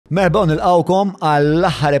Merbaw nilqawkom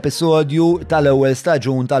għall-aħħar episodju tal-ewwel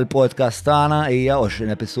staġun tal-podcast tagħna hija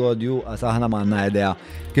 20 episodju għas aħna m'għandna idea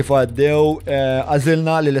kif għaddew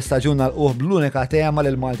għażilna li l-istaġun nagħlquh bl-unika tema li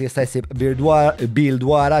l-Malti jista' jsib bil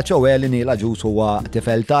dwarha ċewwe li Neil Agius huwa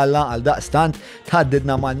tifel talla għal daqstant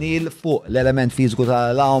tħaddidna ma' Neil fuq l-element fiżiku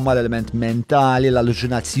tal-għawma, l-element mentali,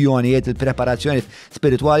 l-alluċinazzjonijiet, il-preparazzjoni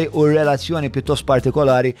spiritwali u r-relazzjoni pjuttost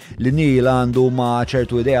partikolari li Neil għandu ma'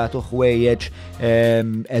 ċertu ideat u ħwejjeġ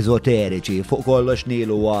ezoteriċi. Fuq kollox Neil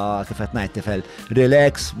huwa kif qed ngħid tifel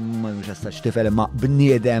relax, mhux jistax tifel imma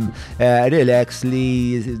bniedem relax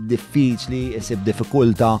li diffiċli isib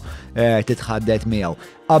diffikulta titħaddet miegħu.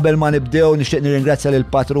 Qabel ma nibdew nixtieq nirringrazzja lil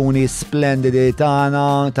patruni splendidi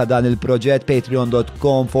tagħna ta' dan il-proġett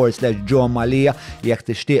patreon.com/Jon Mallia jekk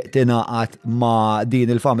tixtieq tingħaqad ma' din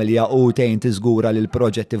il-familja u tgħin tiżgura lil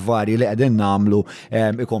proġetti varji li qegħdin nagħmlu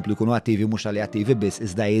ikomplu jkunu attivi mhux tali attivi biss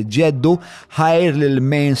iżda jiġġeddu. Ħajr lil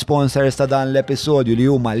main sponsors ta' dan l-episodju li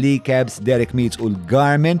huma Leakabs, Derek Meats u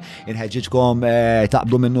l-Garmin. Inħeġġitkom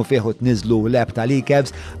taqbdu minnu fih u tniżlu l-app ta'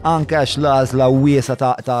 Leakabs anke għax l-għażla wiesa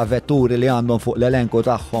ta' vetturi li għandhom fuq l-elenku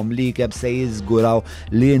tagħhom Leakabs se jiżguraw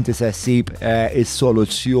li inti se ssib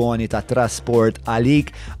is-soluzzjoni ta' trasport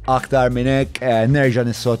għalik. Aktar minn hekk nerġa'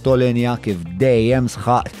 nissottolinja kif dejjem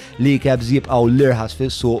sħaqt Leakabs jibqgħu l-irħas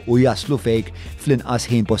fis-suq u jaslu fejk fl-inqas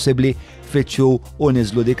ħin possibbli. Fitxu u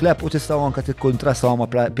niżlu dik l-app u tistgħu anke tikkuntrastaw ma'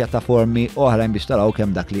 pjattaformi oħrajn biex taraw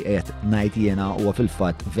kemm dak li qed ngħid jiena huwa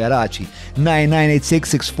fil-fatt veraċi.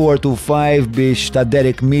 9986-6425 biex ta'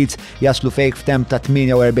 Derek Meats jaslu fejk f'temp ta'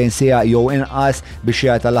 48 siegħa jew inqas biex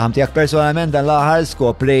jagħta l-laħam tiegħek. Personalment dan l-aħħar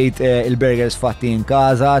skoprejt il-burgers fatti in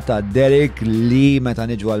każa ta' Derek li meta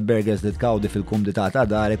niġu għall-burgers li tkawdi fil-kumdità ta'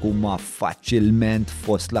 darek huma faċilment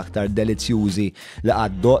fost l-aktar delizzjużi li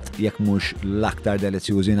qaddot jekk mhux l-aktar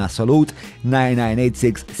delizzjużi nas-salut.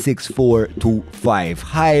 9986-6425.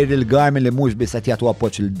 Ħajr il-Garmin li mhux biss qed jagħtu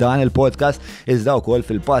appoġġ il dan il-podcast iżda wkoll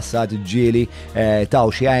fil-passat ġieli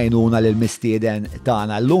taw xi għajnuna lil mistieden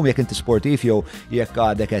tagħna. Llum jekk inti sportiv jew jekk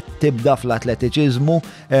għadek qed tibda fl-atletiċiżmu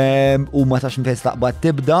u ma tax fejn taqbad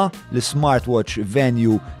tibda, l-smartwatch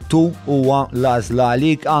Venue 2 huwa l-għażla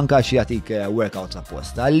għalik anke xi jagħtik workouts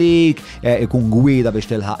apposta għalik, ikun gwida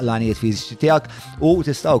biex tilħaq l-għanijiet fiżiċi tiegħek u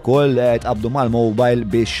tista' wkoll tqabdu mal-mobile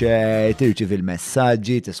biex tirċivi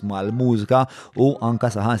l-messaġġi, tisma' l-mużika u anka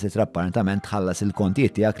saħansitra apparentament tħallas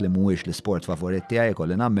il-kontijiet tiegħek li mhuwiex l-isport favorit tiegħi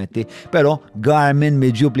jkolli nammetti, però Garmin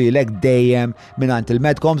miġjub lilek dejjem mingħand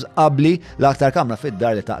il-Medcoms qabli l-aktar kamra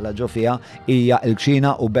fid-dar li taqla ġo fiha hija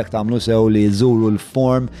l-kxina u bekk tagħmlu sew li jżuru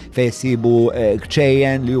l-form fejn jsibu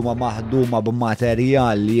kċejjen li huma maħduma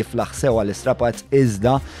b'materjal li jiflaħ sew għall-istrapazz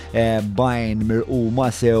iżda bajn mirquma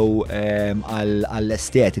sew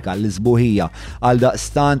għall-estetika, għall-isbuħija. Għal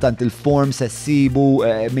daqstant għand il-form se ssibu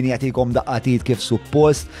min jagħtikom daqqatit kif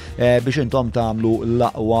suppost biex intom tagħmlu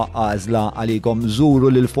l-aqwa għażla għalikom. Żuru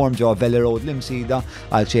lil form ġewwa Valley Road l-imsida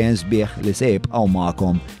għal xejn sbieħ li se jibqgħu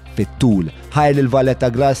magħkom fit-tul. Ħajr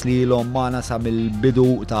il-Valletta Glass li l-om magħna sa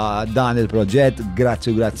mill-bidu ta' dan il-proġett.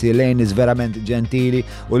 Grazzi lejn, verament ġentili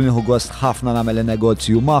u l-nieħu gost ħafna nagħmel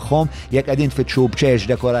negozju magħhom. Jekk qegħdin tfittxu bċeċ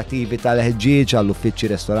dekorattivi tal-ħġieġ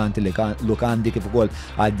għall-uffiċċji ristoranti lukandi kif ukoll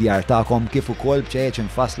għad-djar tagħkom kif ukoll bċeċ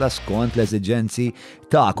infassla skont l-eżiġenzi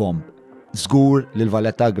tagħkom. Żgur li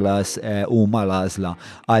l-Valletta Glass huma l-għażla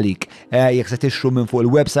għalik. Jekk se tixtru minn fuq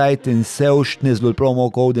il-website tinsewx tniżlu l-promo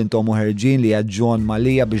code intom ħerġin li hija Jon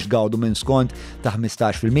Mallia biex tgawdu minn skont ta'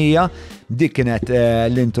 15%. Dik kienet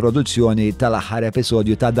l-introduzzjoni tal-aħħar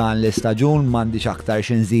episodju ta' dan l-istaġun, m'għandix aktar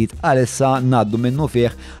xi nżid għalissa ngħaddu minnu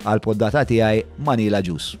fih għall-poddata tiegħi ma' Neil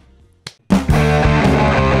Agius.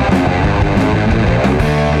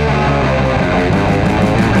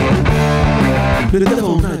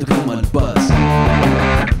 Bil-telefon ngħidu kemm mal-bass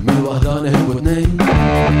mill-waħda neħbu tnejn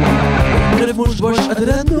nifhmux dwar x'qed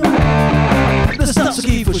irednu nistaqsu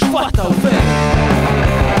kif u x'fatta u fejn.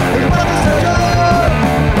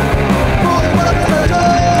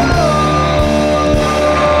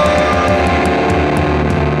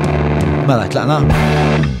 Mela tlaqna.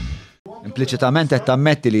 Impliċitament qed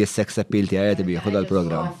tammetti li s-sex appeal tiegħi qed bieħu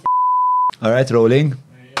dal-programm. All right, rolling.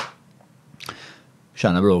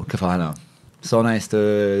 X'għandna bro, kif aħna? So nice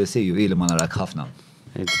to see you, ili ma narak ħafna.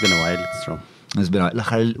 It's been a while, it's true. It's been a while.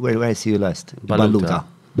 L-aħħar, where I see you last? Balluta.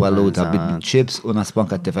 Bid-chips u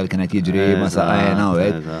nasbanka t-tifel kienet jiġri ma saqajna u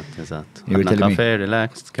għed. Eżatt. Għadna kafe,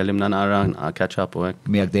 relaxed, kellimna naqra, catch up u għed.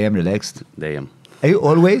 Miegħek dejjem relaxed? Dejjem. Are you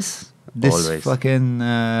always this Always. fucking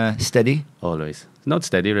steady? Always. Not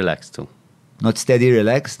steady, relaxed too. Not steady,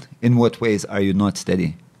 relaxed? In what ways are you not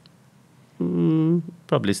steady?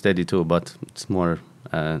 Probably steady too, but it's more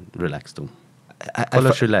relaxed too.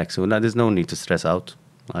 Kollox relax, there's no need to stress out.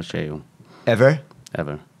 Għaxejju. Ever?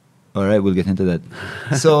 Ever. All right, we'll get into that.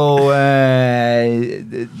 So,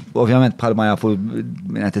 ovvjament, bħalma jafu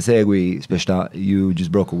minn għat segwi, speċta, you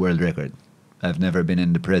just broke a world record. I've never been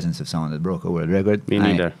in the presence of someone that broke a world record. Me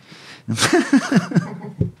neither.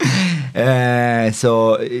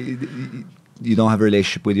 So, you don't have a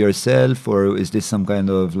relationship with yourself, or is this some kind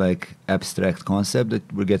of like abstract concept that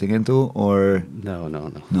we're getting into, or? No.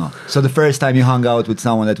 No. So the first time you hung out with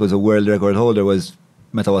someone that was a world record holder was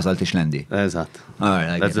meta wasalt Ixlendi? Eżatt. All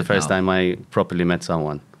right, That's the first time I properly met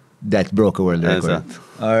someone. That broke a world record. Eżatt.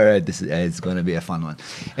 All right, it's going to be a fun one.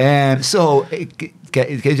 So, can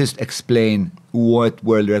you just explain what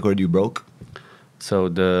world record you broke? So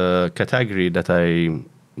the category that I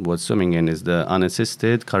was swimming in is the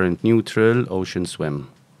unassisted, current neutral, ocean swim.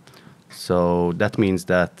 So that means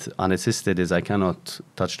that unassisted is I cannot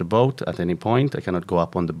touch the boat at any point. I cannot go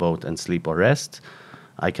up on the boat and sleep or rest.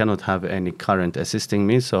 I cannot have any current assisting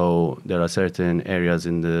me. So there are certain areas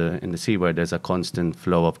in the sea where there's a constant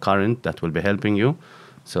flow of current that will be helping you.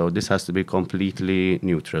 So this has to be completely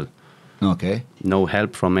neutral. Okay. No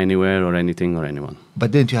help from anywhere or anything or anyone.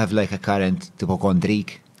 But didn't you have like a current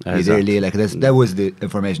hypochondriac? Exactly. Like that was the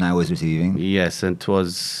information I was receiving. Yes, and it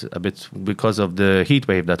was a bit because of the heat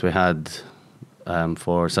wave that we had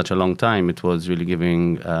for such a long time. It was really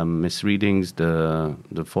giving misreadings, the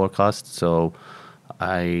forecast. So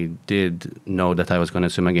I did know that I was going to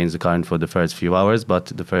swim against the current for the first few hours, but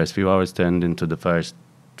the first few hours turned into the first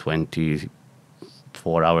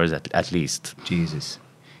 24 hours at least. Jesus.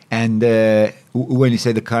 And when you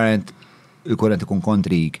say the current ikun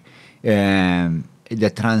kontrik,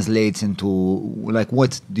 that translates into, like,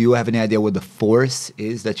 what, do you have any idea what the force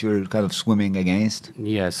is that you're kind of swimming against?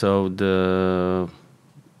 Yeah, so the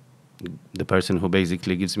person who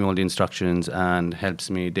basically gives me all the instructions and helps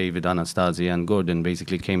me, David, Anastasia, and Gordon,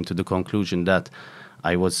 basically came to the conclusion that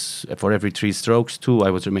I was, for every 3 strokes, 2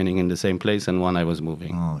 I was remaining in the same place and 1 I was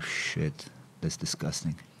moving. Oh, shit. That's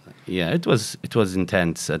disgusting. Yeah, it was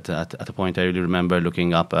intense. At a point, I really remember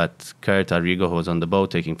looking up at Kurt Arrigo, who was on the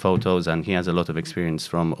boat taking photos, and he has a lot of experience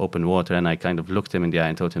from open water, and I kind of looked him in the eye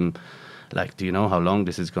and told him, like, do you know how long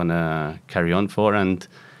this is going to carry on for? And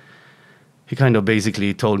he kind of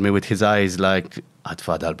basically told me with his eyes, like,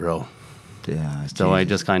 Atfadal, bro. Yeah, so I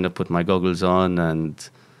just kind of put my goggles on and...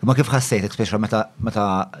 Ma kif ħassejtek speċa meta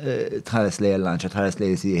tħares li l-lanċa, tħares li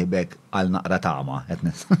jisihibek għal naqra tama,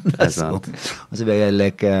 etnis. Eżatt. U sibek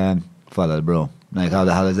għallek, fadal, bro. Like, how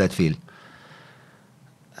does that feel?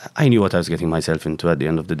 I knew what I was getting myself into at the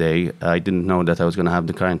end of the day. I didn't know that I was going to have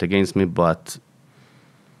the current against me, but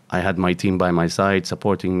I had my team by my side,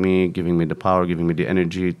 supporting me, giving me the power, giving me the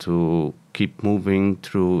energy to keep moving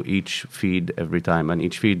through each feed every time. And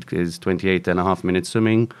each feed is 28.5 minutes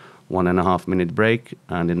swimming, 1.5 minute break,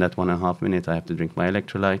 and in that 1.5 minute I have to drink my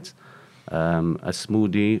electrolytes, a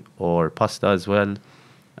smoothie or pasta as well,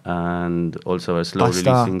 and also a slow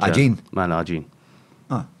releasing gel. Aġin? Mela aġin.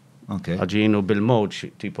 Ah, okay. Aġin u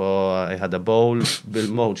bil-moċ, tipo I had a bowl,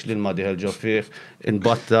 bil-moċ li l-madiħel ġoffieħ,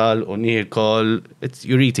 in-battal u nirkol,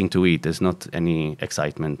 you're eating to eat, there's not any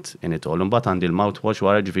excitement in it all. Un-bat għandi l-mouthwash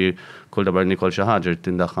wara ġifir kull dabar nikol xaħġa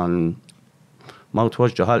tindaħħal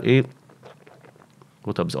mouthwash ġaħal u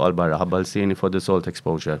tabż għal-barra ħabbal sini for the salt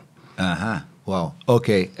exposure. Aha, wow.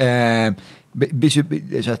 Okay. Biex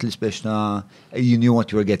ġat li speċna, you knew what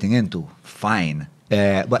you were getting into. Fine.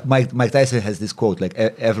 But Mike Tyson has this quote, like,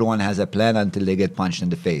 everyone has a plan until they get punched in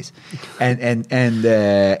the face. And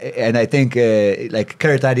I think, like,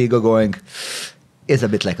 Kurt Arrigo going is a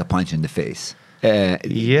bit like a punch in the face.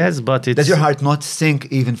 Yes, but it's... Does your heart not sink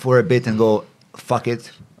even for a bit and go, fuck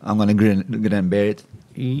it, I'm going to grin and bear it?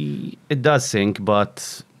 It does sink,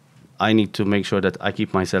 but I need to make sure that I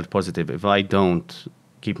keep myself positive. If I don't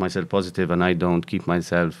keep myself positive and I don't keep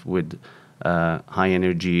myself with high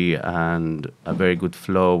energy and a very good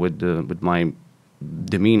flow with my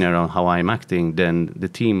demeanor on how I'm acting, then the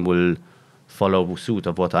team will follow suit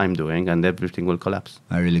of what I'm doing and everything will collapse.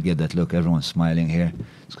 I really get that look. Everyone's smiling here.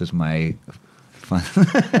 It's because my fun.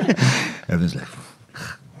 Everyone's like,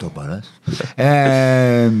 talk about us.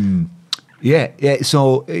 Yeah.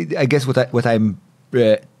 So I guess what I'm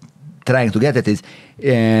trying to get at is,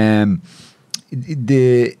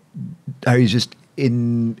 are you just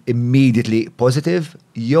immediately positive?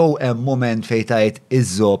 Jew hemm moment fejn tajt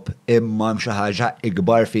iżob imma xi ħaġa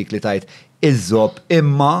ikbar fik li tajt iżob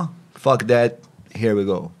imma fuck that, here we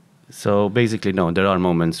go. So basically, no, there are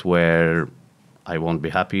moments where I won't be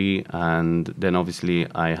happy, and then obviously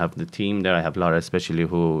I have the team there. I have Lara especially,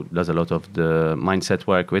 who does a lot of the mindset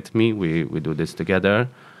work with me. We do this together,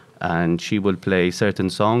 and she will play certain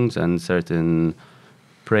songs and certain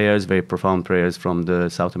prayers, very profound prayers from the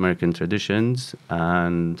South American traditions,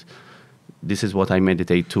 and this is what I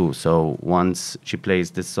meditate to. So once she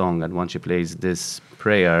plays this song and once she plays this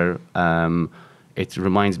prayer, it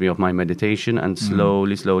reminds me of my meditation and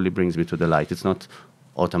slowly brings me to the light. It's not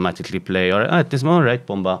automatically play or at this moment, right,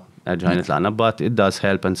 bomba, but it does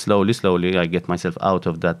help, and slowly I get myself out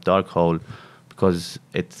of that dark hole, because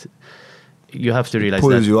you have to realize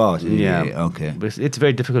pulls that you out. Yeah, okay. But it's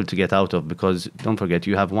very difficult to get out of, because don't forget,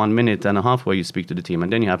 you have 1 minute and a half where you speak to the team,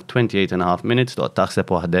 and then you have 28 and a half minutes to taħseb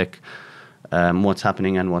waħdek what's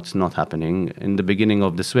happening and what's not happening. In the beginning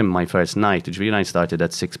of the swim, my first night, I started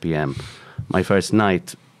at 6 p.m. My first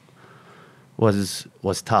night was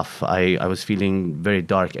tough. I was feeling very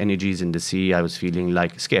dark energies in the sea. I was feeling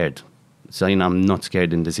like scared. So I'm not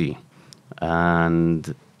scared in the sea.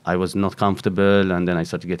 And I was not comfortable, and then I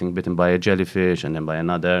started getting bitten by a jellyfish, and then by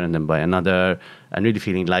another, and then by another, and really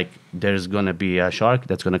feeling like there's going to be a shark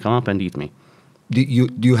that's going to come up and eat me.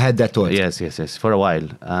 You had that thought? Yes, for a while.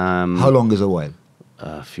 How long is a while?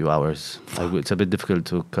 A few hours. It's a bit difficult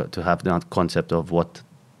to have that concept of what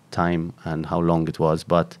time and how long it was,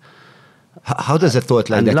 but... How does a thought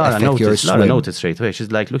like that affect your swim? Laura noticed straight away.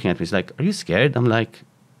 She's like looking at me. She's like, "Are you scared?" I'm like,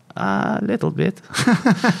 "A little bit."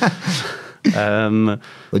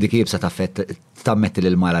 U dik jibsa tammetti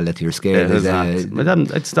l-mara that you're scared. But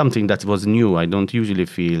it's something that was new. I don't usually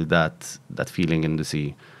feel that feeling in the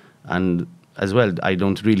sea. And as well, I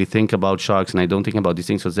don't really think about sharks, and I don't think about these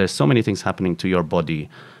things, because there's so many things happening to your body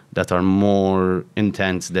that are more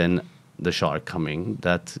intense than the shark coming,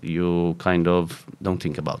 that you kind of don't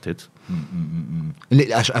think about it.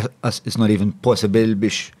 It's not even possible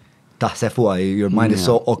biex taħseb fuqha. Your mind is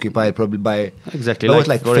so occupied probably by... Exactly.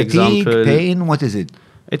 Like for fatigue, example, pain, what is it?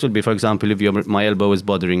 It would be, for example, if my elbow is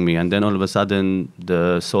bothering me, and then all of a sudden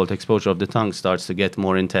the salt exposure of the tongue starts to get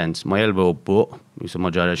more intense. My elbow,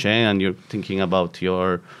 and you're thinking about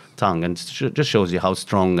your tongue, and it just shows you how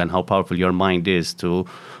strong and how powerful your mind is to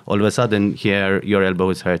all of a sudden hear your elbow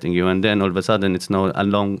is hurting you, and then all of a sudden it's no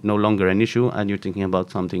longer an issue, and you're thinking about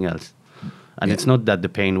something else. And it's not that the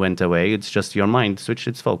pain went away, it's just your mind switched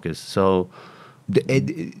its focus. So...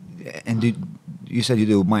 You said you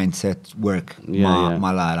do mindset work,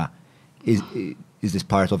 Lara. Is this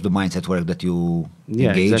part of the mindset work that you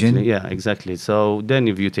engage in? Yeah, exactly. So then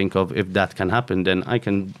if you think of if that can happen, then I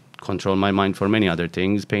can control my mind for many other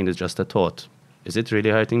things. Pain is just a thought. Is it really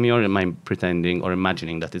hurting me, or am I pretending or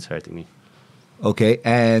imagining that it's hurting me? Okay,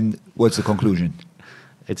 and what's the conclusion?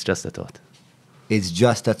 It's just a thought. It's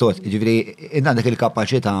just a thought. Ġifiri, għandek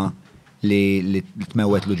il-kapaċità li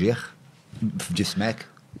tmewwet l-ġieħ f'ġismek?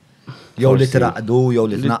 Jew li traqdu, jew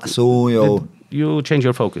li tnaqsu, jew... You change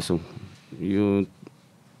your focus. You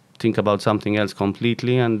think about something else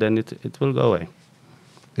completely, and then it will go away.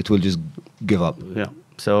 It will just give up. Yeah.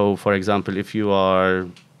 So, for example, if you are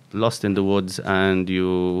lost in the woods and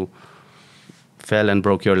you fell and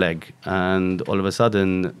broke your leg, and all of a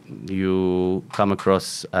sudden you come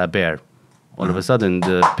across a bear, all of a sudden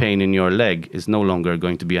the pain in your leg is no longer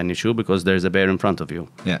going to be an issue because there's a bear in front of you.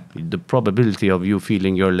 Yeah. The probability of you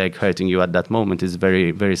feeling your leg hurting you at that moment is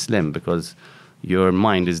very, very slim, because your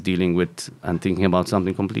mind is dealing with and thinking about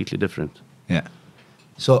something completely different. Yeah.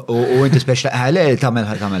 So, u inti speċa,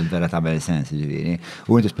 tamel sens, ġiviri.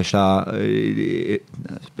 U inti speċa,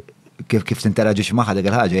 kif tinteraġiċ maħħa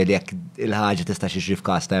dik il-ħagġa, li jek il-ħagġa tista' xi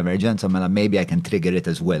f'każ ta' emerġenza, mela maybe I can trigger it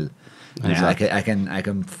as well. Exactly. I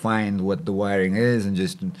can find what the wiring is and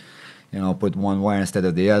just, put one wire instead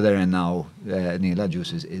of the other, and now Neil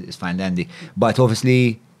Agius is fine dandy. But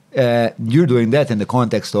obviously, you're doing that in the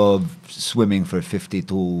context of swimming for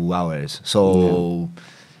 52 hours. So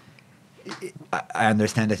I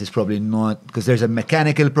understand that it's probably not, because there's a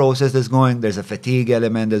mechanical process that's going, there's a fatigue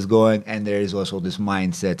element that's going, and there is also this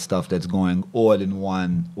mindset stuff that's going all in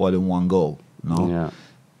one go. No? Yeah.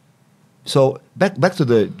 So back to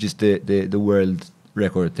the world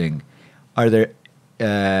record thing. Are there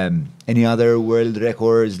any other world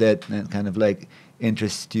records that kind of like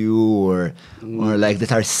interest you, or like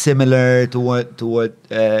that are similar to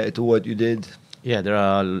what you did? Yeah, there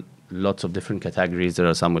are lots of different categories. There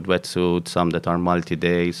are some with wetsuit, some that are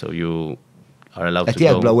multi-day, so you are allowed to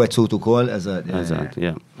go. Bla wetsuit ukoll as a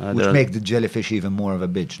yeah. Which make the jellyfish even more of a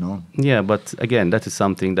bitch, no? Yeah, but again, that is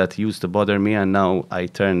something that used to bother me, and now I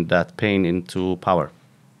turned that pain into power.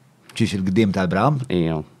 Ġiex il-qdim tal-bram?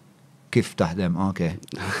 Yeah. Kif taħdem? Okay.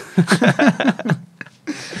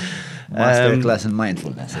 Master class in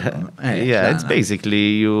mindfulness. Yeah, it's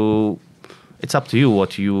basically it's up to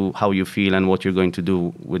you how you feel and what you're going to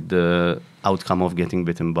do with the outcome of getting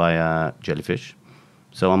bitten by a jellyfish.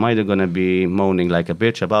 So I'm either going to be moaning like a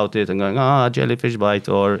bitch about it and going, jellyfish bite,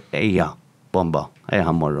 or hija, bomba,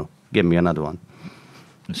 hija morru, give me another one.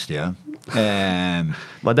 Yeah.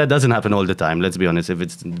 But that doesn't happen all the time, let's be honest. If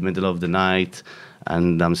it's in the middle of the night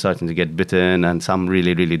and I'm starting to get bitten, and some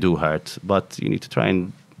really, really do hurt. But you need to try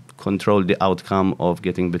and control the outcome of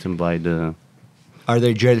getting bitten by the... Are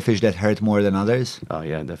there jellyfish that hurt more than others? Oh,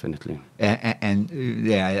 yeah, definitely. And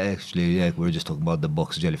actually, we're just talking about the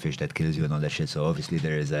box jellyfish that kills you and all that shit, so obviously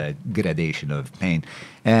there is a gradation of pain.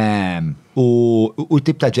 U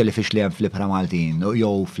tip ta' jellyfish li hemm fl-ibħra Maltin,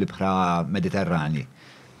 jew fl-ibħra Mediterrani?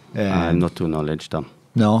 Not too knowledge, Tom.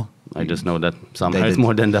 No? I just know that some hurt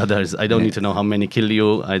more than the others. I don't need to know how many kill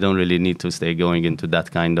you. I don't really need to stay going into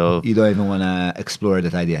that kind of... You don't even want to explore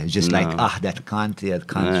that idea. It's just like, that cunt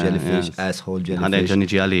jellyfish, asshole jellyfish. Ħanerġa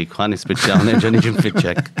niġi għalik, ħan ispiċċa, ħanerġa niġi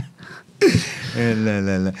nfittxek.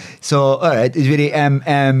 So, all right, ġviri,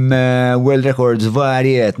 world records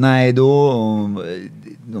varji, najdu,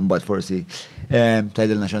 mbagħad forsi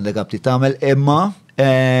tajdilna xandek abti tamel, imma,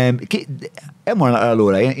 emmor naqra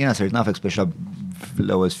l-ura, jena sirt nafek speċa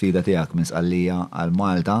fl-ewwel sfida tiegħek minn sqallija għal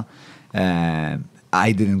Malta.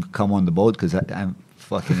 I didn't come on the boat because I'm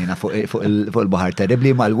fucking jena fuq il-baħar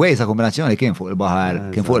terribli, ma l-Wejza kombinazzjoni kien fuq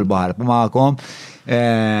il-baħar magħkom.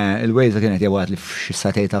 Il-Wejza kienet jabgħat li f'xi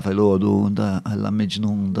satejta fil-ħodu, da għalla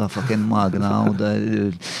miġnun, da fucking magna,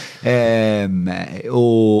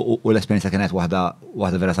 u l-esperienza kienet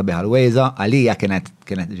waħda vera sabiħa l-Wejza, għalija kienet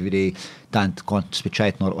ġviri tant kont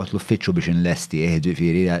spiċċajt norqot l-uffiċċju biex inlesti,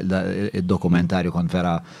 ġifiri, il-dokumentarju kont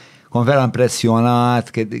vera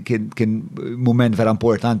impressjonat, kien moment vera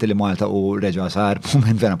importanti li Malta u reġa sar,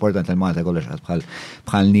 moment vera importanti li Malta kollox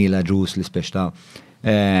bħal Neil Agius li speċta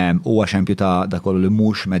huwa xempju ta' kollu li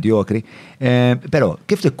mhux medjokri. Però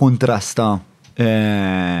kif tikkuntrasta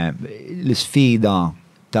l-sfida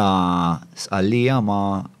ta' sqallija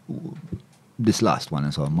ma' this last one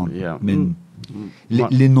insomma.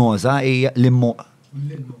 L-noza hija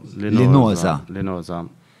l-noza.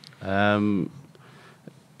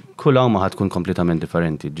 Kull għawma ħatkun kompletament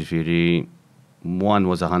differenti. Ġifiri, one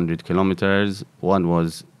was 100 kilometers, one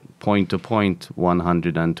was point to point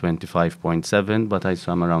 125.7, but I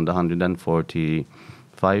swam around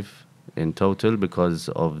 145 in total because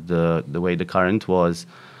of the way the current was.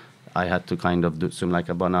 I had to kind of swim like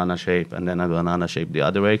a banana shape and then a banana shape the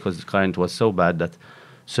other way because the current was so bad that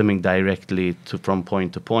swimming directly from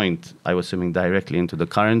point to point, I was swimming directly into the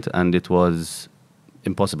current and it was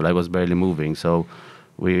impossible. I was barely moving. So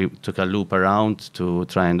we took a loop around to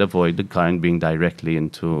try and avoid the current being directly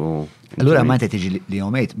into Allura ma tiġi li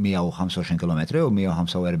jomejt 125 km u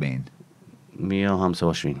 145?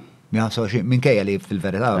 125. 125, minkejja li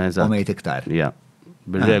fil-verità jomejt iktar. Ja,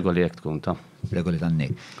 bil-regoli jek tkun ta' regoli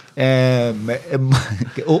tannik.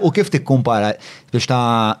 U kif tikkumpara biex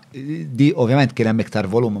ta' di ovvjament kien hemm iktar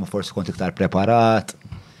volum ma forsi kont iktar preparat?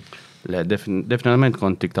 Le, definitament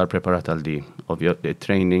kont iktar preparat għal di.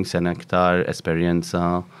 Training, sena iktar,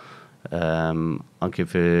 esperjenza, anki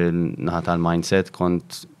fil-naħat tal-mindset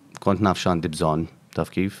kont naf x'għandi bżonn,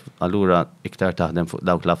 taf kif. Allura iktar taħdem fuq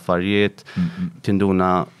dawk l-affarijiet,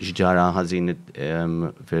 tinduna x'ġara ħażin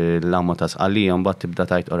fil-għawma ta' sqallija, mbagħad tibda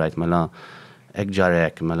tajt orajt mela hekk ġara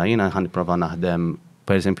hekk, mela jiena ħanipprova naħdem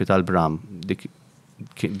pereżempju tal-bram, dik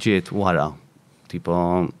ġiet wara. Tipo,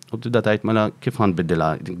 u tibda tajt mela kif ħanbiddilha,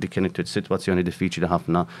 dik kienet sitwazzjoni diffiċli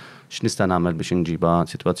ħafna, x'nista' nagħmel biex inġiba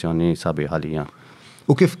sitwazzjoni sabiħa lija.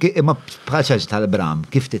 U kif imma bħal ċaġ tal-bram,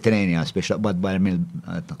 kif titrenja biex taqbad bar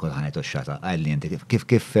mill-kol ħanet u xata, għalli inti, kif...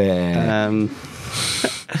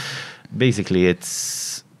 Basically,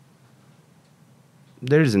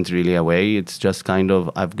 there isn't really a way, it's just kind of,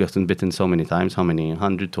 I've gotten bitten so many times, how many?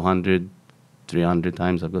 100, 200, 300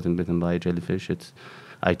 times I've gotten bitten by a jellyfish.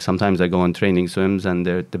 Sometimes I go on training swims and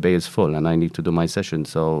the bay is full and I need to do my session,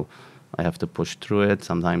 so I have to push through it,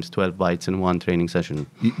 sometimes 12 bites in one training session.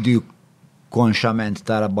 Do you konxament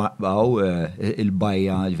tara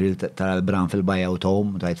il-bajja, tara l-bram fil-bajja u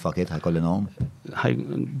tom, tajt fakit, ħajkolli nom?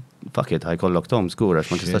 Fakit, ħajkollok tom, skura,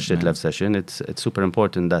 ma tistax titlef session. It's super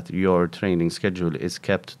important that your training schedule is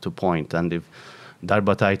kept to point, and if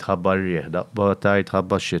darba tajt ħabba r-rieħ, darba tajt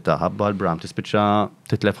ħabba x-xita, ħabba l-bram, tispiċċa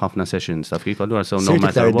titlef ħafna sessions, taf kif allura, so no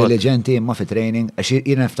matter what. Sirti diligenti imma fi training, għax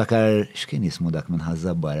jina niftakar x'kien jismu dak minn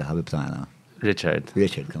ħazzabbar, ħabib tagħna. Richard,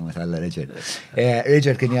 kama talla Richard.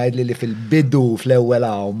 Richard kien jgħidli li fil-biddu fl-ewwel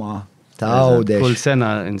għawma ta' għawdex. Kull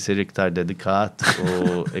sena insir iktar dedikat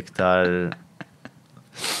u iktar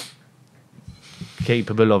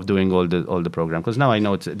capable of doing all the program. Because now I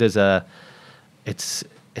know it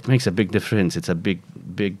makes a big difference. It's a big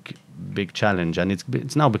big challenge, and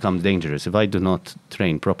it's now become dangerous. If I do not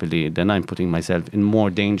train properly, then I'm putting myself in more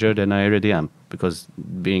danger than I already am, because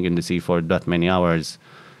being in the sea for that many hours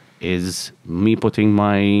is me putting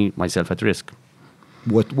myself at risk.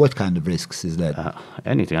 What kind of risks is that?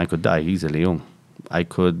 Anything. I could die easily. I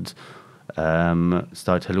could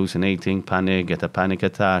start hallucinating, panic, get a panic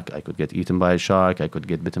attack. I could get eaten by a shark. I could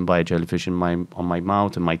get bitten by a jellyfish on my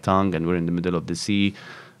mouth and my tongue, and we're in the middle of the sea.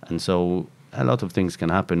 And so a lot of things can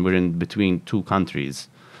happen. We're in between two countries.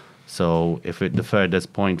 So if the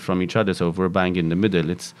furthest point from each other, so if we're bang in the middle,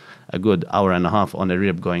 it's a good hour and a half on a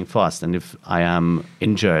rib going fast. And if I am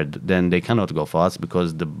injured, then they cannot go fast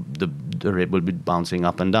because the rib will be bouncing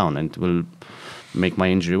up and down, and it will make my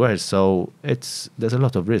injury worse. So there's a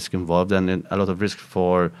lot of risk involved, and a lot of risk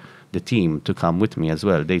for the team to come with me as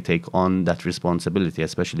well. They take on that responsibility,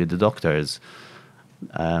 especially the doctors.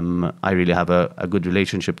 I really have a good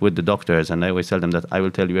relationship with the doctors, and I always tell them that I will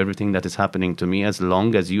tell you everything that is happening to me as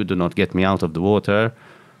long as you do not get me out of the water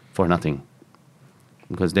for nothing.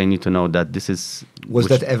 Because they need to know that this is... Was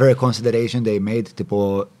that ever a consideration they made?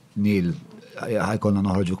 Tipo, Neil, ħajkonna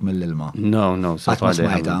noħorġuk mill-ilma? No, so far they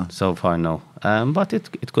haven't. So far, no. But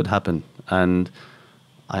it could happen, and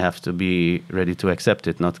I have to be ready to accept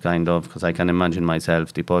it, not kind of, because I can imagine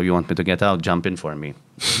myself, tipo, you want me to get out, jump in for me.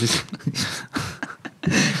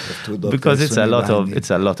 Because it's a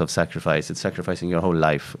lot of sacrifice. It's sacrificing your whole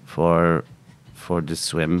life for this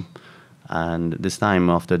swim. And this time,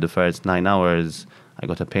 after the first 9 hours, I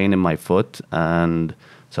got a pain in my foot, and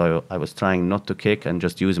so I was trying not to kick and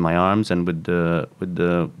just use my arms. And with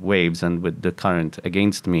the waves and with the current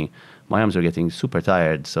against me, my arms were getting super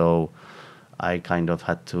tired. So I kind of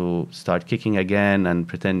had to start kicking again and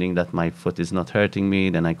pretending that my foot is not hurting me.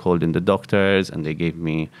 Then I called in the doctors, and they gave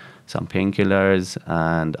me some painkillers,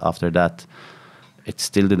 and after that it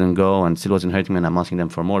still didn't go and still wasn't hurting me, and I'm asking them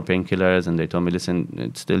for more painkillers, and they told me, listen,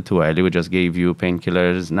 it's still too early, we just gave you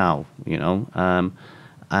painkillers now,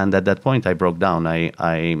 and at that point I broke down.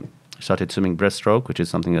 I started swimming breaststroke, which is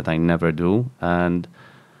something that I never do, and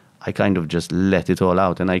I kind of just let it all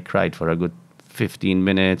out, and I cried for a good 15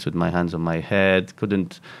 minutes with my hands on my head,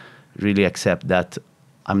 couldn't really accept that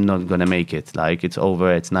I'm not going to make it. Like, it's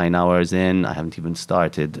over, it's 9 hours in, I haven't even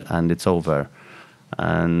started, and it's over.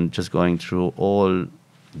 And just going through all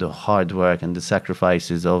the hard work and the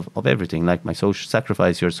sacrifices of everything, like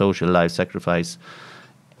sacrifice your social life, sacrifice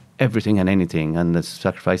everything and anything, and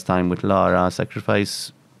sacrifice time with Lara,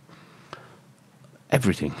 sacrifice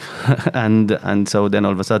everything. and so then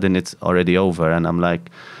all of a sudden it's already over, and I'm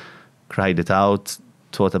like, cried it out,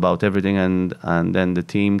 thought about everything, and then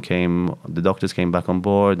the doctors came back on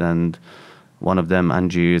board, and one of them,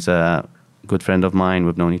 Angie, is a good friend of mine.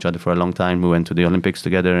 We've known each other for a long time. We went to the Olympics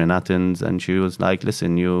together in Athens, and she was like,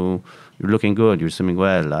 listen, you're looking good, you're swimming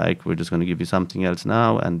well, like, we're just going to give you something else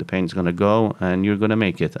now, and the pain's going to go, and you're going to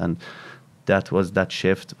make it. And that was that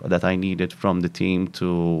shift that I needed from the team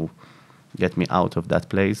to get me out of that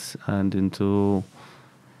place and into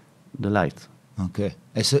the light. Okay,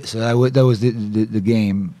 so that was the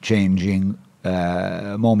game-changing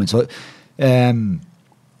moment. So,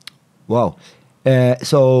 wow.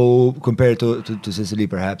 So compared to Sicily,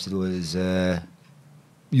 perhaps it was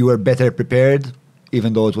you were better prepared,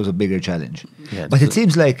 even though it was a bigger challenge. Yeah, but it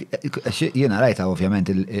seems like jiena rajta ovvjament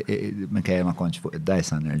minkejja ma kontx fuq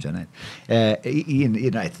id-dajsa nerġa' ngħid. Jien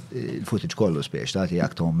rajt il-footage kollu spiex tagħti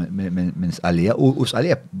aktom minn Sqalija u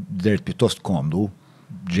Sqalija bdert pjuttost komdu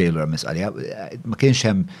ġejlura minn Sqalija. Ma kienx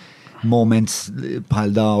hemm moments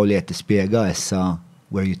bħal daw li qed tispjega issa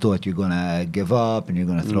where you thought you're gonna give up and you're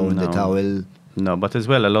gonna throw in the towel. No, but as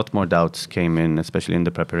well, a lot more doubts came in, especially in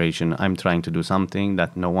the preparation. I'm trying to do something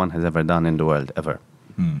that no one has ever done in the world, ever.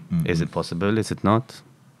 Is it possible? Is it not?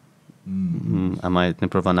 Am I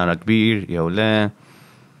niprofa nara kbir, jew le?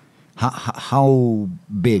 How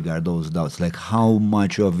big are those doubts? Like, how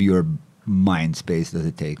much of your mind space does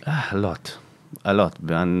it take? A lot.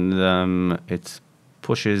 And it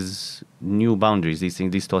pushes new boundaries.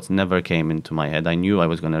 These thoughts never came into my head. I knew I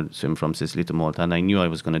was going to swim from Sicily to Malta, and I knew I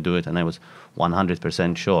was going to do it, and I was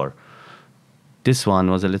 100% sure. This one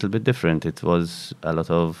was a little bit different. It was a lot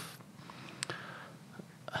of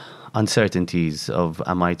uncertainties of,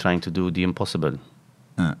 am I trying to do the impossible?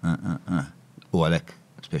 U għalek,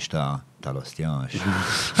 spiex tal-ostjax.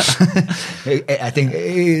 I think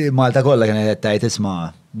Malta kolla kienet tajt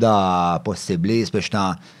isma da possibli, spiex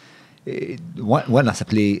naħseb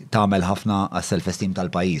li tagħmel ħafna għas-self-esteem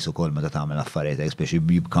tal-pajjiż ukoll meta tagħmel affarijiet, especially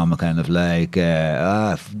you become a kind of like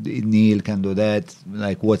Neil can do that,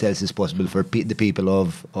 like what else is possible for the people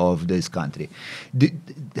of this country.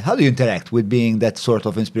 How do you interact with being that sort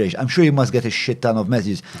of inspiration? I'm sure you must get a shit ton of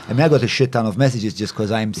messages. I mean, I got a shit ton of messages just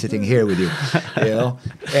because I'm sitting here with you, you know?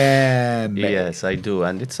 Yes, I do,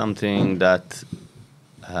 and it's something that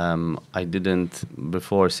I didn't,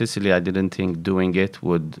 before Sicily, I didn't think doing it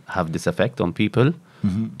would have this effect on people,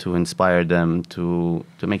 to inspire them to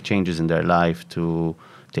make changes in their life, to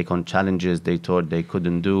take on challenges they thought they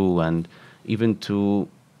couldn't do, and even to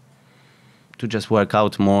just work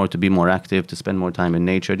out more, to be more active, to spend more time in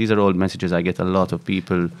nature. These are all messages I get a lot of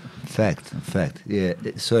people. Fact. Yeah.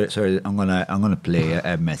 Sorry. I'm gonna play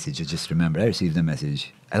a message. I just remember I received a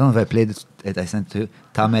message. I don't know if I played it. I sent to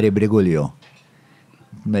Mary Brigulio.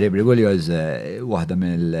 Mary Brigulio is waħda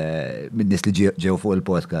mill-nies li ġew fuq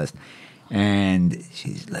il-podcast. And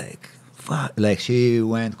she's like, fuck, like she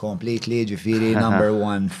went completely, ġifieri,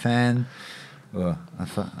 #1 fan.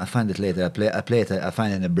 I find it later. I play it. I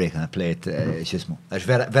find it in a break and I play it. X'ismu. Għax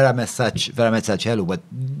vera messaġġ ħelu, but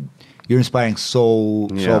you're inspiring so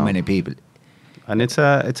many people. And it's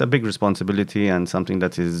a big responsibility and something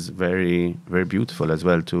that is very, very beautiful as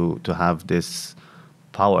well to have this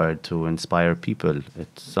power to inspire people.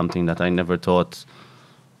 It's something that I never thought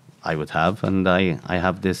I would have, and I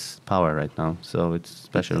have this power right now, so it's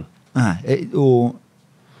special.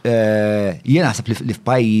 Jien naħseb li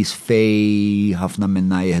f'pajjiż fej ħafna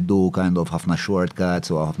minna jieħdu kind of ħafna shortcuts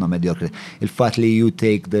u ħafna mediocre. Il-fatt li you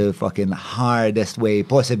take the fucking hardest way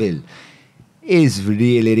possible is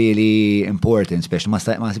really, really important, especially ma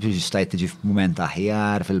sibx stajt tiġi f'mument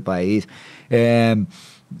aħjar fil-pajjiż.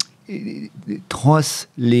 Tħoss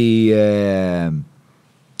li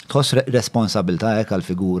tħoss responsabilta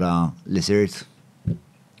għal-figura li sirt?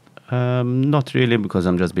 Not really, because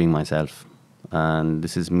I'm just being myself. And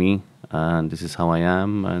this is me, and this is how I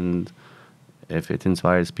am, and if it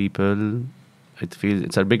inspires people,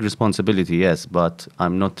 it's a big responsibility, yes, but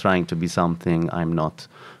I'm not trying to be something I'm not.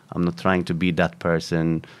 I'm not trying to be that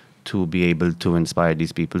person to be able to inspire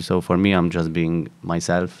these people. So for me, I'm just being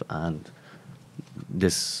myself, and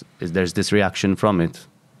there's this reaction from it.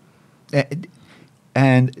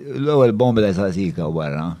 And l-ewwel bomb li tażika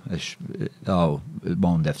wara,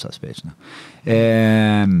 il-bomb defsa speċna.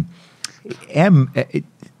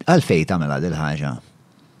 Għalfej tagħmel għad il-ħaġa?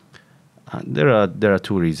 There are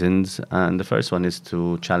two reasons, and the first one is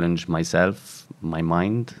to challenge myself, my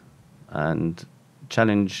mind, and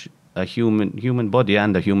challenge a human body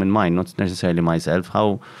and a human mind, not necessarily myself.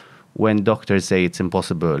 How when doctors say it's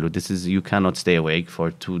impossible, you cannot stay awake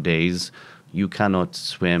for 2 days, you cannot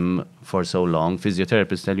swim for so long.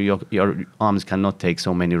 Physiotherapists tell you your arms cannot take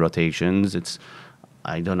so many rotations. It's,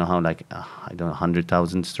 I don't know how,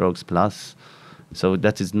 100,000 strokes plus. So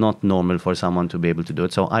that is not normal for someone to be able to do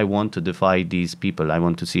it. So I want to defy these people. I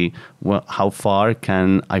want to see how far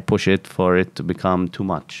can I push it for it to become too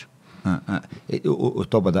much. U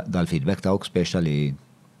tobba dal-feedback tawk speciali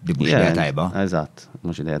di mux idea tajba. Eżatt,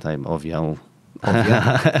 mux idea tajba, ovvja.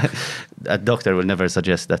 A doctor will never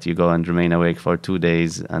suggest that you go and remain awake for 2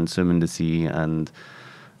 days and swim in the sea and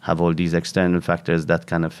have all these external factors that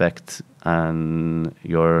can affect and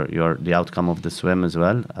the outcome of the swim as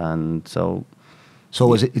well. And so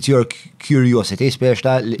it's your curiosity,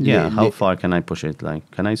 especially. Yeah, how far can I push it? Like,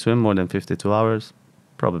 can I swim more than 52 hours?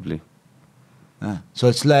 Probably. So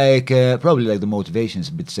it's like probably like the motivation is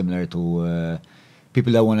a bit similar to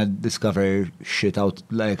people that want to discover shit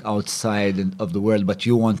outside of the world, but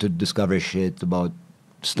you want to discover shit about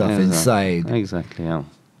stuff inside. Exactly, yeah.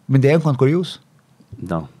 Min dejjem kont kurjus?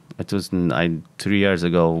 No, it was 3 years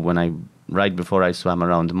ago when right before I swam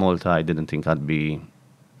around Malta, I didn't think I'd be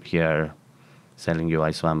here telling you I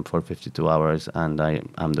swam for 52 hours and I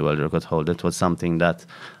am the world record holder. It was something that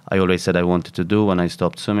I always said I wanted to do when I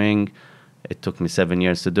stopped swimming. It took me 7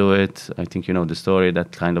 years to do it. I think you know the story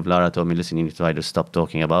that kind of Lara told me, listen, you need to either stop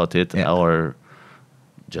talking about it or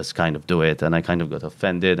just kind of do it. And I kind of got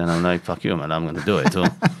offended and I'm like, fuck you, man, I'm going to do it too.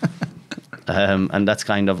 And that's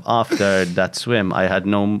kind of after that swim, I had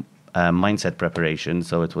no mindset preparation.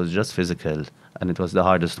 So it was just physical and it was the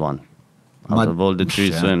hardest one. Out of all the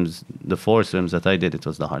 3 swims, the 4 swims that I did, it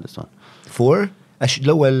was the hardest one. 4? I did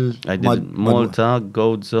Malta,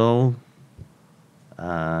 Gozo,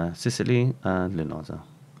 Sicily, and Linosa.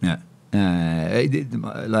 Yeah.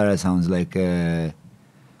 Lara sounds like an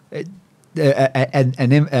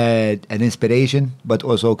inspiration, but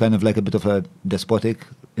also kind of like a bit of a despotic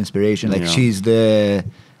inspiration. Like she's the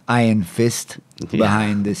iron fist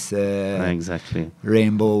behind this exactly.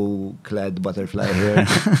 rainbow-clad butterfly here.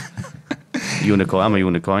 Unicorn, I'm a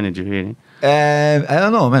unicorn, ġifiri. I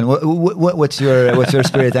don't know, man. What's your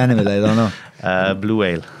spirit animal? I don't know. Blue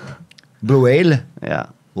whale. Blue whale? Yeah.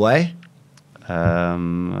 Why?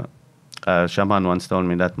 Shaman once told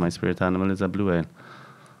me that my spirit animal is a blue whale.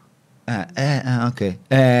 Okay.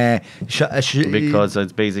 Because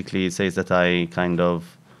it basically says that I kind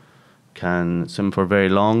of can swim for very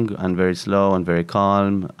long and very slow and very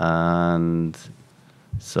calm, and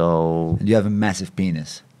so... You have a massive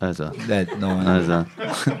penis. That no one...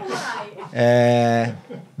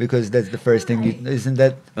 because that's the first thing isn't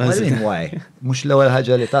that... What do you mean, why? Mux l-ewwel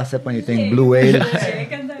ħaġa li taħseb when you think blue whale?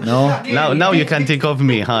 No? Now you can think of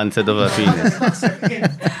me, huh, instead of a penis.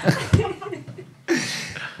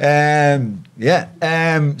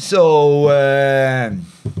 So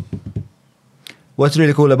what's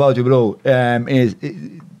really cool about you, bro, is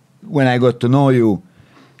when I got to know you,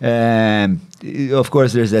 of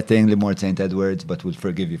course there's that thing, the more St. Edwards, but we'll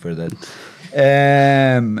forgive you for that.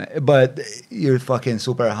 But you're fucking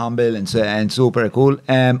super humble and super cool.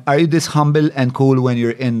 Are you this humble and cool when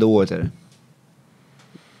you're in the water?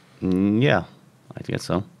 Yeah, I guess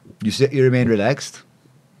so. You remain relaxed?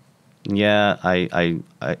 Yeah, I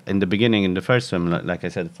in the beginning, in the first swim, like I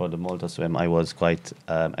said, for the Malta swim, I was quite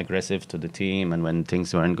aggressive to the team, and when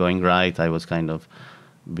things weren't going right, I was kind of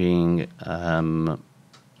being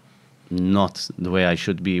not the way I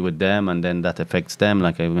should be with them, and then that affects them,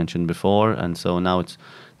 like I mentioned before. And so now it's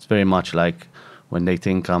very much like when they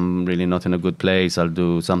think I'm really not in a good place, I'll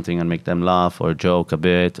do something and make them laugh or joke a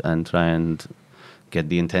bit and try and get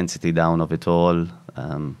the intensity down of it all.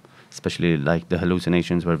 Especially like the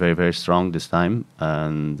hallucinations were very, very strong this time.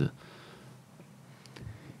 And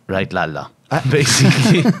right lalla,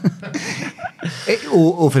 basically.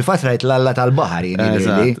 U fil-fat rajt lalla tal-bahar,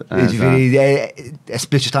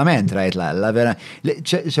 esplicitament rajt lalla, vera.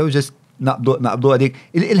 So just naqbdu għadik,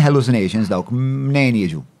 il-hallucinations dawk, mnejn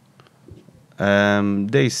jiġu?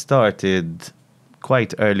 They started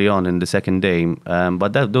quite early on in the second day,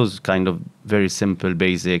 but those kind of very simple,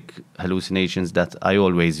 basic hallucinations that I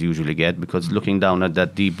always usually get, because looking down at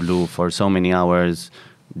that deep blue for so many hours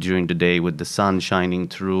during the day with the sun shining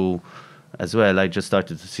through as well, I just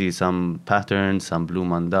started to see some patterns, some blue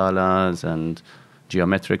mandalas and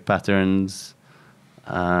geometric patterns,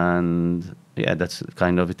 and yeah, that's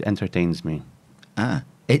kind of, it entertains me.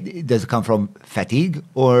 Does it come from fatigue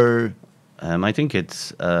or... I think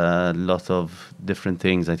it's a lot of different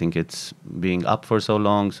things. I think it's being up for so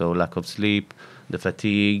long, so lack of sleep, the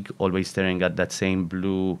fatigue, always staring at that same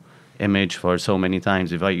blue image for so many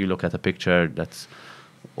times. If you look at a picture that's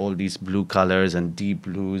all these blue colors and deep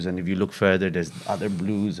blues, and if you look further, there's other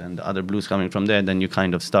blues and other blues coming from there, then you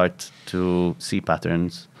kind of start to see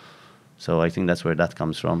patterns. So I think that's where that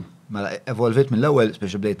comes from. Mela, evolvit mill-ewwel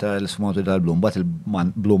speċi bdejta l-sfumatu tal-blue, mbagħad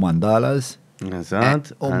il-blue mandalas. And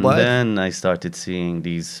then I started seeing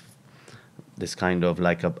this kind of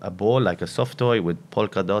like a ball, like a soft toy with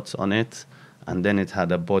polka dots on it, and then it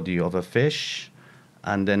had a body of a fish,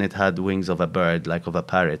 and then it had wings of a bird, like of a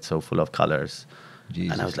parrot, so full of colors.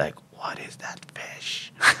 Jesus. And I was like, what is that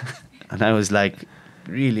fish? And I was like,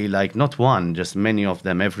 really, like not one, just many of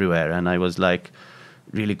them everywhere, and I was like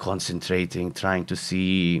really concentrating, trying to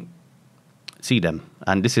see them.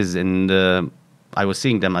 And this is I was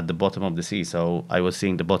seeing them at the bottom of the sea, so I was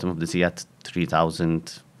seeing the bottom of the sea at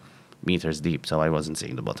 3,000 meters deep, so I wasn't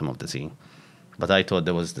seeing the bottom of the sea. But I thought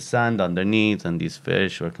there was the sand underneath, and these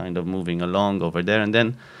fish were kind of moving along over there, and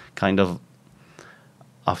then kind of,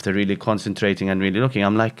 after really concentrating and really looking,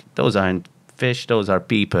 I'm like, those aren't fish, those are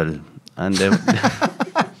people. And they...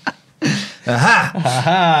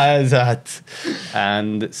 that.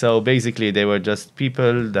 And so basically they were just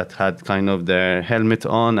people that had kind of their helmet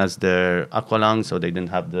on as their aqualung, so they didn't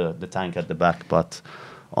have the tank at the back, but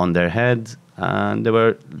on their head. And they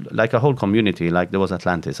were like a whole community, like there was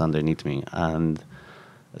Atlantis underneath me. And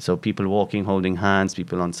so people walking, holding hands,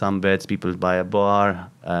 people on sunbeds, people by a bar,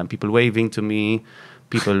 people waving to me,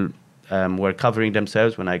 people were covering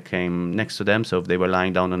themselves when I came next to them. So if they were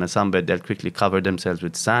lying down on a sunbed, they'll quickly cover themselves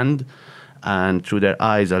with sand. And through their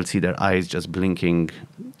eyes, I'll see their eyes just blinking,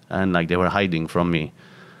 and like they were hiding from me.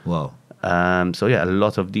 Wow. So yeah, a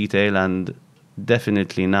lot of detail, and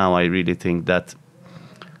definitely now I really think that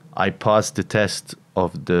I passed the test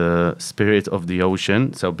of the spirit of the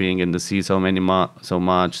ocean. So being in the sea so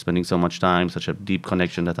much, spending so much time, such a deep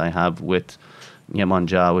connection that I have with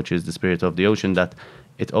Nyamanja, which is the spirit of the ocean, that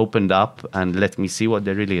it opened up and let me see what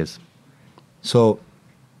there really is. So,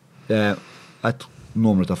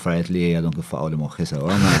 numru ta' affarijiet li għadhom kif faqgħu li moħħi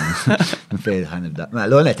sewa. Fejn ħanibda. Ma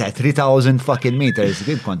l-għonet 3,000 fucking meters,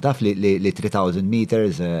 kien kont taf li 3,000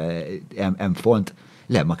 meters hemm font.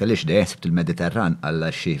 Le, ma kellix dej, sibt il-Mediterran għalla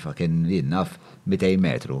xifa kien jinnaf 200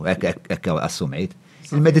 metru, ekk assumejt.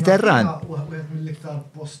 Il-Mediterran. Għed mill-iktar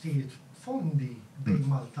postijiet fondi bejn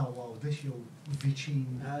Malta u Għawdex jew viċin.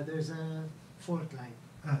 There's a fault line.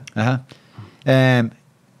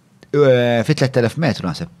 Fi 3,000 metru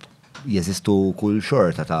nasib jeżistu kull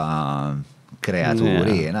xorta ta'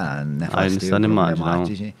 kreaturi, nistan immaġna.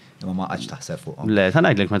 Ma għax taħseb fuqhom. Le, ta'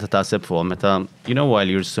 ngħidlek meta taħseb fuqhom, meta while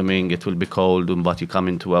you're swimming it will be cold, but you come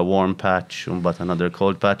into a warm patch, but another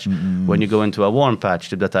cold patch. When you go into a warm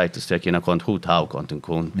patch, tibda tajt tistek jiena kont hu taw kont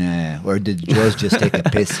inkun. Or did Jaws just take a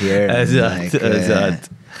piss here? Eżatt.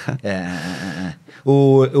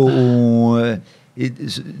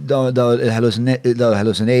 The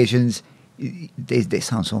hallucinations, they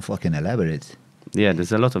sound so fucking elaborate. Yeah,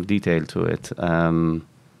 there's a lot of detail to it. And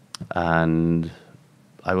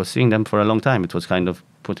I was seeing them for a long time. It was kind of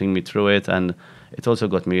putting me through it, and it also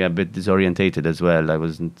got me a bit disorientated as well.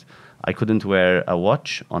 I couldn't wear a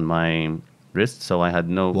watch on my wrist, so I had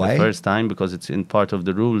Why? The first time, because it's in part of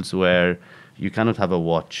the rules where you cannot have a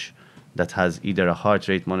watch that has either a heart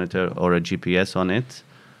rate monitor or a GPS on it.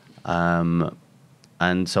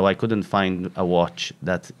 And so I couldn't find a watch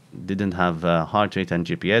that didn't have heart rate and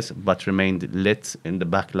GPS, but remained lit, in the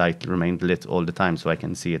backlight remained lit all the time, so I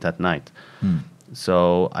can see it at night.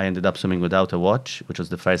 So I ended up swimming without a watch, which was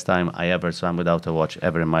the first time I ever swam without a watch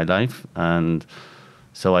ever in my life. And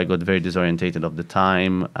so I got very disorientated of the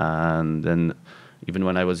time. And then even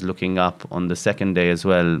when I was looking up on the second day as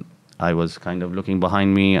well, I was kind of looking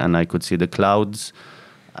behind me and I could see the clouds.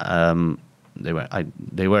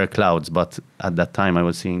 They were clouds, but at that time I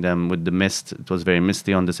was seeing them with the mist. It was very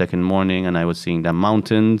misty on the second morning, and I was seeing them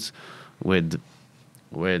mountains with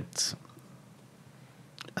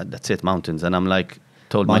that's it, mountains. And I'm like,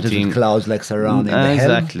 told mountains my team, with clouds like surrounding the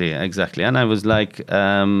hill. Exactly. And I was like,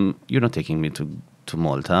 you're not taking me to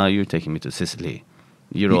Malta, you're taking me to Sicily.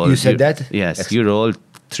 You said that? Yes, you're all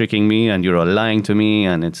tricking me and you're all lying to me,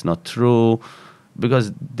 and it's not true.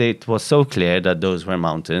 Because it was so clear that those were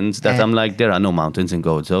mountains that I'm like, there are no mountains in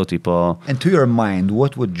Gozo, tipo. And to your mind,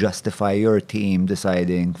 what would justify your team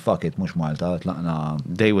deciding, fuck it, mux Malta, tlaqna?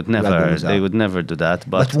 They would never do that.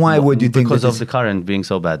 But why would you think because of the current being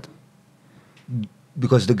so bad.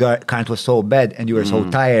 Because the current was so bad and you were so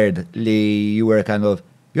tired, you were kind of,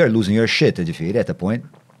 you're losing your shit at a point.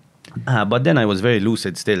 But then I was very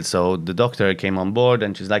lucid still. So the doctor came on board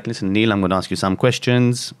and she's like, listen, Neil, I'm going to ask you some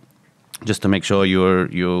questions, just to make sure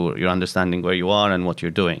you're understanding where you are and what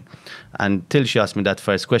you're doing. And till she asked me that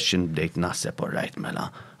first question, dejt naħseb, all right,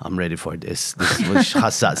 Mela, I'm ready for this. This was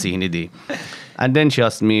ħassaqsini di. And then she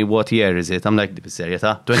asked me, what year is it? I'm like,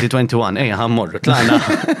 bis-serjetà, 2021, ħammorru,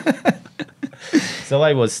 tlaqna. So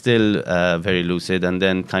I was still very lucid, and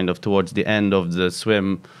then kind of towards the end of the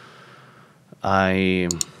swim, I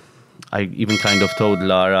even kind of told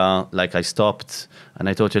Lara, like I stopped, and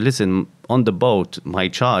I told her, listen, on the boat, my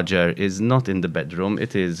charger is not in the bedroom.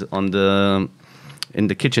 It is in the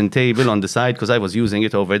kitchen table on the side, because I was using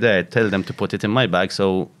it over there. Tell them to put it in my bag,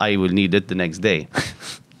 so I will need it the next day.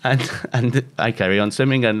 And I carry on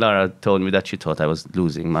swimming, and Lara told me that she thought I was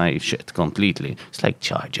losing my shit completely. It's like,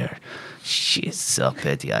 charger. She's so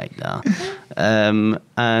petty, Aida.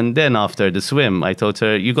 And then after the swim, I told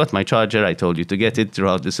her, you got my charger, I told you to get it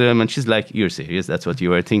throughout the swim. And she's like, you're serious? That's what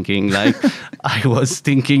you were thinking? Like, I was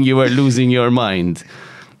thinking you were losing your mind.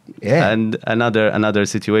 Yeah. And another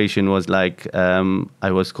situation was like,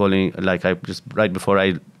 I was calling, like, I just, right before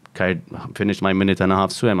I finished my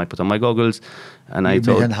 1.5-minute swim, I put on my goggles, and I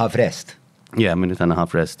told... 1.5-minute rest? Yeah,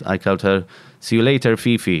 1.5-minute rest. I called her, see you later,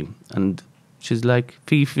 Fifi. And she's like,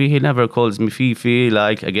 Fifi, he never calls me Fifi.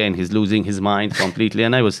 Like, again, he's losing his mind completely.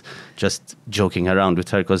 And I was just joking around with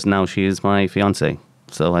her, because now she is my fiancé.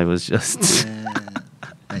 So I was just...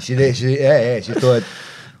 And she thought,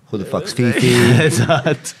 who the fuck's Fifi?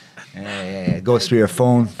 Exact. Goes through your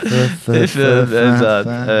phone. Exact.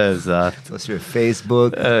 Goes through your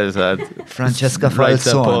Facebook. Exact. Francesca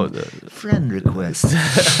Falzon. Friend request.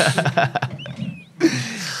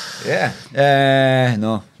 Yeah.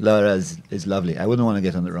 No, Lara is lovely. I wouldn't want to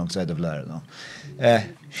get on the wrong side of Lara, no.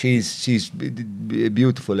 She's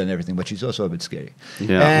beautiful and everything, but she's also a bit scary.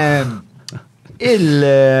 Yeah.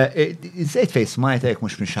 Iżejt fej smajtek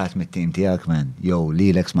mux mxħat mit-tim tijak, man. Yo,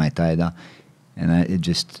 li l-ek smajtajda. And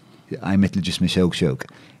I met just xoke.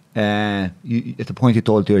 At the point you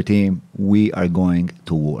told to your team, we are going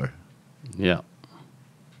to war. Yeah.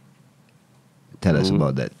 Tell us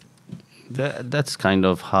about that. That's kind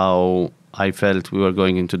of how I felt we were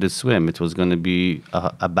going into this swim. It was going to be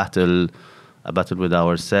a battle with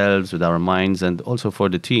ourselves, with our minds, and also for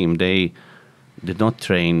the team. They did not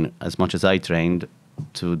train as much as I trained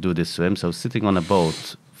to do this swim. So sitting on a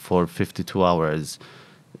boat for 52 hours,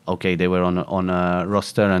 okay, they were on a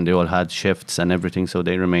roster and they all had shifts and everything, so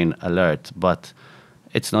they remain alert. But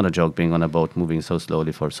it's not a joke being on a boat moving so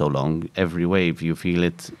slowly for so long. Every wave, you feel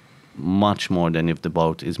it much more than if the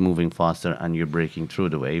boat is moving faster and you're breaking through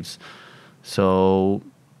the waves. So,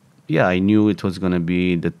 yeah, I knew it was going to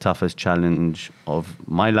be the toughest challenge of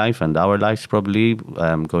my life and our lives probably,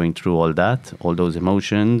 going through all that, all those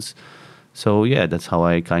emotions. So, yeah, that's how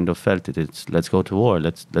I kind of felt it. It's let's go to war,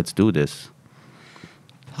 let's do this.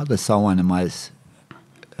 How does someone as,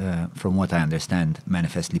 from what I understand,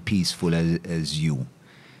 manifestly peaceful as you,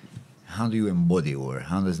 how do you embody war?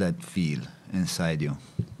 How does that feel inside you?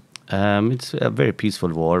 It's a very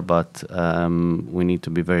peaceful war, but we need to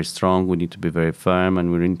be very strong, we need to be very firm,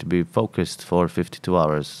 and we need to be focused for 52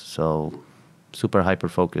 hours. So super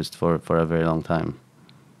hyper-focused for a very long time.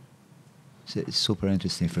 It's super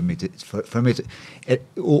interesting for me to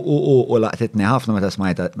u laqtitni ħafna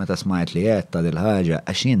meta smajt li qed ta' dil-ħaġa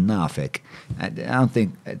għax jien nafek.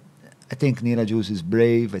 I think Neil Agius is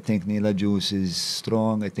brave, I think Neil Agius is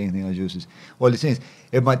strong, I think Neil Agius is all these things.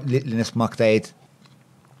 Imma li nismak tajt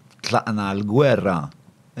tlaqna l-gwerra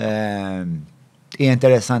hija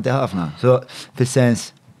interessanti ħafna. So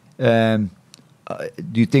fis-sens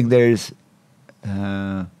do you think there's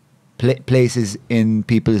places in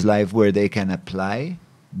people's life where they can apply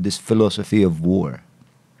this philosophy of war?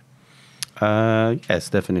 Yes,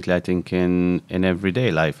 definitely. I think in everyday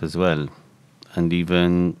life as well. And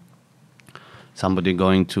even somebody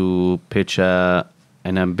going to pitch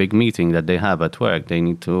in a big meeting that they have at work, they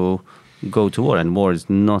need to go to war. And war is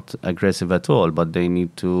not aggressive at all, but they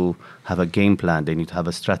need to have a game plan. They need to have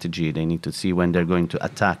a strategy. They need to see when they're going to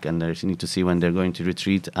attack, and they need to see when they're going to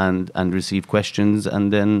retreat and receive questions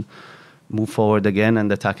and then move forward again and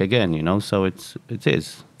attack again, you know? So it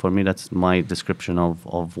is. For me, that's my description of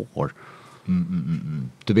war.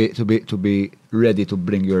 To be ready to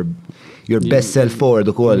bring your best self forward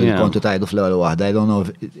ukoll kontu tajdu fl-ewwel waħda. I don't know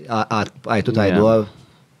if għajtu tajdu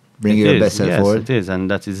bring your best self forward. Yes, it is, and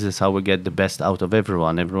this is how we get the best out of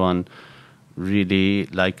everyone. Everyone really,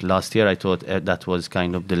 like last year, I thought that was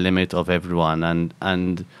kind of the limit of everyone,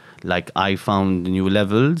 and like I found new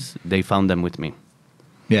levels, they found them with me.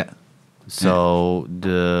 Yeah. So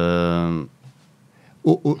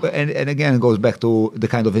and again, it goes back to the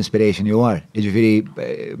kind of inspiration you are.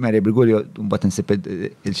 Ġifiri, Mary Brigulio, mbagħad insib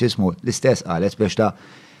il-ċismu, l-istess qalet biex ta'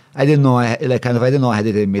 I didn't know I had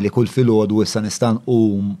it in me li kull filgħodu issa nistan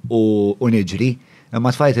u niġri.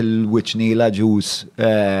 Ma tfajt il-which Neil Agius,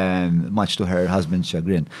 much to her husband's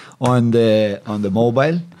chagrin, on the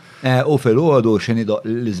mobile. U fil-ħodu xini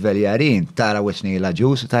l-izveljarin tara which Neil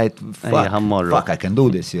Agius, tajt fuck, I can do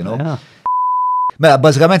this, you know. Yeah. Mela,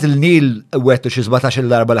 bazzikament il-Neil wettu xi 17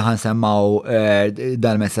 darba li ħansemmaw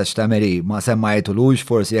dal-messaġġ ta' Mary, ma semmajtulux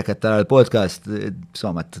forsi jekk qed tara l-podcast,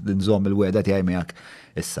 insomma, nżomm il-weda tiegħi miegħek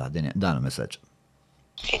issa dan il-messaġġ.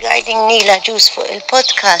 Regarding Neil Agius fuq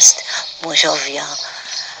il-podcast, mhux ovvja.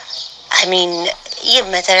 I mean,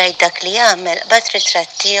 jien meta rajt dak li jagħmel qbad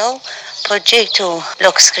ritratt tiegħu, poġġejtu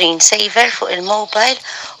lock screen saver fuq il-mobile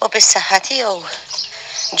u bis-saħħa tiegħu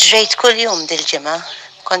ġrejt kuljum dil-ġimgħa.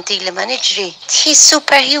 Konti li ma niġri. He's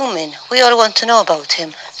superhuman. We all want to know about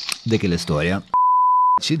him. Dik l-istorja.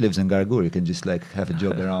 She lives in Gargur. You can just like have a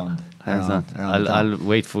jog around. I'll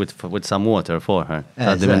wait with some water for her.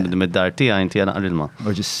 Mid-dar tija inti għana għal-ilma.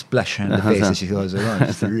 Or just splash her in the face as she goes around.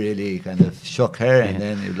 Just to really kind of shock her, and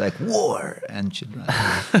then you're like, war! And she'll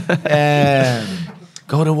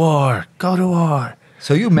go to war! Go to war!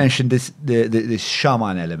 So you mentioned this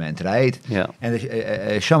shaman element, right? Yeah. And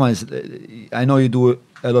shamans, I know you do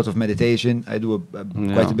a lot of meditation. I do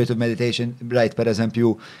quite a bit of meditation. Right, per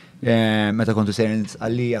eżempju, meta kontu sejrin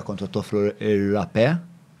għallija kontu toffru il-rapé.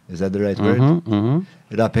 Is that the right word?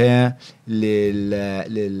 Rapé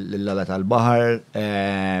l-lala tal-bahar,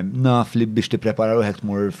 naf li biex tipprepara ruħek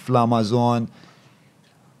tmur fl-Amazon.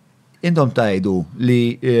 Intom tajdu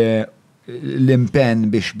li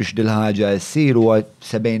l-impenn biex dil-ħaġa ssir huwa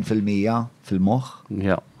 70% fil-moħħ.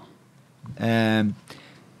 Yeah.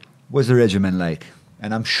 What's the regimen like?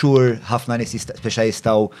 And I'm sure ħafna nies speċa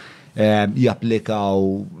jistgħu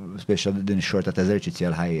japplikaw speċa din xorta ta' eżerċizzja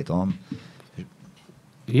għal ħajjithom.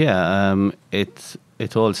 Yeah,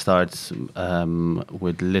 it all starts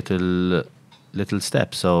with little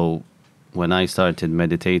steps. So when I started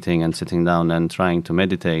meditating and sitting down and trying to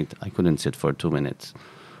meditate, I couldn't sit for 2 minutes.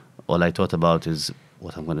 All I thought about is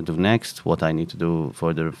what I'm going to do next, what I need to do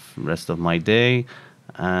for the rest of my day,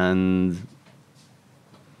 and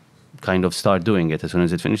kind of start doing it. As soon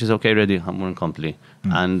as it finishes, okay, ready, I'm more complete.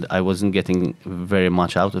 And I wasn't getting very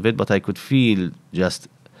much out of it, but I could feel just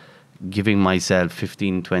giving myself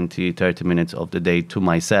 15, 20, 30 minutes of the day to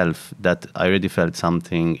myself, that I already felt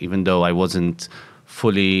something, even though I wasn't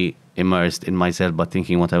fully immersed in myself, but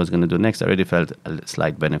thinking what I was going to do next, I already felt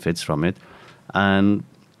slight benefits from it. And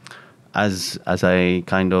as I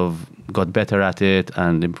kind of got better at it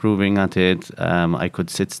and improving at it, I could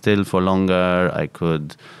sit still for longer. I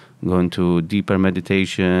could go into deeper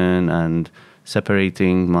meditation and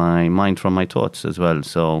separating my mind from my thoughts as well.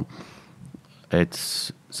 So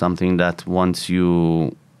it's something that once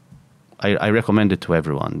I recommend it to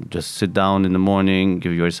everyone. Just sit down in the morning,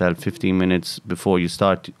 give yourself 15 minutes before you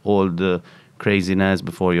start all the craziness,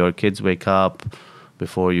 before your kids wake up,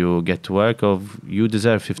 before you get to work. You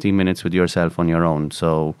deserve 15 minutes with yourself on your own.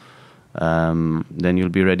 So then you'll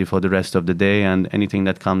be ready for the rest of the day, and anything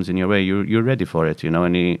that comes in your way, you're ready for it.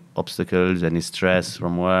 Any obstacles, any stress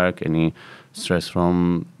from work, any stress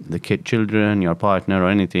from the children, your partner, or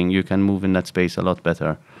anything, you can move in that space a lot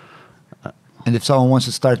better. And if someone wants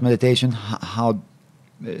to start meditation, how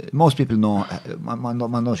most people know, ma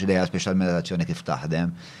nnox ideja speċjal meditazzjoni kif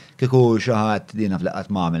taħdem, kieku xi ħadd dina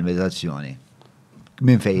fl-qatt m'għamel meditazzjoni.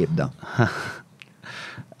 Min fejn jibda?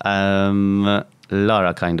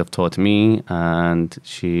 Lara kind of taught me, and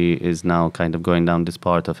she is now kind of going down this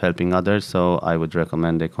part of helping others, so I would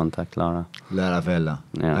recommend they contact Lara. Lara Vella.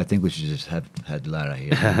 Yeah. I think we should just have had Lara here.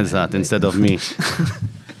 That instead of me.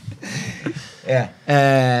 Yeah.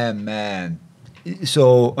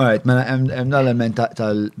 So, all right, hemm l-element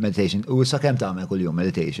tal-meditation. U sa kemm tagħmel kuljum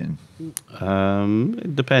meditation?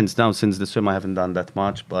 It depends. Now, since the swim, I haven't done that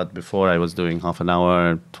much, but before I was doing half an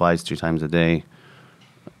hour, twice, 3 times a day.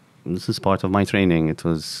 This is part of my training. It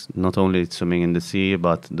was not only swimming in the sea,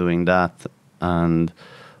 but doing that, and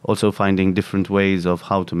also finding different ways of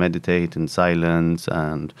how to meditate in silence,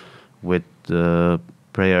 and with the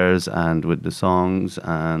prayers, and with the songs,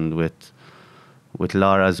 and with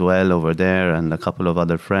Lara as well over there, and a couple of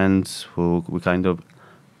other friends who we kind of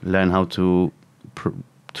learn how to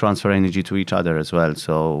transfer energy to each other as well.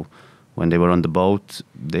 So when they were on the boat,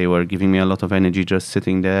 they were giving me a lot of energy just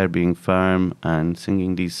sitting there, being firm and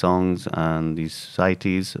singing these songs and these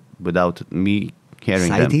saitis without me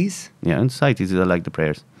hearing them. Saitis? Yeah, and saitis are like the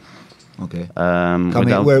prayers. Okay.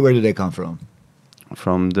 Where do they come from?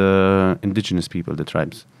 From the indigenous people, the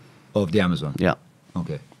tribes. Of the Amazon? Yeah.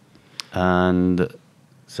 Okay. And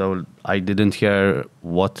so I didn't hear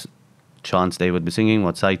what chants they would be singing,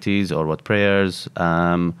 what saitis or what prayers,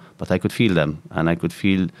 but I could feel them, and I could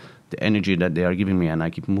feel the energy that they are giving me, and I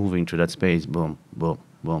keep moving through that space, boom, boom,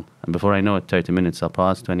 boom. And before I know it, 30 minutes are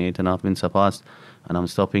passed, 28 and a half minutes are passed, and I'm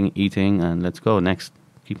stopping eating, and let's go, next,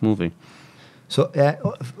 keep moving. So,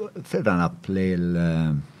 ferran up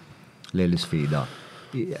l-sfida.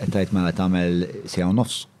 Tajt mela tagħmel sija u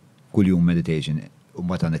nofs kuljum meditation, u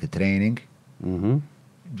mbagħad għandek it-training.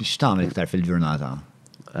 Biex tagħmel iktar fil-ġurnata?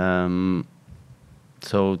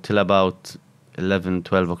 So till about 11,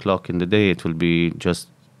 12 o'clock in the day, it will be just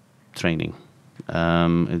training.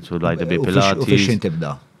 It will either be Pilates. U fiex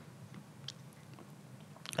tibda?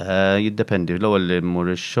 Jiddependi. L-ewwel li mmur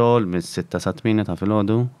ix-xogħol mis-6 sa 8 ta'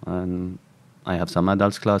 filgħodu, and I have some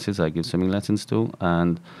adults classes I give swimming lessons to,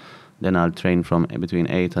 and then I'll train from between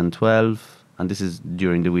 8 and 12, and this is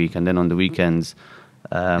during the week, and then on the weekends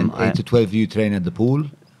 8 to 12 you train at the pool?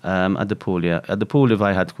 At the pool, yeah. At the pool, if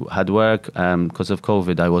I had work, because of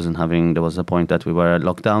COVID, there was a point that we were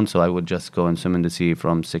locked down, so I would just go and swim in the sea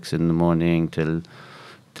from 6 in the morning till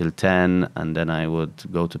 10, and then I would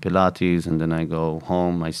go to Pilates, and then I go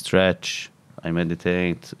home, I stretch, I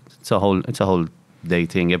meditate. It's a whole day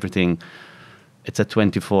thing, everything. It's a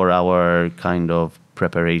 24-hour kind of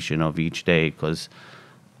preparation of each day, because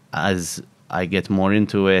as I get more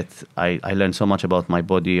into it, I learn so much about my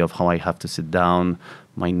body, of how I have to sit down.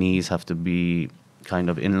 My knees have to be kind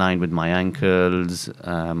of in line with my ankles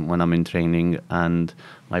when I'm in training, and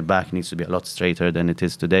my back needs to be a lot straighter than it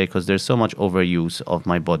is today, because there's so much overuse of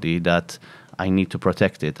my body that I need to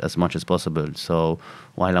protect it as much as possible. So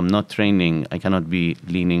while I'm not training, I cannot be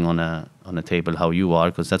leaning on a table how you are,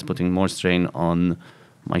 because that's putting more strain on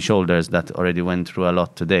my shoulders that already went through a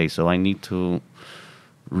lot today. So I need to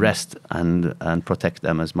rest and protect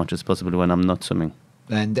them as much as possible when I'm not swimming.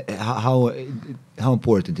 And how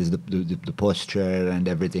important is the posture and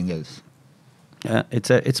everything else? It's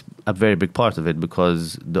a very big part of it,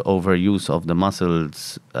 because the overuse of the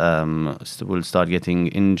muscles will start getting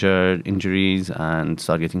injuries and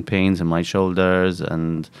start getting pains in my shoulders,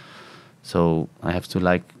 and So I have to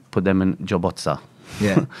like put them in jobotza.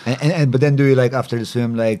 Yeah. But then do you like after the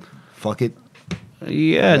swim, like, fuck it?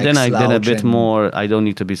 Yeah, Like then I did a slouch bit and- more. I don't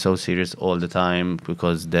need to be so serious all the time,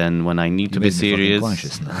 because then when I need to You be made me fucking serious,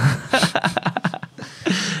 conscious now.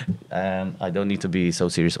 I don't need to be so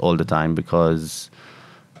serious all the time,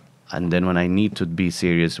 and then when I need to be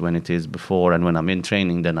serious, when it is before and when I'm in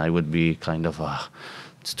training, then I would be kind of,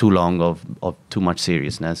 it's too long of too much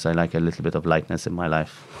seriousness. I like a little bit of lightness in my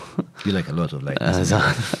life. You like a lot of like. So-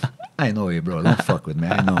 I know you, bro. Don't fuck with me.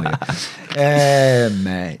 I know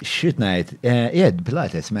you. Shit night. Yeah,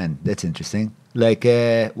 Pilates, man. That's interesting. Like,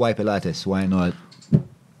 why Pilates? Why not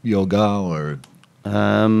yoga or?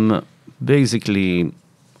 Basically,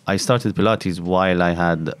 I started Pilates while I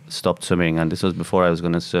had stopped swimming, and this was before I was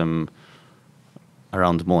going to swim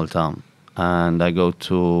around Malta. And I go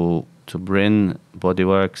to Bryn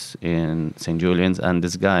Bodyworks in St. Julian's, and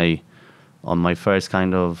this guy, on my first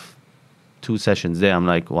kind of 2 sessions there, I'm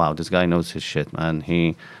like, wow, this guy knows his shit, man.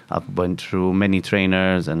 I went through many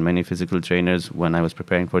trainers and many physical trainers when I was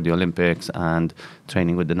preparing for the Olympics and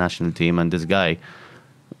training with the national team. And this guy,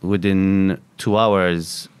 within 2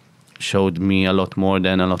 hours, showed me a lot more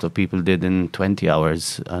than a lot of people did in 20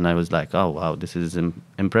 hours. And I was like, oh, wow, this is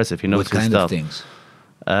impressive. He knows What his kind stuff. of things?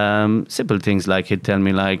 Simple things, like he'd tell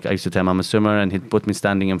me, like, I used to tell him I'm a swimmer, and he'd put me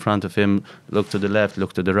standing in front of him, look to the left,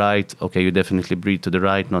 look to the right. Okay, you definitely breathe to the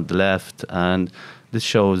right, not the left. And this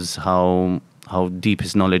shows how deep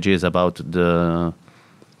his knowledge is about the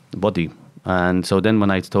body. And so then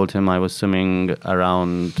when I told him I was swimming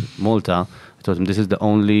around Malta, I told him this is the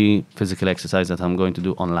only physical exercise that I'm going to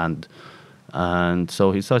do on land. And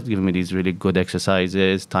so he started giving me these really good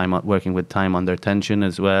exercises, working with time under tension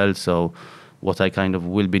as well. So what I kind of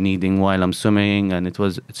will be needing while I'm swimming, and it's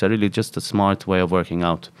a really just a smart way of working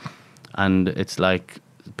out. And it's like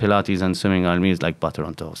Pilates and swimming are me is like butter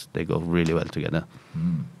on toast. They go really well together.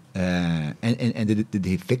 And did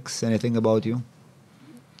he fix anything about you?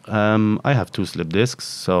 I have 2 slip discs,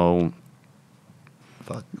 so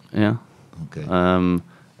Fuck. yeah. Okay.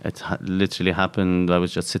 It literally happened. I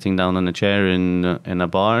was just sitting down on a chair in a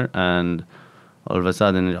bar, and all of a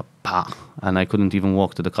sudden, pa, and I couldn't even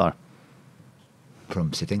walk to the car.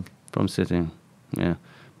 From sitting? From sitting, yeah.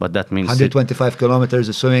 But that means 125 kilometers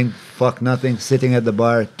of swimming, fuck nothing, sitting at the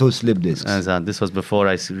bar, 2 slip discs. This was before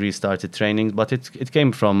I restarted training, but it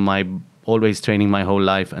came from my always training my whole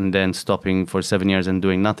life and then stopping for 7 years and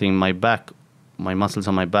doing nothing. My muscles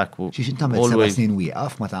on my back were Xiex intamel 7 always... snin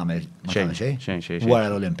wieqaf, ma tagħmel Xejn. Wara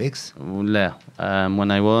l-Olympics? Le,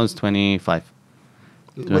 when I was 25.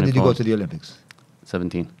 When did you go to the Olympics?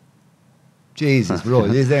 17. Jesus, bro,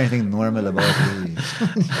 is there anything normal about it?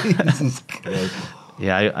 Jesus Christ.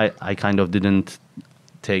 Yeah, I kind of didn't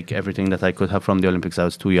take everything that I could have from the Olympics. I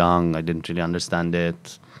was too young. I didn't really understand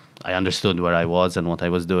it. I understood where I was and what I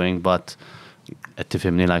was doing, but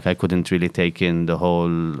tifimni, like, I couldn't really take in the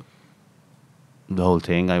whole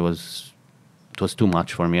thing. It was too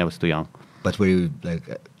much for me. I was too young. But were you like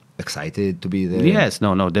excited to be there? Yes,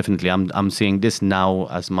 no, definitely. I'm seeing this now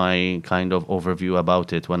as my kind of overview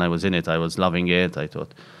about it. When I was in it, I was loving it. I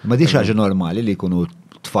thought. Ma di xaġa normali li jkunu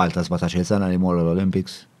tfal ta' 17 sena li morru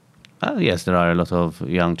l-Olympics? Yes, there are a lot of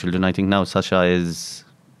young children. I think now Sasha is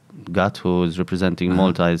Gat, who is representing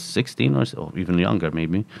Malta, is 16 or so, even younger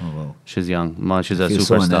maybe. Oh, wow. She's young. She's a Feel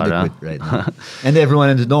so superstar. inadequate right now. And everyone,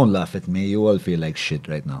 and don't laugh at me, you all feel like shit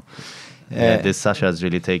right now. This Sasha is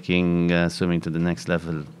really taking swimming to the next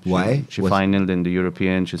level. Why? She finaled in the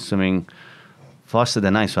European. She's swimming faster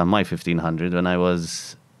than I swam my 1500 when I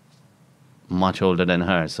was much older than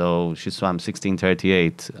her. So she swam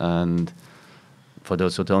 16:38, and for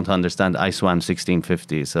those who don't understand, I swam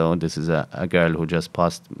 16:50. So this is a girl who just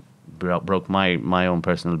broke my own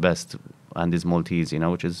personal best, and is Maltese,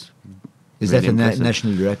 which is Is really that a impressive.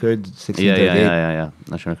 national record? 16:38? Yeah.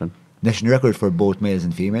 National record. National record for both males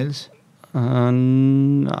and females?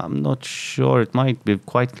 I'm not sure. It might be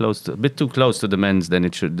quite close a bit too close to the men's than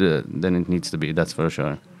it needs to be. That's for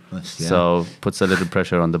sure. Yes, yeah. So puts a little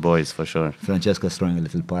pressure on the boys for sure. Francesca's throwing a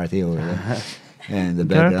little party over there. And the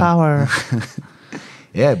Girl background. power.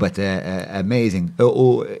 Yeah, but amazing.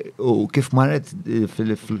 Kif marret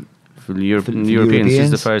For the Europeans,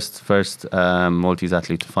 she's the first Maltese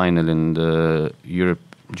athlete to final in the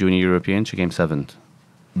Junior European. She came 7th.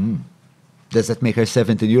 Does that make her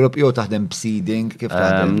 7th in Europe? Jew taħdem seeding? Kif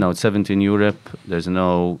taħdem? No, 7th in Europe. There's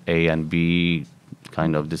no A and B.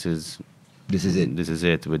 Kind of. This is it. This is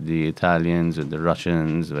it with the Italians, with the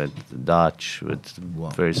Russians, with the Dutch, with Wow.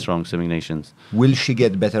 very strong swimming nations. Will she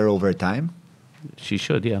get better over time? She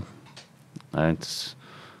should, yeah. It's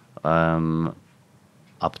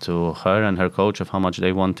up to her and her coach of how much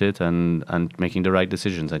they want it and making the right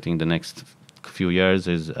decisions. I think the next few years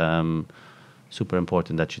is super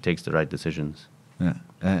important that she takes the right decisions. Yeah.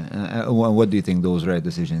 What do you think those right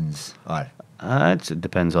decisions are? It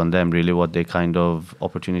depends on them, really, what they kind of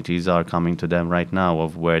opportunities are coming to them right now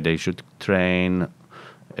of where they should train,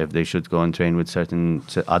 if they should go and train with certain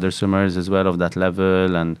other swimmers as well of that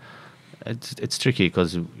level. And it's tricky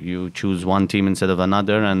because you choose one team instead of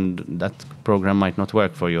another, and that program might not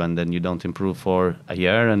work for you, and then you don't improve for a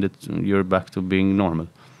year, and you're back to being normal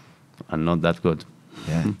and not that good.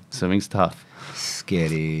 Yeah. Swimming's tough.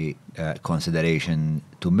 Scary consideration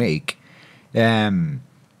to make.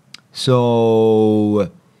 So,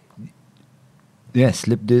 yeah,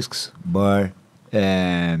 slip discs, bar.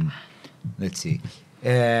 Let's see.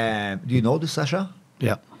 Do you know this, Sasha?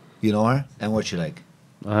 Yeah. You know her? And what's she like?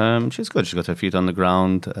 She's good. She's got her feet on the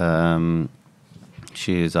ground.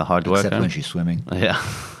 She's a hard worker. Except when she's swimming. Yeah.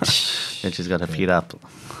 And she's got her feet up.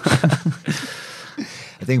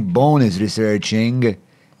 I think Bone is researching.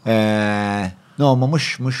 No,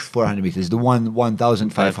 mux 400 meters. The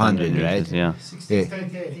 1,500, right? Yeah.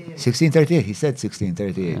 1638. 1638. He said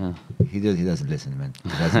 1638. Yeah. He doesn't listen, man. He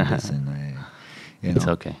doesn't listen. You know. It's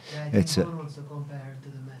okay. Yeah, I It's think one also compare her to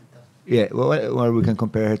the mentor. Yeah, well, we can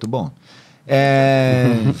compare her to Bone.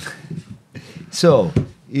 So,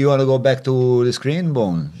 you want to go back to the screen,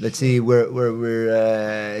 Bone? Let's see where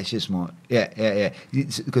we're. She's more. Yeah.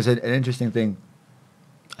 Because an interesting thing.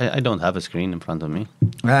 I don't have a screen in front of me.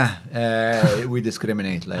 We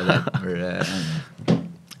discriminate like that. We're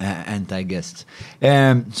anti-guests.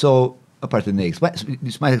 So, apart the next,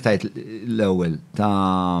 smajtek tajt l-ewel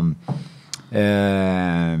ta'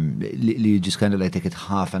 you just kind of like take it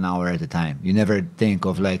half an hour at a time. You never think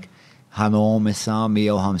of like ħanom issa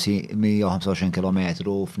 125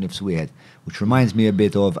 kilometru f'nifs wieħed, which reminds me a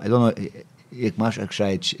bit of, I don't know, jek max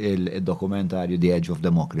xajċ il-dokumentarju The Edge of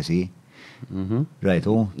Democracy. Mm-hmm. Right,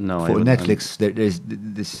 No, for Netflix, there's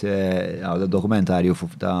this the documentary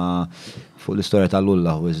fuq l-istorja ta'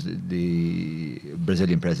 Lula, who was the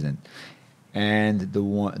Brazilian president, and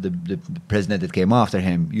the president that came after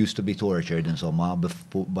him used to be tortured and so on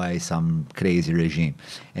by some crazy regime,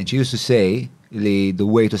 and she used to say the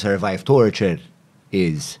way to survive torture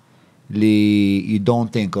is you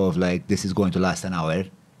don't think of like this is going to last an hour,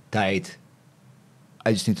 tight.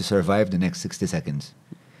 I just need to survive the next 60 seconds.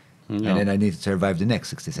 No. And then I need to survive the next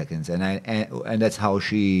 60 seconds. And that's how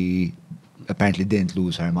she apparently didn't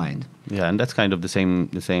lose her mind. Yeah, and that's kind of the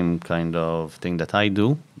same kind of thing that I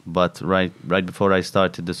do. But right before I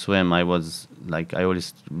started the swim, I was like, I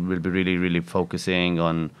always will be really, really focusing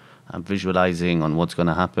on visualizing on what's going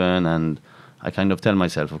to happen. And I kind of tell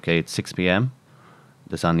myself, okay, it's 6 p.m.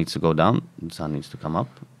 The sun needs to go down. The sun needs to come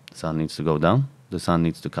up. The sun needs to go down. The sun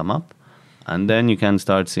needs to come up. And then you can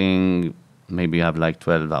start seeing, maybe you have like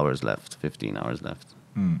 12 hours left, 15 hours left.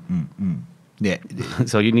 Yeah.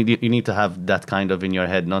 So you need to have that kind of in your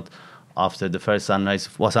head, not after the first sunrise,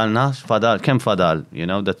 wasalna, fadal, kem fadal, you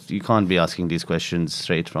know, that you can't be asking these questions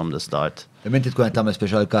straight from the start. Minti tkun tagħmel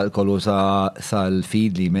special kalkolu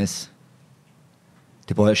sal-feed li miss.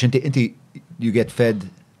 Tipo, inti you get fed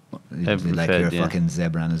like fed, you're a yeah. fucking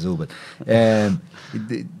zebra in a zoo, but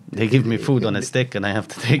They give me food on a stick and I have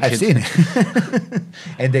to take I've it. seen it.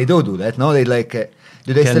 And they do that, no? They like,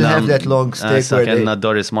 do they still have that long stick where they...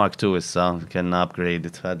 Doris Mark II can upgrade.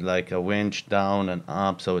 It had like a winch down and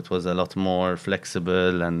up, so it was a lot more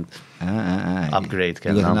flexible and upgrade.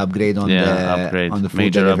 You got an upgrade on the food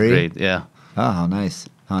major delivery? upgrade, yeah. How nice.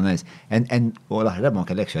 And well, ħareb ma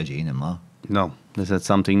kellek xaġin imma. No, this is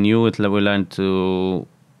something new.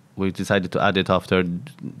 We decided to add it after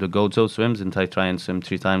the Gozo swims, and I try and swim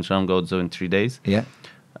 3 times around Gozo in 3 days. Yeah.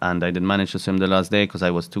 And I didn't manage to swim the last day because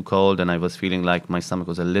I was too cold and I was feeling like my stomach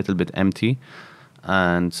was a little bit empty.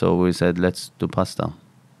 And so we said, let's do pasta.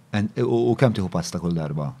 And u kemm tieħu pasta kull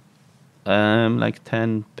darba? Like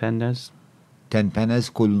 10 pennes. 10 pennes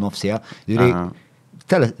kull nofsija.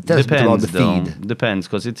 Tell us a bit about the feed. Depends,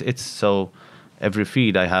 because it's so every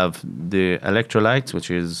feed I have the electrolytes,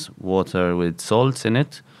 which is water with salts in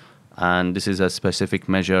it. And this is a specific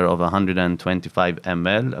measure of 125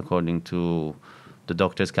 ml, according to the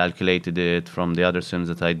doctors calculated it from the other swims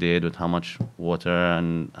that I did with how much water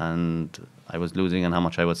and I was losing and how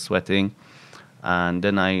much I was sweating. And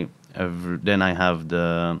then I have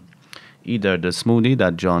either the smoothie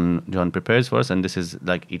that John prepares for us, and this is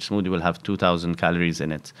like each smoothie will have 2,000 calories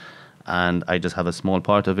in it. And I just have a small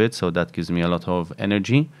part of it, so that gives me a lot of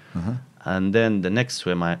energy. Uh-huh. And then the next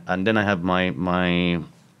swim, I have my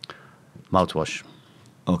mouthwash.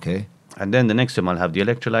 Okay. And then the next swim I'll have the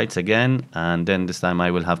electrolytes again, and then this time I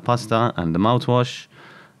will have pasta and the mouthwash,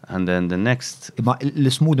 And then the next... Ma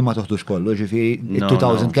l-smoothie ma toħdux kollu, ġifiri, No,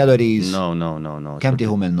 2000 no. calories. No. Kem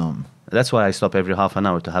tiħu minnhom? That's why I stop every half an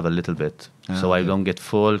hour to have a little bit. So I okay. don't get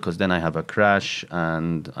full, because then I have a crash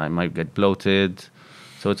and I might get bloated.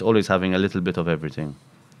 So it's always having a little bit of everything.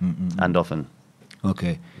 And often.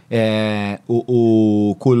 Okay.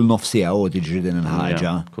 U kull nofsija u tiġri din il-ħaġa.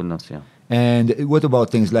 Yeah, kull nofs, yeah. And what about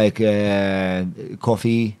things like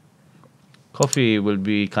coffee? Coffee will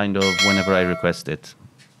be kind of whenever I request it.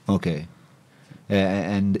 Okay.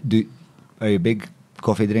 And are you a big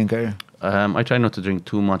coffee drinker? I try not to drink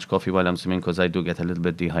too much coffee while I'm swimming because I do get a little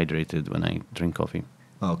bit dehydrated when I drink coffee.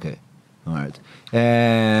 Okay. All right.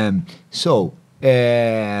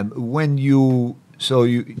 When you,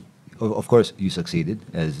 of course, you succeeded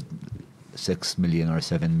as 6 million or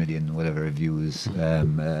 7 million, whatever views,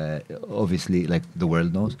 obviously, like the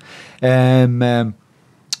world knows.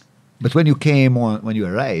 But when you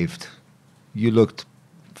arrived, you looked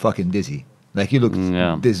fucking dizzy. Like you looked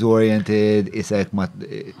disoriented. It's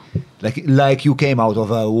like you came out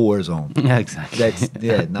of a war zone. Yeah, exactly.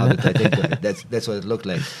 Now that I think of it, that's what it looked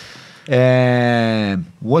like.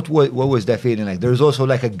 What was that feeling like? There's also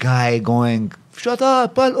like a guy going, "Shut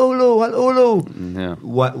up, al-ulu." Yeah.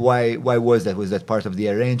 Why was that? Was that part of the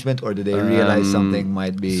arrangement, or did they realize something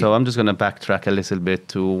might be? So I'm just going to backtrack a little bit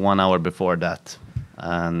to 1 hour before that,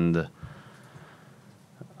 and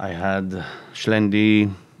I had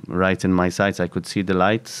Schlendi right in my sights. I could see the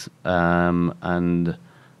lights, and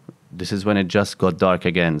this is when it just got dark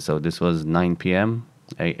again. So this was 9 p.m.,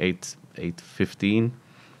 8:15,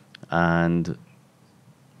 and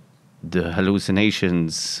the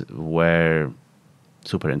hallucinations were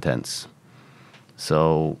super intense.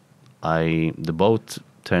 So the boat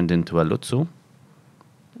turned into a lutsu,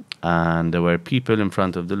 and there were people in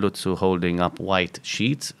front of the lutsu holding up white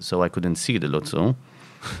sheets, so I couldn't see the lutsu.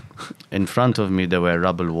 In front of me, there were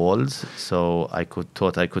rubble walls, so I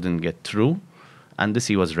thought I couldn't get through, and the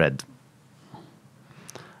sea was red.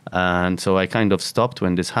 And so I kind of stopped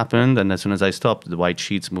when this happened, and as soon as I stopped, the white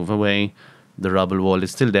sheets move away, the rubble wall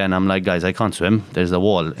is still there, and I'm like, guys, I can't swim. There's a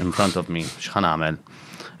wall in front of me. X'ħan għamel?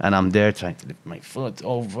 And I'm there trying to lift my foot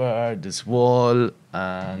over this wall,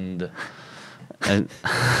 and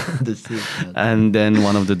then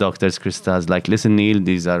one of the doctors, Krista, is like, listen, Neil,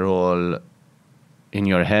 these are all in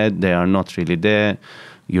your head. They are not really there.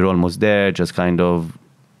 You're almost there. Just kind of,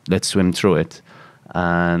 let's swim through it.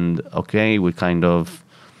 And okay, we kind of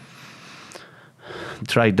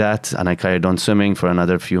tried that, and I carried on swimming for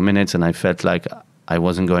another few minutes, and I felt like I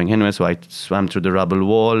wasn't going anywhere, so I swam through the rubble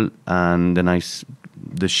wall, and then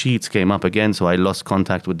the sheets came up again, so I lost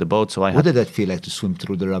contact with the boat. So what did that feel like to swim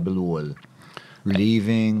through the rubble wall?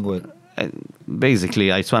 Relieving? What?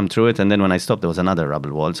 Basically, I swam through it, and then when I stopped, there was another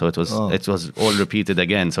rubble wall, so it was all repeated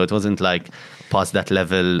again. So it wasn't like past that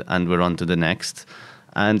level and we're on to the next.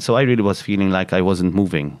 And so I really was feeling like I wasn't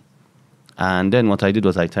moving. And then what I did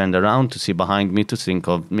was I turned around to see behind me, to think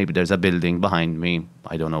of maybe there's a building behind me.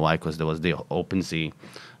 I don't know why, because there was the open sea.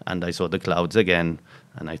 And I saw the clouds again,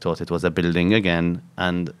 and I thought it was a building again.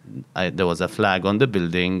 And there was a flag on the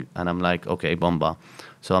building, and I'm like, okay, bomba.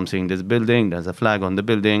 So I'm seeing this building, there's a flag on the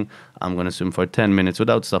building. I'm going to swim for 10 minutes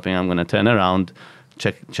without stopping. I'm going to turn around,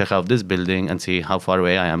 check out this building, and see how far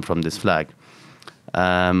away I am from this flag.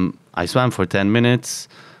 I swam for 10 minutes,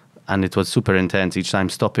 and it was super intense, each time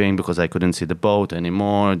stopping because I couldn't see the boat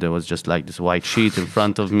anymore. There was just like this white sheet in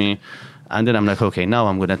front of me. And then I'm like, okay, now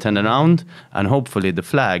I'm going to turn around, and hopefully the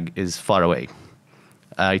flag is far away.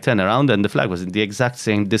 I turn around, and the flag was in the exact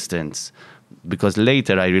same distance, because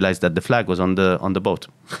later I realized that the flag was on the boat.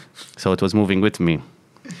 So it was moving with me.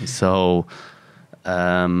 So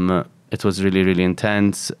it was really, really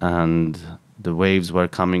intense, and the waves were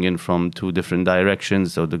coming in from 2 different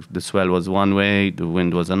directions. So the swell was one way, the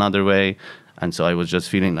wind was another way. And so I was just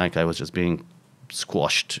feeling like I was just being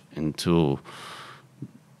squashed into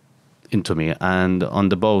me. And on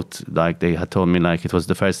the boat, like they had told me, like it was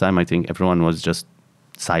the first time, I think everyone was just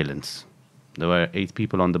silence. There were 8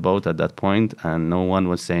 people on the boat at that point, and no one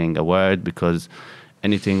was saying a word, because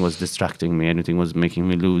anything was distracting me, anything was making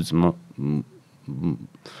me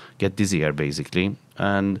get dizzier, basically.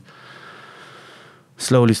 And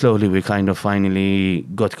slowly, we kind of finally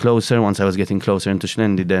got closer. Once I was getting closer into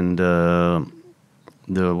Schlendi, then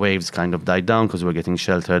the waves kind of died down, because we were getting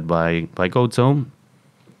sheltered by Gozo.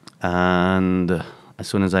 And as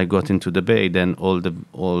soon as I got into the bay, then all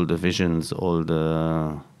the visions, all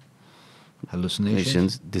the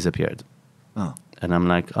hallucinations disappeared. Oh. And I'm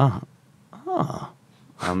like, I'm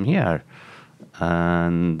here.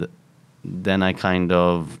 And then I kind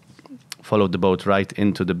of followed the boat right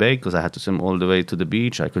into the bay because I had to swim all the way to the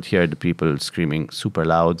beach. I could hear the people screaming super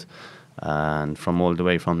loud. And from all the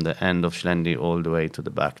way from the end of Schlendi all the way to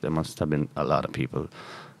the back, there must have been a lot of people.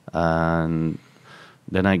 And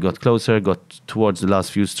then I got closer, got towards the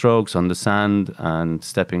last few strokes on the sand and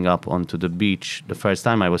stepping up onto the beach. The first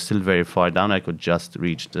time I was still very far down. I could just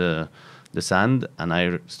reach the sand, and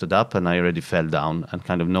I stood up and I already fell down, and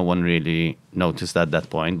kind of no one really noticed at that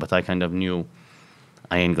point, but I kind of knew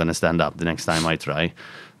I ain't going to stand up the next time I try.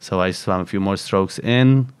 So I swam a few more strokes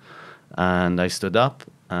in and I stood up,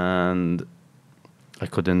 and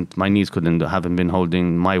my knees haven't been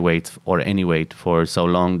holding my weight or any weight for so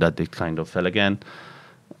long that it kind of fell again.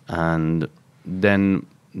 And then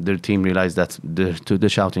the team realized that the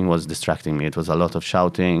shouting was distracting me. It was a lot of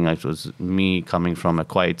shouting. It was me coming from a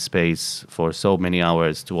quiet space for so many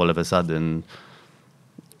hours to all of a sudden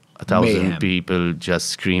 1,000 people just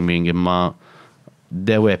screaming.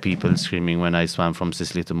 There were people screaming when I swam from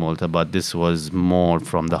Sicily to Malta, but this was more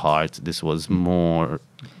from the heart. It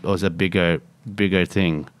was a bigger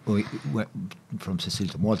thing. From Sicily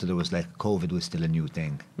to Malta, there was like COVID was still a new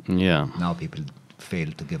thing. Yeah. Now people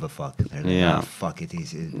fail to give a fuck. They're like, fuck it,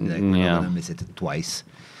 we're not gonna miss it twice.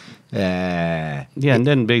 And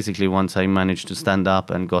then basically once I managed to stand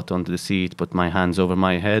up and got onto the seat, put my hands over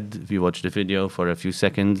my head, if you watch the video for a few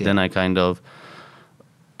seconds, then I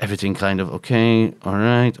everything okay, all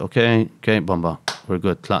right, okay, bomba, we're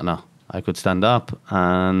good, tlatna. I could stand up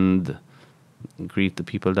and greet the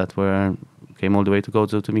people that came all the way to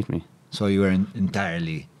Gozo to meet me. So you were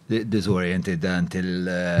entirely disoriented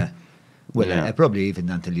until... probably even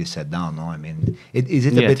until you sat down, no? I mean, is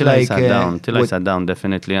it a bit like... I sat down,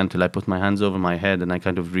 definitely, until I put my hands over my head and I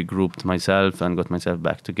kind of regrouped myself and got myself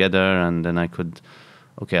back together, and then I could,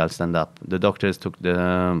 I'll stand up. The doctors took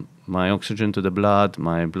my oxygen to the blood,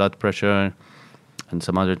 my blood pressure, and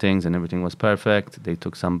some other things, and everything was perfect. They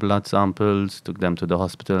took some blood samples, took them to the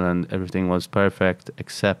hospital, and everything was perfect,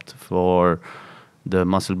 except for the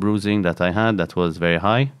muscle bruising that I had, that was very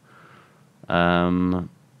high.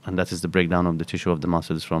 And that is the breakdown of the tissue of the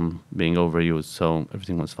muscles from being overused, so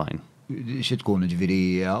everything was fine. Xi tkun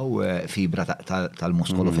ġifieri fibra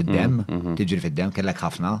tal-muskolu fid-demm, tiġri fid-demm, kellek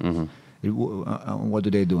ħafna. What do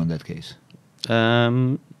they do in that case?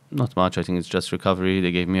 Not much. I think it's just recovery.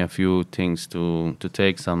 They gave me a few things to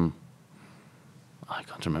take. I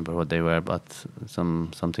can't remember what they were, but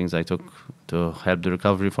some things I took to help the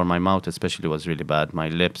recovery for my mouth, especially, was really bad. My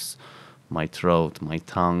lips, my throat, my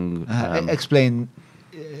tongue. Explain.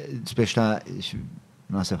 Speċta,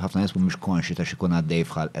 nasib ħafna jesbu mux konxi ta' xikun għaddej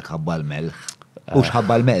fħal ħabba l-melħ. Ux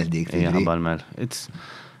ħabba l-melħ dik. ħabba l-melħ.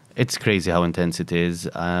 It's crazy how intense it is.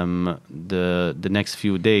 The next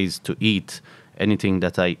few days to eat, anything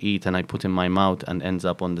that I eat and I put in my mouth and ends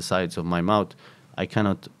up on the sides of my mouth,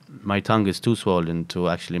 my tongue is too swollen to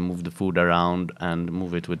actually move the food around and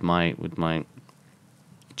move it with my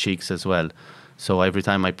cheeks as well. So every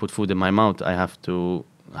time I put food in my mouth, I have to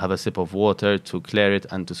have a sip of water to clear it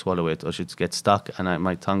and to swallow it, or it gets stuck. And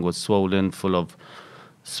my tongue was swollen, full of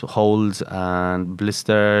holes and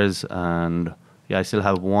blisters, and I still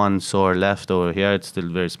have one sore left over here. It's still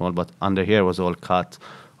very small, but under here was all cut.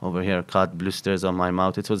 Over here, cut, blisters on my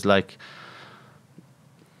mouth. It was like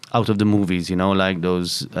out of the movies, like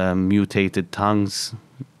those mutated tongues.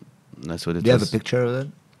 That's what it was. Do you have a picture of that?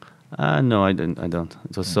 No, I don't.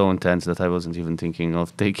 It was so intense that I wasn't even thinking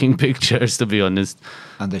of taking pictures, to be honest.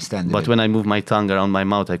 Understandable. But when I moved my tongue around my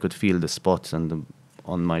mouth, I could feel the spots on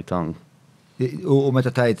my tongue. U meta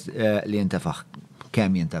tajt li jintefaħ,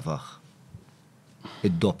 kemm jintefaħ?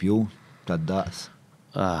 Id-doppju tad-daqs?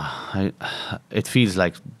 It feels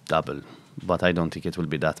like double, but I don't think it will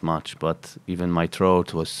be that much. But even my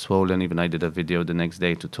throat was swollen. Even I did a video the next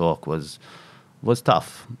day to talk was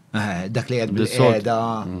tough. Dak li għed bil-qeda,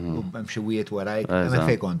 mxiwiet warajk, għamen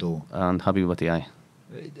fej kontu? And ħabiba tiegħi.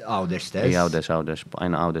 Għawdex stess? Għawdex.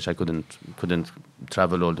 Għajna għawdex. I couldn't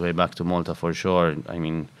travel all the way back to Malta for sure. I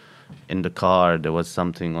mean, in the car, there was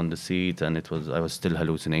something on the seat, and I was still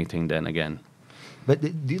hallucinating then again. But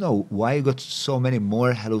do you know why you got so many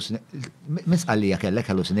more hallucinations? Miss Alija kellek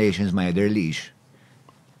hallucinations ma jadirlix?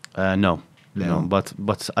 No, but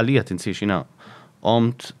Alija tinsiex,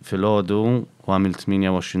 Omt fil-ħodu u għamilt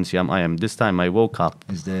 28 sijam IM. This time I woke up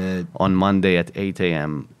on Monday at 8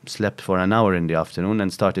 a.m., slept for an hour in the afternoon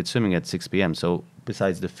and started swimming at 6 p.m. So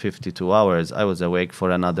besides the 52 hours, I was awake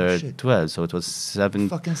for another 12. So it was 7...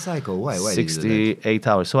 Fucking psycho. Why 68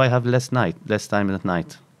 hours. So I have less time at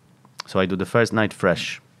night. So I do the first night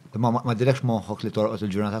fresh. Ma direkx moħħok li torqot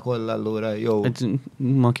il-ġurnata kollha allura jew.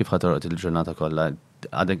 Ma kif ħatorqot il-ġurnata kollha.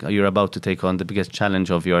 You're about to take on the biggest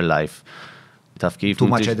challenge of your life. taf kif. Too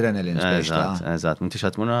much adrenaline, Eżatt, m'intix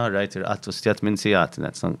għatmuna, rajt irqattu stjat minn sijat.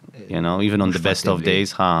 Even on the best of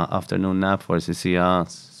days, afternoon nap, forsi sija,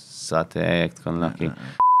 satek, tkun lucky.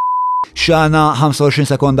 Xana 25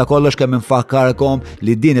 sekonda kollox kemm infakkarkom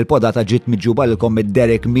li din il-poddata ġiet miġġuba lilkom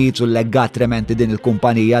mid-Derek Meats u l-leggat trementi din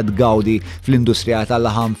il-kumpanija tgawdi fl-industrija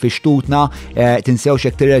tal-laħam fi xtutna. Tinsewx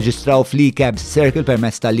jekk tirreġistraw fl-eCabs Circle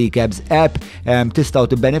permezz tal-eCabs app, tistgħu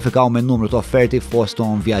tibbenefikaw minn numru ta' offerti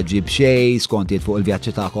fosthom vjaġġi b'xejn, skontijiet fuq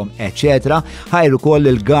il-vjaġġi tagħkom, eċetera. Ħajru koll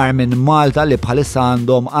il-Garmin Malta li bħalissa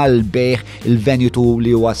għandhom għal bejħ il-Venue 2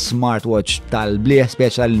 li huwa smartwatch tal-blieħ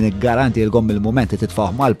speċjali li niggarantihom il-mument li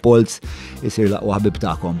titfgħu mal-Puls jisir laqwa ħbib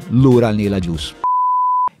ta'kom, lura l-Neil Agius.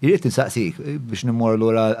 Irrid tinsaqsik biex nimmor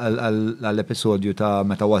lura għall-episodju ta'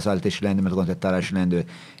 meta wasalt ix-xlendi, meta kont qed tara x'lendu.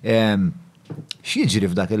 X'jiġri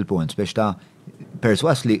f'dak il-punt biex ta'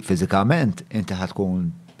 perswas li fiżikament inti ħatkun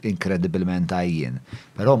inkredibilment għajjin,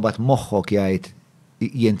 però mbagħad moħħok jgħid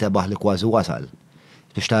jintebaħ li kważi wasal.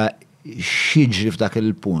 Biex ta' x'jiġri f'dak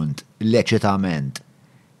il-punt l-eċitament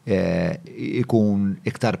ikun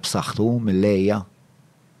iktar b'saħħtu mill-lejja.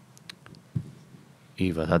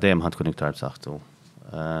 Iva, ta' dejjem ħadkun iktar b'saħħtu.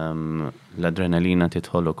 L-adrenalina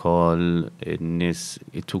titħol ukoll, in-nies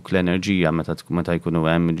ituk l-enerġija meta jkunu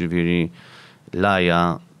hemm, ġifieri l-għajja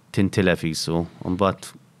tintilef isu, u mbagħad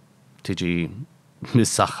tiġi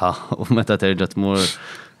mis-saħħa u meta terġa' tmur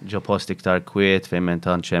ġo post iktar kwiet fejn ma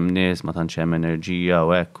tantx hemm nies, ma tantx hemm enerġija u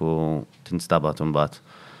hekk u tinstabat imbagħad.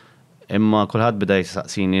 Imma kulħadd beda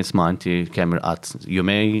jistaqsini isma' inti kemm irqatt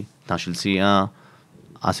jumej, 12 siegħa,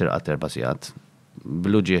 qasir qatt 4 sigħat.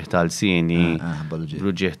 Bluġieħ tal-sini,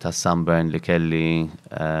 bluġieħ tas-sunburn li kelli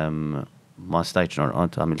ma stajtx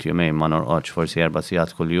norqod, għamilt jumejn ma norqodx forsi 4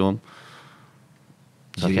 sigħat kuljum.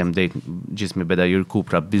 Sakemm dejt ġismi beda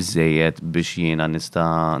jirkupra biżejjed biex jiena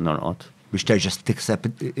nista' norqod. Biex terġa' tikseb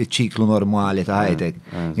iċ-ċiklu normali ta' ħajtek.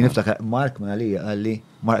 Jien niftakar Mark Mallia qalli,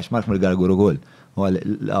 Mark mill-Gargur ukoll,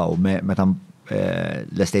 meta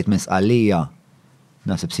l-statements għalija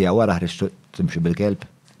nasib sija wara ħriġ timxi bil-kelb.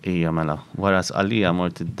 Ija mela, wara sqallija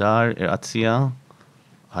mort id-dar, irqazzija,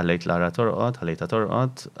 ħallejt Lara torqod, ħallejta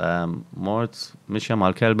torqod, mort mixja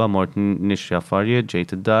mal-kelba, mort nixri affarijiet,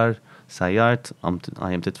 ġejt id-dar, sajjart,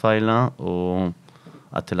 għajem titfajla u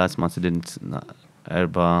għattilat ma t-dint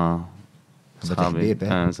 4 sħabi.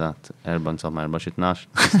 Eżatt, 4 insomma, 4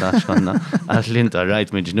 16 konna. Għat li inta rajt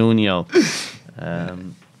miġnun jew.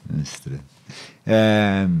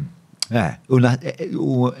 U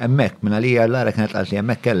emmek, minna li għallara kienet għalti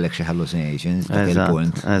emmek kellek xie hallucinations, dak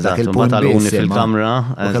il-punt. Dak il-punt tal-uni fil-kamra.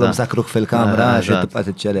 U kellhom sakruk fil-kamra, xie tibqa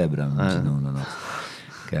t-ċelebra.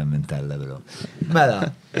 Kemm intella bro. Mela,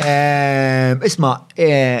 isma,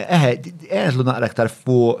 għedlu naqra aktar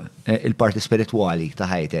fuq il-parti spirituali ta'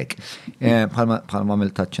 ħajtek. Bħalma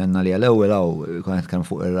mill-taċċenna li għal-ewwel konet kemm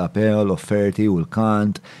fuq ir-rapel, l-offerti u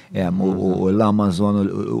l-kant u l-Amazon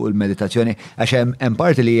u l-meditazzjoni. Għax hemm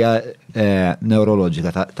parti li hija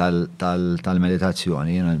neuroloġika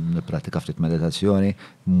tal-meditazzjoni. Jiena nipprattika ftit meditazzjoni,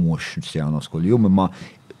 mhux sija nofs kuljum, imma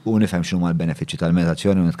u nifhem x'huma l-benefiċċji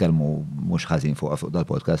tal-meditazzjoni u nitkellmu mhux ħażin fuq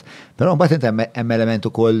dal-podcast. Però mbagħad inti hemm element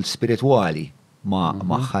ukoll spiritwali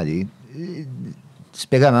ma' ħadi.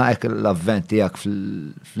 Spjegana hekk l-avvent tiegħek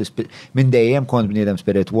minn dejjem kont bniedem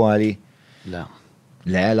spiritwali? Le.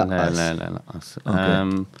 Le, laqqas.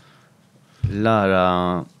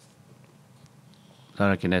 Lara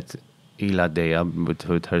kienet ila dejja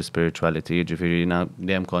with her spirituality, ġifieri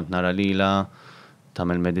dejjem kont nara lila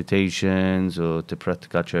tagħmel meditations u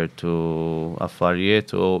tipprattika ċertu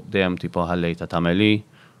affarijiet u dejjem tipo ħallejta tagħmeli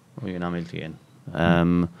u jien għamilt jien.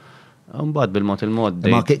 Mbagħad bil-mod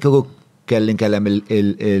Ma kieku kelli nkellem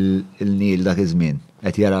il-Neil dak iż-żmien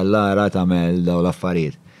qed jara Lara tagħmel dawn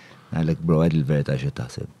l-affarijiet. Għalek bro qed il-verità xi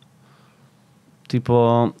taħseb.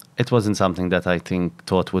 Tipo, it wasn't something that I think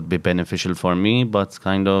thought would be beneficial for me, but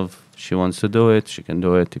kind of she wants to do it, she can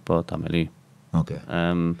do it, tipo tagħmeli. Okay.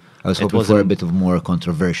 I was hoping for a bit of more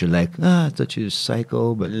controversial, like, I thought she was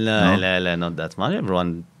psycho, but no, not that much.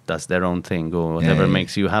 Everyone does their own thing, or whatever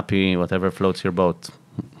makes you happy, whatever floats your boat.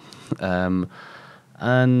 And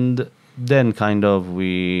then kind of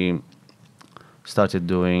we started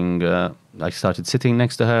doing, I started sitting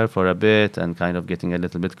next to her for a bit and kind of getting a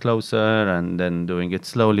little bit closer and then doing it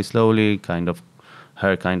slowly, kind of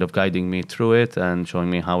her kind of guiding me through it and showing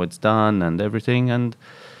me how it's done and everything. And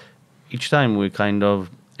each time we kind of,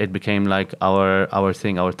 it became like our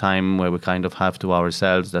thing, our time where we kind of have to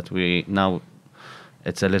ourselves that we, now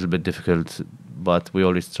it's a little bit difficult, but we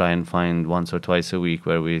always try and find once or twice a week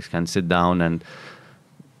where we can sit down and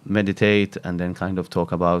meditate and then kind of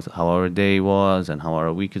talk about how our day was and how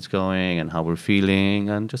our week is going and how we're feeling,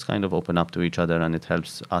 and just kind of open up to each other, and it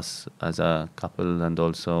helps us as a couple and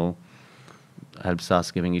also helps us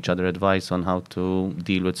giving each other advice on how to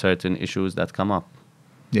deal with certain issues that come up.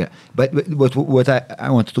 Yeah, but what I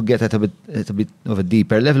wanted to get at a bit of a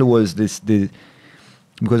deeper level was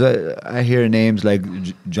because I hear names like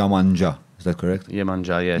Jamanja, is that correct?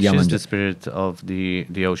 Yemanja, yeah. She's the spirit of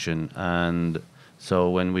the ocean, and so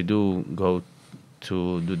when we do go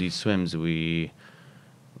to do these swims, we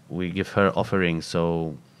give her offerings.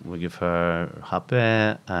 So we give her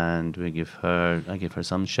tħabbeb, and I give her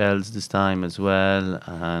some shells this time as well,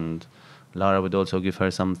 and Lara would also give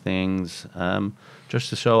her some things, just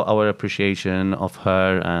to show our appreciation of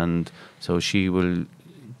her, and so she will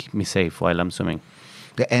keep me safe while I'm swimming.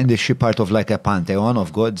 And is she part of like a pantheon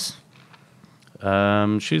of gods?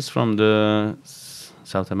 She's from the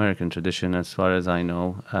South American tradition, as far as I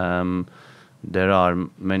know. There are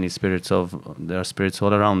many spirits there are spirits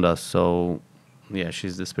all around us, so yeah,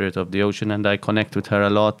 she's the spirit of the ocean, and I connect with her a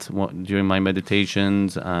lot during my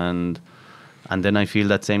meditations, and then I feel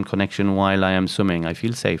that same connection while I am swimming. I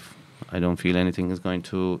feel safe. I don't feel anything is going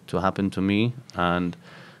to happen to me, and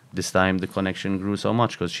this time the connection grew so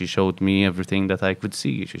much because she showed me everything that I could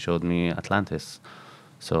see. She showed me Atlantis.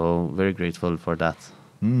 So very grateful for that.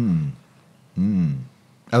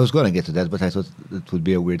 I was going to get to that, but I thought it would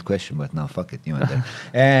be a weird question, but now fuck it, you went there.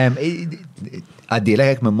 Għaddila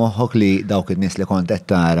jek minn moħħok li dawk id-nis li kontet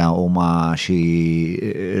tara u ma xi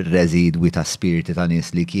residwi ta' spiriti ta'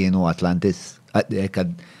 nis li kienu Atlantis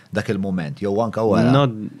dak il-moment, jew anka wara?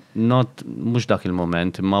 Not mux dak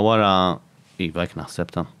il-moment, imma wara iva jek naħseb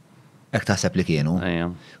ta'. Ek taħseb li kienu?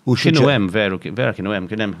 Kienu hemm, vera kienu hemm,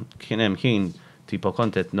 kien hemm ħin tipo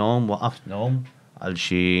kontet nom, waqaft nom, għal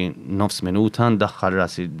xi nofs minuta ndaħħal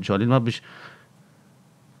rasi ġol ilma biex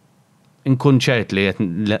inkun ċert li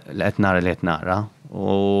qed nara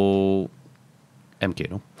u hemm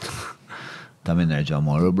kienu. Ta' minn nerġa'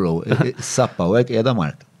 morru, bro. Sappa u hekk qiegħda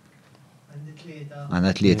Mark.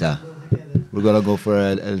 Għandna tlieta. We're gonna go for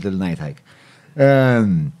a little night hike.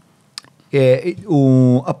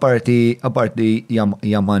 U apparti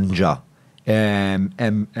jamanja,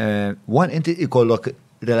 inti ikollok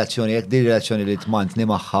relazzjoni, jek di relazzjoni li tmantni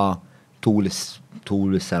maħħa tul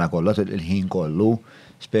is-sena kollha, il-ħin kollu,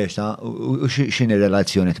 speċta, u x'inhi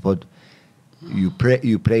relazzjoni tpod? You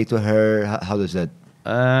pray to her, how does that?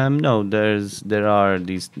 No, there are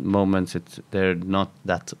these moments, they're not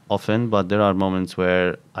that often, but there are moments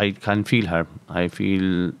where I can feel her. I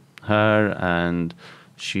feel her, and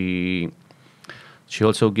she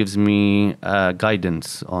also gives me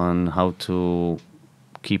guidance on how to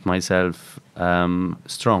keep myself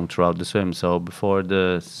strong throughout the swim. So before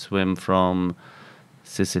the swim from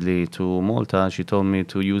Sicily to Malta, she told me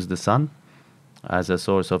to use the sun as a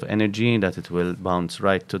source of energy, that it will bounce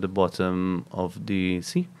right to the bottom of the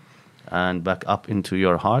sea and back up into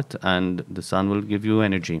your heart, and the sun will give you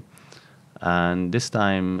energy. And this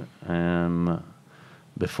time,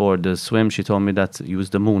 before the swim, she told me that use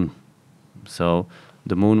the moon. So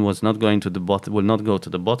the moon was not going to the bottom, will not go to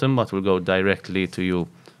the bottom, but will go directly to you.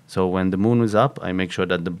 So when the moon is up, I make sure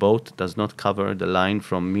that the boat does not cover the line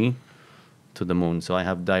from me to the moon. So I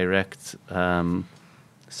have direct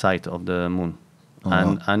sight of the moon.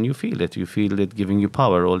 And you feel it giving you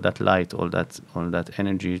power, all that light, all that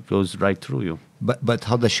energy goes right through you. But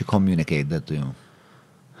how does she communicate that to you?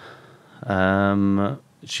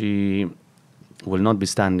 She will not be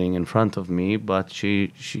standing in front of me, but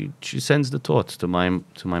she sends the thoughts to my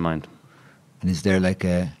mind. And is there like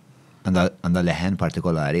a għandha leħen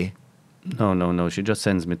partikolari? No. She just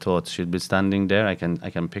sends me thoughts. She'll be standing there. I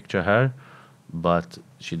can picture her, but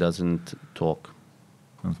she doesn't talk.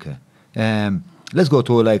 Okay. Let's go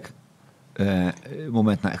to like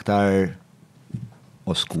momentna iktar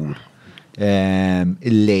oskur.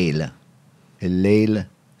 Il-lejl.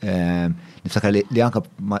 Niftakar li anka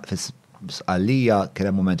fis-qallija kien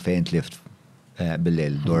hemm moment fejn tlift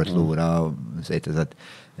bil-lejl, dort lura, nsejt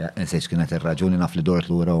kienet ir-raġuni naf li dort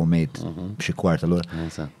lura u mejt b'xi kwarta lura.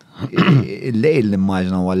 Il-lejl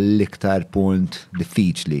nimmaġna huwa l-iktar punt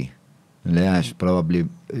diffiċli. Li għax probabbli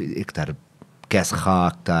iktar kesħa,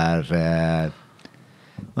 iktar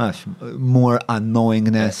more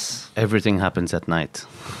unknowingness. Everything happens at night.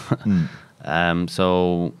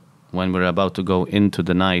 So when we're about to go into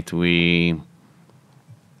the night, we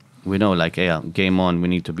know, like, yeah, game on. We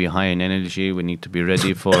need to be high in energy. We need to be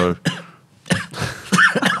ready for.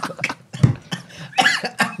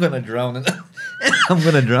 I'm gonna drown in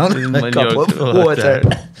a cup of water.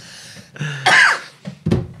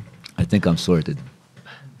 I think I'm sorted.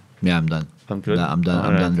 Yeah, I'm done. I'm good. No, I'm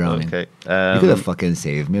done drowning. Okay. You could have fucking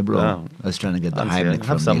saved me, bro. No. I was trying to get the Fancy, Heimlich from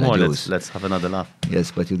have some Neil more. Agius. Let's have another laugh.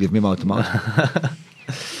 Yes, but you give me mouth to mouth.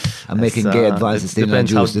 I'm making gay advances to Neil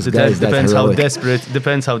Depends how, Agius. This guy is that depends how heroic. desperate.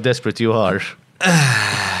 Depends how desperate you are.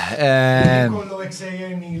 Kollu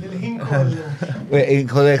eksejjer Neil, il-ħin kollu.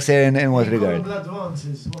 Kollek ser in what regard? Kollu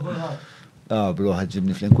bl-advances, ma kulħadd. Ah, bro,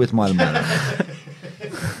 ħadġibni fl-inkwit mal-mara.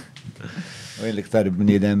 U l-iktar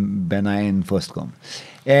bnidem benajn fostkom.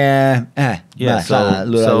 Yeah,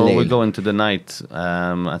 so we go into the night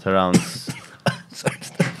at around.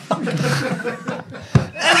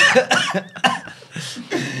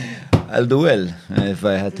 I'll do well if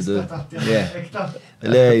I had to do. Yeah.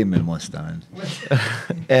 Lejn il-mosta, man.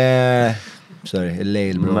 Sorry,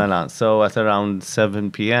 il-lejl, bro. Mela, so at around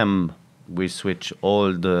 7 p.m. we switch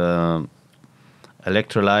all the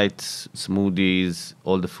electrolytes, smoothies,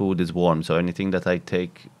 all the food is warm. So anything that I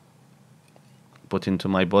put into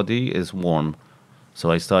my body is warm.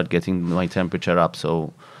 So I start getting my temperature up.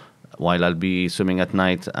 So while I'll be swimming at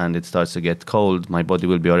night and it starts to get cold, my body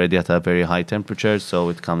will be already at a very high temperature. So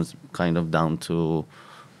it comes kind of down to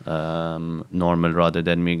normal rather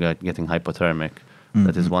than me getting hypothermic. Mm-hmm.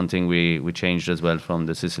 That is one thing we changed as well from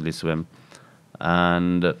the Sicily swim.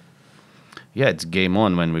 And yeah, it's game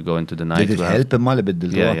on when we go into the night. Did it help him a bit?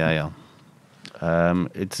 Yeah.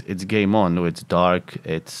 It's game on. It's dark.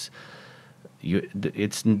 It's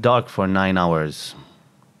dark for 9 hours.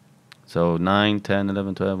 So 9, 10,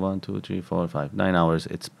 11, 12, 1, 2, 3, 4, 5, 9 hours.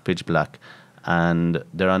 It's pitch black. And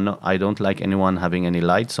I don't like anyone having any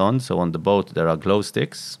lights on. So on the boat, there are glow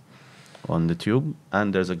sticks on the tube.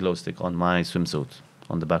 And there's a glow stick on my swimsuit,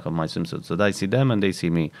 on the back of my swimsuit. So I see them and they see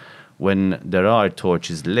me. When there are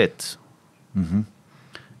torches lit, mm-hmm.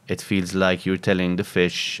 It feels like you're telling the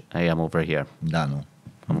fish, hey, I'm over here. No.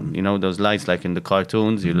 You know, those lights like in the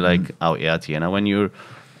cartoons, you're like, out here. And when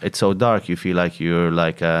it's so dark, you feel like you're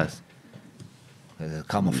like a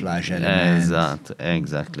camouflage element.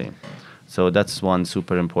 Exactly. So that's one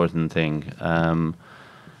super important thing.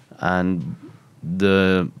 And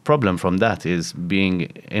the problem from that is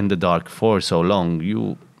being in the dark for so long,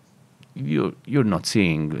 you're not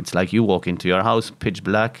seeing. It's like you walk into your house, pitch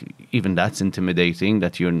black. Even that's intimidating,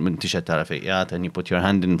 that you're and you put your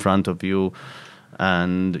hand in front of you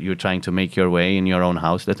and you're trying to make your way in your own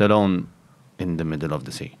house, let alone in the middle of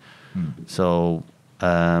the sea. So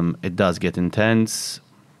it does get intense.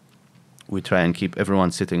 We try and keep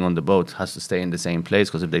everyone sitting on the boat, has to stay in the same place,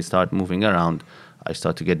 because if they start moving around, I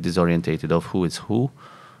start to get disorientated of who is who.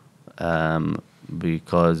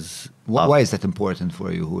 Because why is that important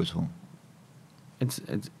for you? Who is who?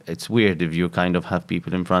 It's weird if you kind of have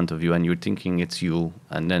people in front of you and you're thinking it's you,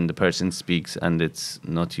 and then the person speaks and it's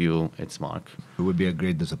not you, it's Mark. It would be a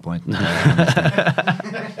great disappointment.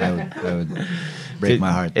 I would break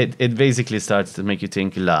my heart. It basically starts to make you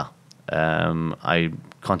think, I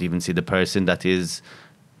can't even see the person that is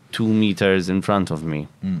 2 meters in front of me.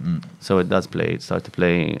 Mm-mm. So it does start to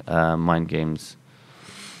play mind games.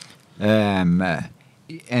 And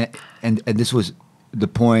this was the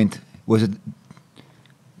point, was it,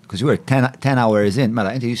 because you were 10 hours in,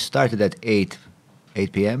 Mala, you started at 8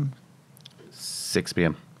 p.m.? 6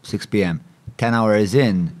 p.m. 6 p.m. 10 hours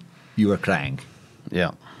in, you were crying.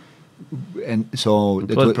 Yeah. And so...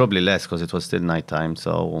 It was probably less because it was still nighttime,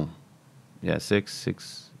 so yeah, 4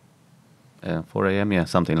 a.m., yeah,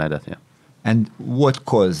 something like that, yeah. And what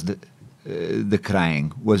caused the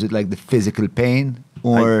crying? Was it like the physical pain?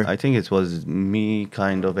 Or I think it was me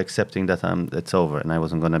kind of accepting that it's over and I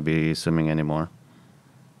wasn't going to be swimming anymore.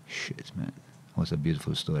 Shit, man. That was a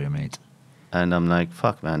beautiful story, mate. And I'm like,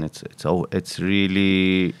 fuck, man, it's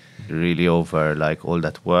really, really over. Like all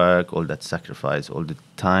that work, all that sacrifice, all the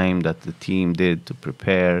time that the team did to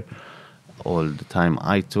prepare, all the time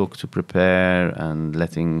I took to prepare, and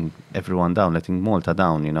letting everyone down, letting Malta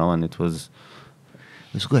down, you know, and it was...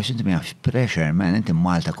 Squash, inti mi għafx pressure, man, inti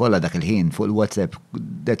Malta kolla dak il-ħin fuq il-WhatsApp,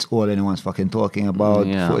 that's all anyone's fucking talking about,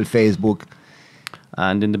 fuq il-Facebook.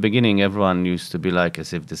 And in the beginning, everyone used to be like,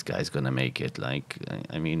 as if this guy's gonna make it. Like,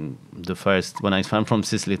 I mean, when I swam from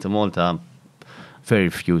Sicily to Malta, very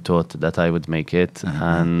few thought that I would make it. Uh-huh.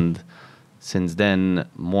 And since then,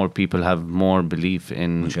 more people have more belief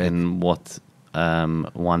in what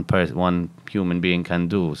one human being can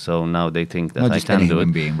do. So now they think that I can do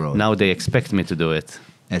it. Being, bro. Now they expect me to do it.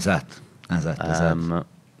 Eżatt.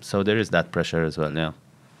 So there is that pressure as well, yeah.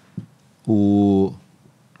 U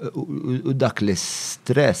dak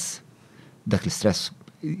l-stress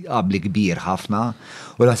qabli kbir ħafna,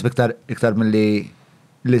 u l-għasb iktar mill-li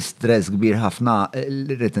l-stress kbir ħafna,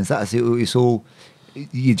 l-rrit nsaqsi u jisu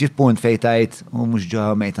jiġi punt fejtajt, u mux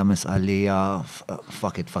ġa mejta misqallija,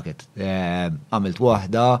 fuck it. Għamilt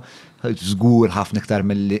waħda, zgur ħafna iktar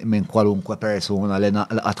minn kwalunkwe persona li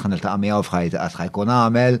għatħan il-taqamija u fħajt għatħajkun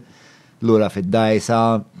għamel, l-ura fid-dajsa,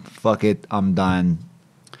 fuck it, I'm done.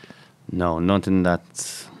 No, not in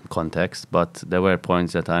that context, but there were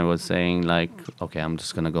points that I was saying like, okay, I'm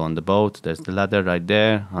just going to go on the boat, there's the ladder right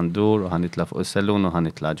there, għandur, għanitla fuq il-sellun,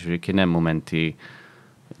 għanitla ġri, kienem momenti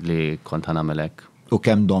li kont għanamelek. U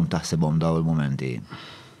kem dom taħsibom daw il-momenti?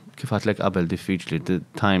 Kif għatlek qabel diffiċli, the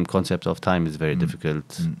time, concept of time is very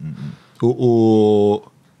difficult. U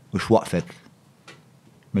xwaqfek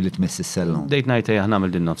mill-li tmiss il-sellun? Date night ejja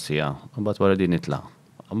ħnamil din nofsija, mbat wara din nitla.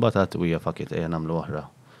 Mbat għat u fakit ejja namlu oħra.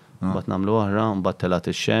 Mbat namlu oħra, mbat telat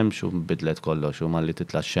il-xemx u bidlet kollox u malli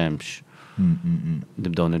titla xemx.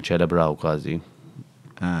 Nibdaw nil-ċelebraw kważi.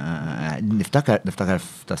 Niftakar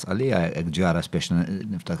f'tasqalija ġara speċna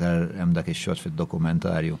niftakar hemm dak ix-xogħol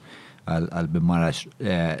fid-dokumentarju għal bimmarax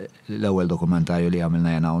l-ewwel dokumentarju li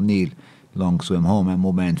għamilna jena u Neil Long Swim Home hemm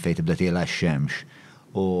moment fejn tibda tiela x-xemx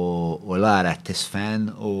u Lara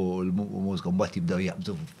tisfen u l-mużika mbagħad jibdew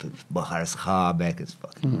jaqbdu f'baħar sħabek, it's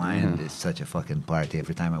fucking mind, it's such a fucking party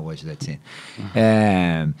every time I watch that scene.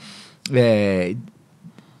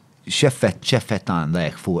 Xeffett għandha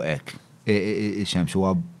hekk fuqek. Xemx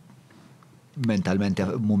huwa mentalment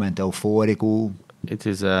moment euforiku. It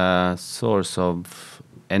is a source of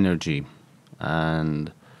energy,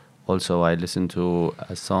 and also I listen to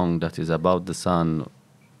a song that is about the sun,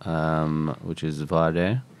 which is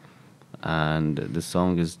Wara, and the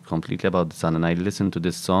song is completely about the sun, and I listen to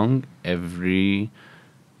this song every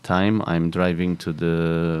time I'm driving to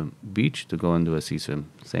the beach to go and do a sea swim.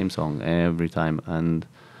 Same song every time, and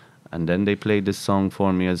then they play this song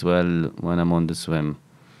for me as well when I'm on the swim.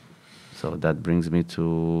 So that brings me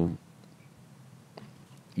to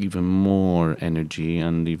even more energy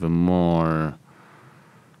and even more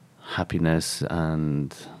happiness,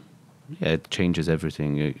 and yeah, it changes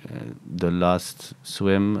everything. The last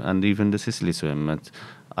swim and even the Sicily swim,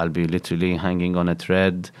 I'll be literally hanging on a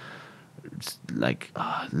thread, like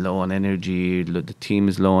low on energy, the team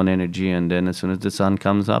is low on energy, and then as soon as the sun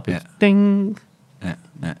comes up, it's ding!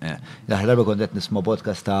 Daħħal darba kontet nisma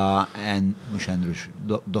podcast ta' mux Andrew,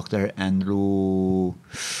 Dr. Andrew,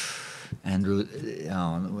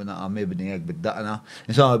 mibni jek bid-daqna.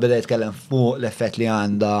 Insomma, beda jitkellem fuq l-effett li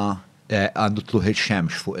għandu tluħ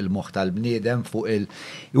il-xemx fuq il-moħ tal-bniedem,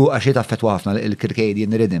 għaxi taffetwa ħafna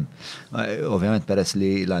il-circadian rhythm. Ovvjament peress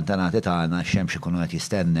li l-antenati tagħna x-xemx ikunu qed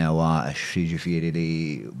jistennew għax jiġifieri li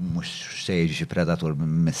mhux se jiġi xi predatur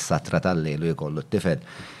mis-satra tal-lejl u jkollu t-tifel.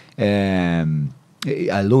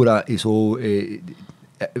 Allura jisu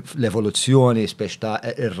l-evoluzzjoni speċ ta'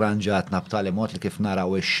 irranġatna b'tali mod li kif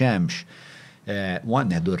naraw ix-xemx għan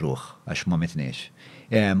neħdu r-ruħ għax ma mitniex.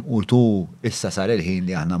 U tu issa sar il-ħin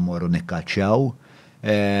li aħna mmorru nikkaċċjaw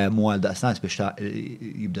mu għal daqstan speċ ta'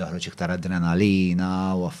 jibda ħroġ iktar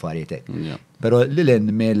adrenalina u affarijiet hekk. Però lilin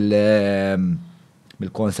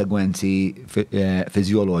mill-konsegwenzi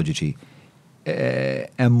fiżjoloġiċi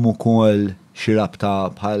hemm ukoll xi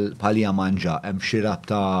rabta bħal hija manġa, hemm xi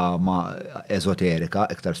rabta ma' eżoterika,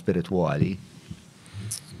 iktar spiritwali.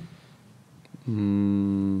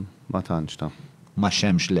 Ma tantx ta'. Ma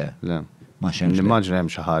xemx le. Le. Ma xemx. Nimmaġna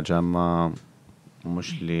hemm xi ħaġa ma mhux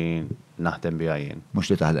li naħdem biha jien. Mhux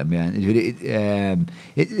li taħdem biha. Jiġifieri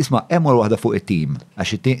isma' hemm waħda fuq it-tim, għax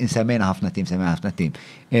it-tim insemmejna ħafna tim.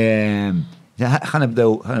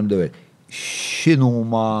 Ħanibdew hekk.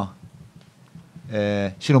 X'inhuma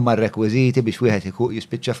r-rekwiżiti biex wieħed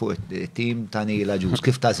jispiċċa fuq it-tim ta' Neil Agius?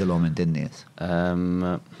 Kif tażilhom int in-nies?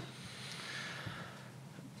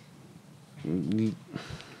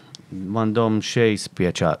 M'għandhom xejn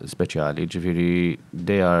speċjali, ġifieri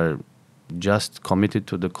they are just committed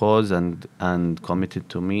to the cause and committed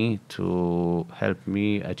to me to help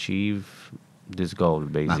me achieve this goal,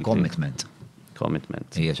 basically. Commitment.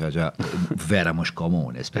 Hija xi ħaġa vera mhux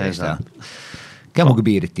komuni, speċta. Kemm hu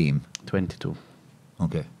kbir it-tim? 22.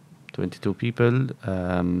 Okay. 22 people.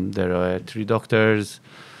 There are 3 doctors.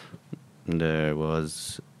 There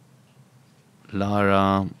was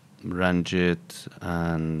Lara, Ranjit,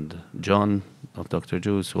 and Jon of Dr.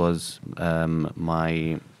 Juice was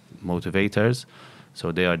my motivators.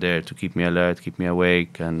 So they are there to keep me alert, keep me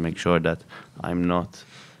awake, and make sure that I'm not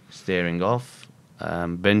staring off.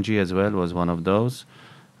 Benji as well was one of those.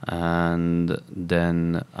 And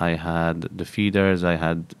then I had the feeders, I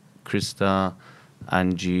had Krista,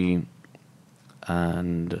 Angie,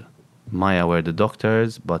 and Maya were the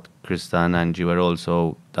doctors, but Krista and Angie were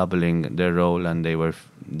also doubling their role, and they were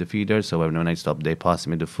the feeders. So when I stopped, they passed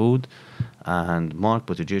me the food, And Mark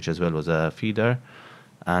Buttigieg as well was a feeder.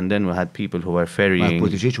 And then we had people who were ferrying...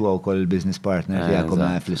 Mark Buttigieg huwa wkoll business partner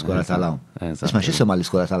tiegħekom fl-iskola tal-għawm. Isma' x'isema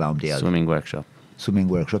l-iskola tal-għawm tiegħek? Swimming workshop. Swimming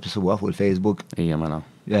workshop tisuwa fuq il-Facebook. Hija mela.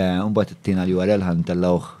 Mbagħad tina l-URL ħan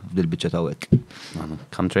tellawh f'dil-biċċa ta' hekk.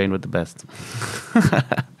 Come train with the best.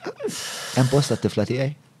 Hemm post tat-tifla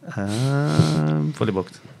tiegħi? Fully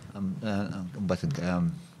booked. Mbagħad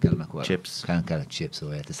kelmek wara. Chips. Kan kellek chips u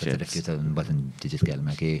tista' tirrifjuta mbagħad tiġi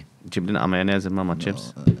tkellmek Ġib lina mayonnaise imma ma' chips.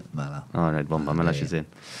 Mela. Alright, bomba, mela xi żin.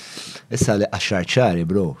 Issa li għaxxarċari,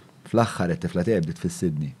 bro. Fl-aħħar it-tifla tiegħi bdiet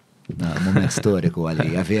fis-Sydney. Moment storiku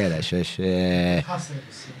għalija, vera, xex.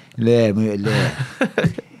 Le.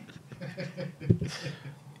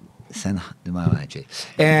 Sen, ma maċi.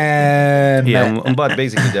 But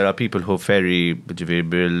basically there are people who ferry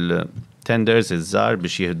bil-tenders iż-żar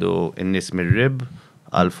biex jieħdu n-nies mir-rib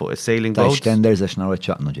għal fuq is-sailing boats. Tax tenders għax narwa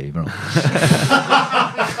ċaqnu ġej, bro.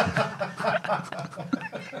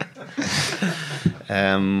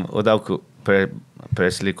 U dawk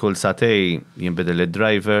pers li kull satej jinbidel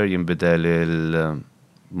il-driver, jinbidel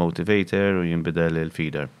il-motivator u jinbidel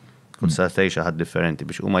il-feeder. Kull satej xi ħadd differenti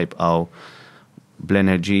biex huma jibqgħu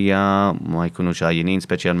bl-enerġija ma jkunux għajjinin,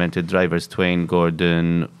 speċjalment il-drivers Twain, Gordon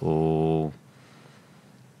u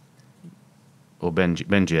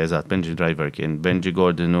Benji, eżatt, Benji driver kien. Benji,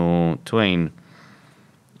 Gordon u Twain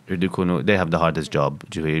they have the hardest job,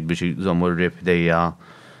 ġifieri biex jżommu r-rib dejja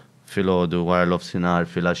fil-ħodu, wara l-ofsinar,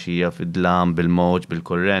 fil-għaxija, fil-dlam, bil-mowġ,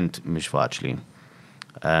 bil-korrent, mhix faċli.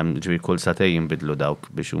 Ġifieri kull satej jinbidlu dawk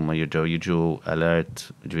biex huma jirġgħu jiġu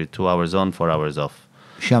alert, ġifieri 2 hours on, 4 hours off.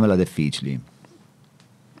 X'jagħmilha diffiċli?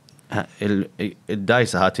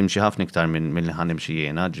 Id-dajsa ħadd timxi ħafna iktar minn li ħanimxi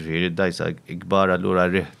jiena, ġifieri id-dajsa ikbar allura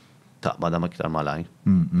rih taqbad ma iktar malaj.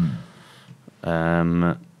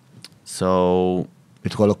 So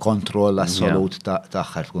Bitkollu kontroll assolut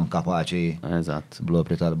taħħar tkun kapaċi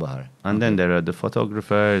blopri tal-bahar. And then there are the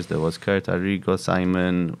photographers, there was Kurt Arrigo,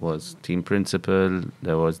 Simon was team principal,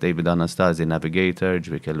 there was David Anastasi, navigator,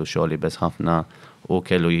 ġvi kellu xogħli bes ħafna u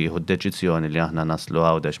kellu jieħu deċiżjoni li aħna naslu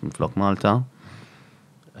għawdex minn flok Malta.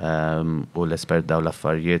 U l-espert daw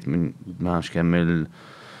l-affarijiet minn maħx kemm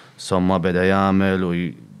il-somma beda jagħmel u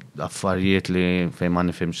affarijiet li fejn ma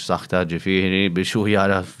nifhimx saħta ġifieri biex hu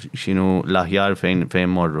jara x'inhu l-aħjar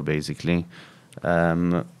fejn morru basically.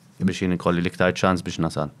 Biex jien ikolli l-iktar ċans biex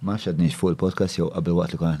nasal. Ma xedniex fuq il-podcast jew qabel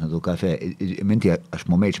waqt li konna nagħdu kafe, minti għax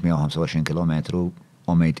m'għamilx 125 kilometru,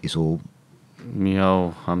 għamejt isu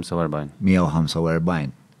 145.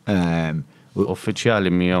 145.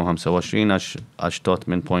 Uffiċjali 125 għax tot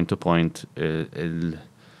minn point to point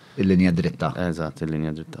il-linja dritta. Eżatt,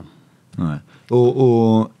 il-linja dritta. U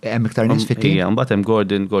hemm iktar nies fit-tim? Ija, mbagħad hemm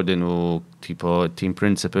Gordon u tipo team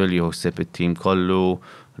principal joħseb it-team kollu,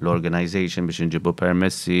 l-organization biex inġibu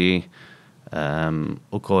permessi,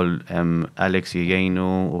 ukoll hemm Alex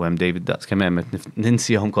jgħinu u hemm David Daqs kemm hemm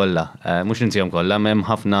ninsihom kollha. Mhux ninsihom kollha, hemm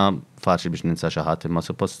ħafna faċli biex ninsa xi ħadd imma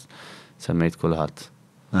suppost semmejt kulħadd.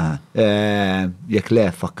 Jekk le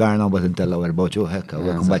fakkarna u bat intellaw erboċu hekka u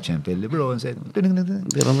għek mbagħad ċempilli, bro,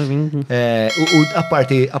 u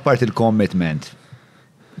apparti il-commitment,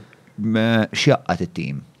 x'jaqqat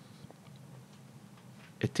it-tim?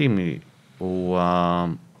 It-tim huwa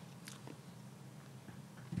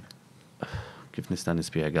kif nista'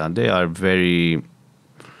 nispjega, they are very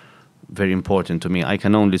very important to me. I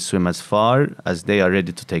can only swim as far as they are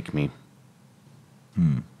ready to take me.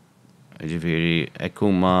 Ġifieri hekk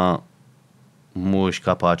huma mhux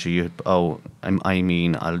kapaċi jibqgħu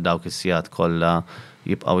imqajmin għal dawk is-sigħat kollha,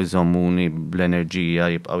 jibqgħu jżommuni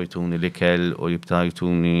bl-enerġija, jibqgħu jtuni l-ikel u jibqgħu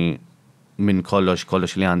jtuni minn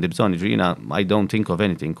kollox li għandi bżonn. Ġifieri I don't think of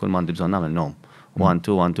anything, kull ma għandi bżonn nagħmel nom. 1,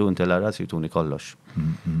 2 until ras jtuni kollox.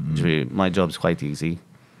 Ġifieri my job's quite easy.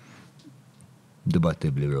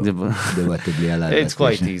 Debattibly, bro. Debattibly għal. It's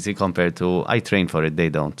quite easy compared to I train for it, they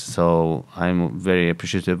don't. So I'm very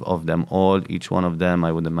appreciative of them all, each one of them.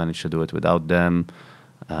 I wouldn't manage to do it without them.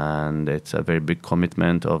 And it's a very big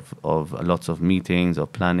commitment of lots of meetings,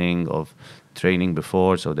 of planning, of training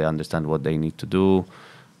before, so they understand what they need to do.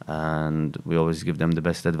 And we always give them the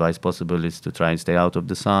best advice possible is to try and stay out of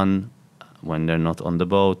the sun when they're not on the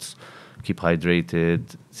boats, keep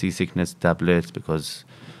hydrated, seasickness tablets, because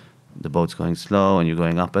the boat's going slow and you're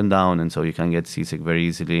going up and down, and so you can get seasick very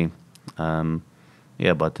easily.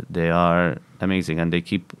 But they are amazing and they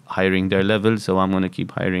keep hiring their level, so I'm going to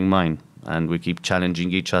keep hiring mine. And we keep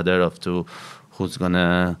challenging each other of to who's going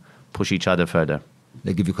to push each other further.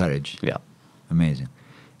 They give you courage. Yeah. Amazing.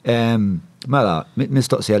 Mela,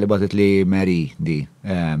 mistoqsija li batet li Mary di,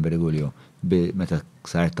 Berigulju. meta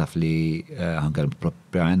ksar taf li ħankel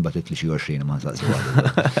propjament batit li xi 20 ma nsaqsi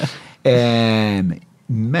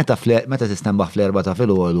Meta tistembaħ fl-4 ta'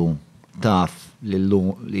 filgħodu taf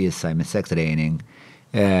li issa mis-sex training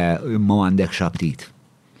imma m'għandek xabtit.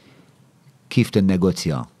 Kif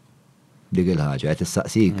tinnegozja dik il-ħaġa? Qed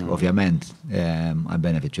tistaqsik ovvjament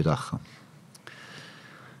għall-benefiċċju tagħha.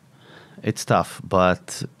 It's tough,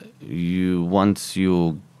 but once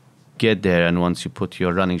you get there and once you put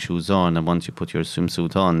your running shoes on and once you put your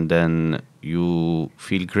swimsuit on, then you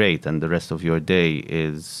feel great and the rest of your day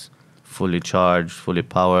is fully charged, fully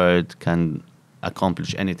powered, can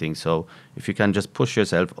accomplish anything. So if you can just push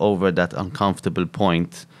yourself over that uncomfortable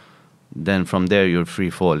point, then from there you're free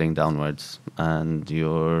falling downwards and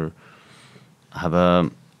you're have a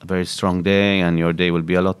very strong day and your day will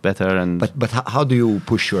be a lot better. And But how do you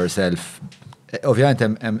push yourself? Ovvjament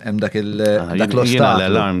hemm dak l-ostaklu. Jiena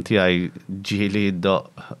l-alarm tiegħi ġieli doq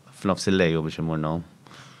f'nofs il-lejl biex imur nawm.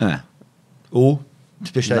 U?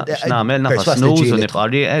 X'nagħmel nafas snooze u nibqa'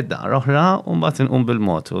 rieqed daqra oħra u mbagħad inqum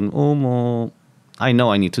bil-mod u nqum u I know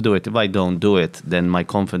I need to do it. If I don't do it, then my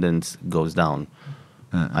confidence goes down.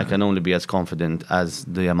 I can only be as confident as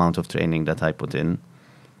the amount of training that I put in.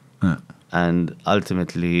 And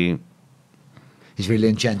ultimately Ġifieri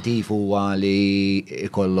l-inċentiv huwa li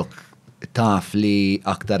ikollok taf li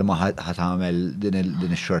aktar ma ħatagħmel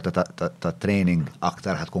din ix-xorta ta' training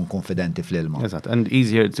aktar ħatkun konfidenti fl-ilma. Exact. And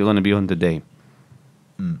easier it's going to be on the day.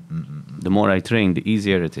 The more I train, the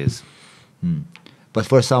easier it is. But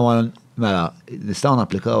for someone, mela, nistgħu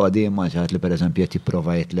napplikaw għadim ma ċaħat li pereżempju qed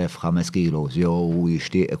jipprova jitlef 5 kilos jew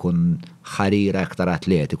jixtieq ikun ħarira aktar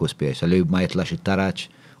atletiku speċa li ma jitlax it-taraġġ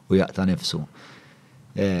u jaqta' nifsu.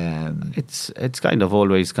 It's kind of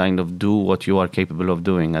always kind of do what you are capable of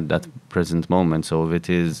doing at that present moment. So if it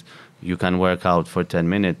is you can work out for 10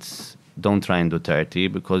 minutes, don't try and do 30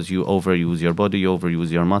 because you overuse your body, you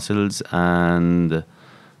overuse your muscles, and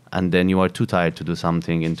then you are too tired to do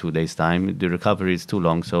something in 2 days' time. The recovery is too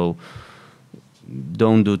long, so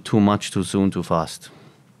don't do too much too soon, too fast.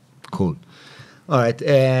 Cool. All right.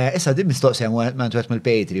 Issa din mistoqsija ma twet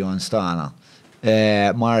mill-Patreon stana.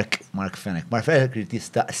 Mark Fennek. Mark Fennek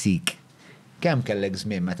jistaqsik. Kemm kellek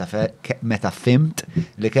żmien meta fimt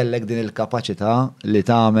li kellek din il-kapaċità li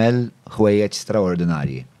tagħmel ħwejjeġ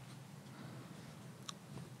straordinarji?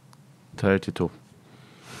 32.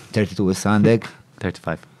 32 issa għandek?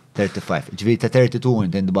 35. 35. Ġifieri ta' 32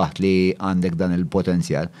 inti ndbaħt li għandek dan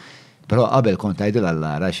il-potenzjal. Però qabel kont tgħidil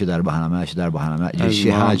għall-ara xi darba ħanamela xi darba ħanamela. Xi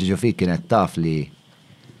ħaġa ġo fik kienet taf li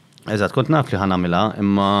Eżatt, kont naf li ħanamilha,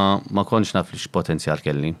 imma ma kontx naf li x'potenzjal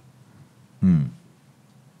kelli.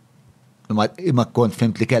 Imma kont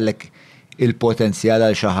fimt li kellek il-potenzjal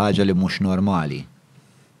għal xi ħaġa li mhux normali.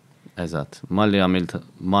 Eżatt. Malli għamilt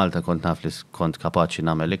Malta kont naf li kont kapaċi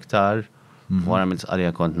nagħmel iktar, wara għamilt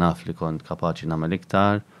Sqalija kont naf li kont kapaċi nagħmel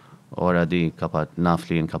iktar, wara di naf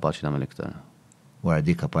li jien kapaċi nagħmel iktar. Wara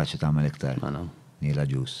di kapaċi tagħmel iktar. Neil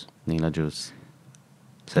Agius. Neil Agius.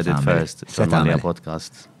 Said it first. Jon Mallia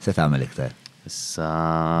podcast. Se tagħmel iktar. Issa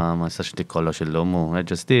ma nistax dik kollox illum u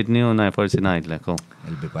ġestidni u forsi ngħidlek.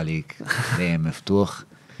 Il-bib għalik dejjem miftuħ.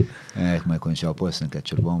 Ma jkunx hawn post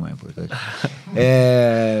nkeċċu l-bom ma jimpurtax.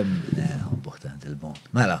 Importanti l-bom.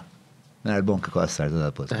 Mela l-bom kieku qassar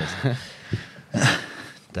dal-podcast.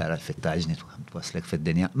 Tara l-fittaġni twaslek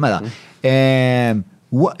fid-dinja. Mela,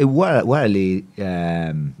 wara li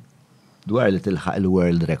tilħaq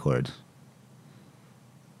il-world record.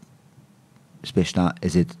 Speċna,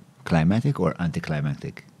 is it climatic or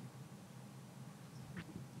anticlimactic?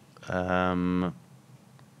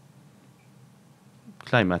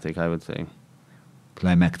 Climatic, I would say.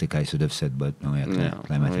 Climactic, I should have said, but no,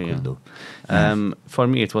 climatic will do. For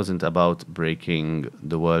me, it wasn't about breaking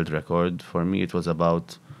the world record. For me, it was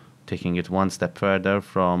about taking it one step further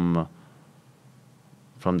from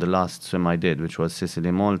the last swim I did, which was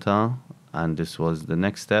Sicily, Malta, and this was the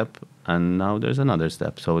next step, and now there's another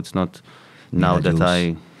step. So it's not now that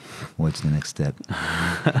I... What's the next step?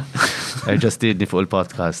 I just did full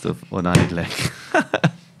podcast of what I like.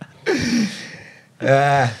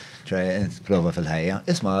 Try prova fil-ħajja.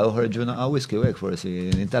 Isma, uħarġuna whisky u għek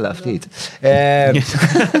forsi nintala ftit.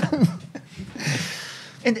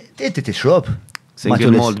 Inti tixrob?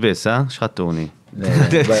 Single malt biss, ha? Xħattuni.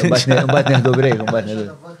 Bat neħdu break,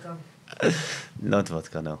 Not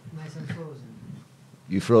vodka, no. Nice and frozen.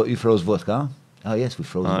 You froze vodka? Oh, yes, we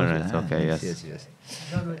froze vodka. All right, okay, yes.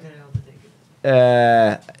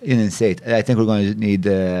 Insane. I think we're going to need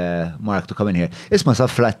Mark to come in here. Isma sa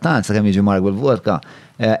flattan sa kemm jiġi Mark bil-vodka.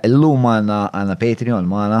 Illum għandna Patreon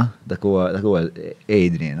magħna, dak huwa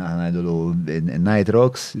Adrian, aħna ngħidulu Night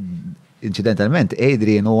Rocks. incidentalment,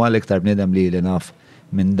 Adrian huwa l-iktar bniedem li naf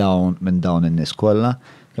minn dawn in-nies kollha.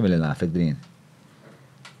 Kemm li nafek Adrian?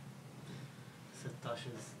 17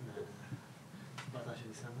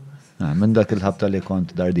 sena. Minn dak il-ħabta li kont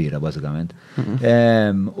dardira, bażikament.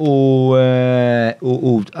 U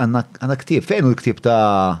għandna ktieb, fejn hu l-ktieb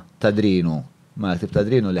ta' Drinu? Ma l-ktieb ta'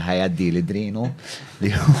 Drinu li ħajaddi li Drinu li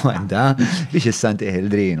għanda biex issantih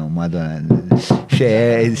il-Drinu madonna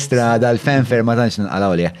xej strada l-fenfer ma tantx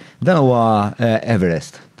nqalaw li. Dan huwa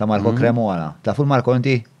Everest ta' Marco Cremona. Tafu Marco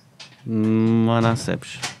inti? Ma naħsebx.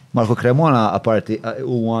 Marco Cremona apparti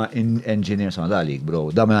huwa engineer sonadalik, bro.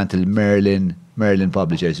 Da mingħand il-Merlin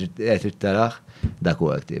Publishers qed taraħ dak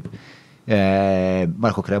huwa ktieb.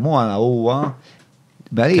 Marco Cremona huwa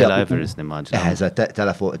Tela Everest nimmaġna.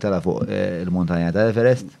 Tela fuq il-montanja ta'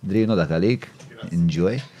 Everest, Drino dak għalik,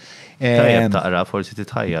 enjoy. Tajjeb taqra, forsi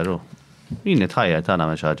titħajjaru. Jien nitħajjar tagħna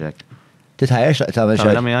me xaġek. Titħajjar tagħmel xi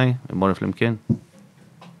Tagħmel miegħi, immorru flimkien.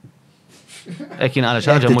 Hekk jien għal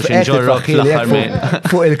xaġa mhux inġorrok fl-aħħar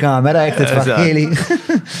fuq il-kamera jekk titfaħħili.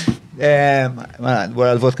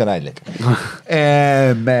 Wara l-vot kan għajdlek.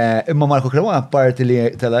 Imma Marco Cremona parti li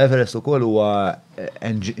tela Everest ukoll huwa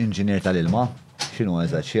inġinier tal-ilma. X'inhu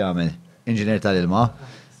eżatt xi jagħmel? Inġinier tal-ilma.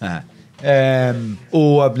 U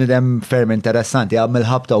bnidem ferm interessanti, għamil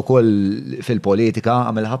ħabta wkoll fil-politika,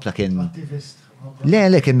 għamil ħabta kien.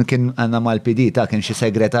 Le kien għandna mal-PD ta' kien xi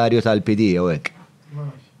segretarju tal-PD jew hekk.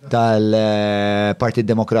 Tal-Partit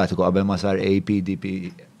Demokratiku qabel ma sar APDP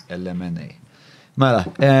LMNA. Mela,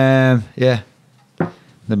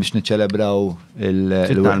 da biex niċċelebraw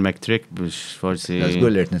il-Talmek trick biex forsi.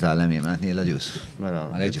 Żgur li nitgħallem jien Neil Agius. Mela,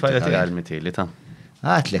 tfajla tiegħi li ta'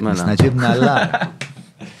 Għatlek, nisna ġibna l-lar.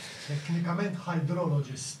 Teknikament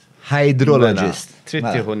hydrologist. Hydrologist. Trid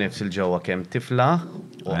tieħu nifs il-ġewwa kemm tifla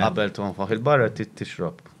u qabel tonfaħ il-barra trid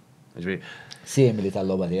tixrob. Simili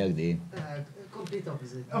tal-logħba tiegħek din. Complete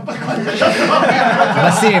opposite. Ma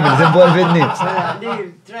simili, tinvolvi n-nifs.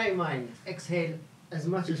 Try mine. Exhale as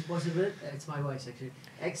much as possible. It's my wife's actually.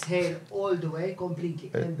 Exhale all the way, completely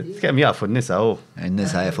empty. Kemm jafu n-nisa hu?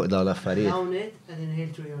 N-nisa fuq dawn l-affarijiet. Down it and inhale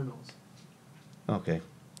through your nose. Okay.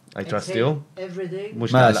 I trust you. Every day.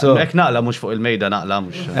 Mux naqla. Ek naqla mux fuq il-mejda naqla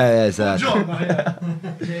mux. Eżatt.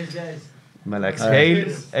 Mela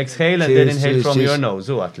exhale and then inhale from your nose.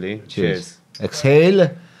 U għatli. Cheers. Exhale.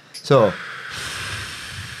 So.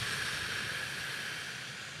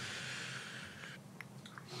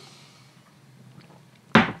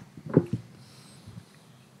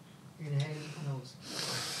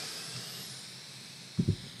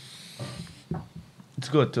 It's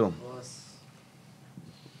good too.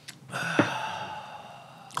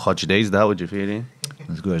 Hodge days da, ġifiri?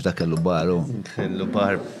 Zgurġ dak l-lubaru.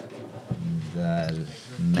 L-lubar.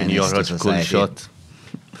 Kien joħroġ kull shot.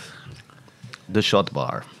 The shot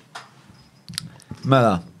bar.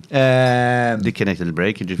 Mela. Dik kienet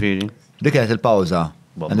il-break, ġifiri? Dik kienet il-pawza.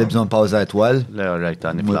 Għandi bżon pawza itwal? Le, rajt,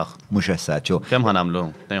 għani flaħ. Mux essaċu. Kem ħanamlu?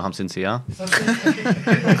 52 sija?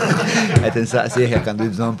 Għet insaqsiħ jek għandu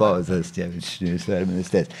bżon pawza, stess.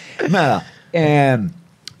 Mela,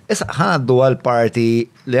 issa ħanaddu għal-parti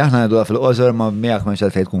li aħna għaddu fil-qosor, ma miegħek ma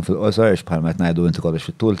nxalfej tkun fil-qosor, bħal ma tnajdu inti kollox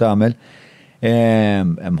fit-tul tagħmel.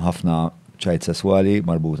 Hemm ħafna ċajt sesswali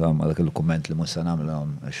marbuta ma dak il-kumment li mussa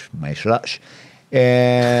nagħmlhom għax ma jixraqx.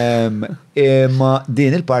 Imma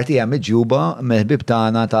din il-parti hija miġjuba mill-ħbib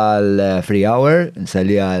tagħna tal-free hour,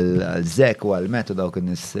 nselli għal-Zek u għal-Metu dawk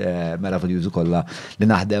in-nies meraviljużi kollha li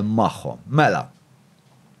naħdem magħhom. Mela.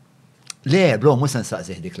 Le, bro, mhux se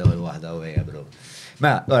nsaqsih dik l-ewwel waħda u hija, bro.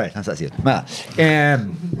 Mela, alright, nsaqsih. Mela.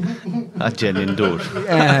 Għaġġel indur.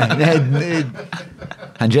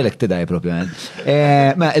 Angelek tidaj propjament.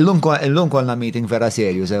 Ma illum kolna meeting vera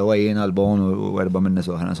serju, sewa jien għal-bon u erba minna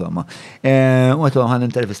soħna, insomma. U għetu għan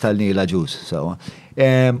intervista l-Neil Agius, sewa.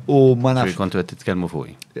 U ma nafx. Kontu għed titkelmu fuq.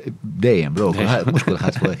 Dejjem, bro, mux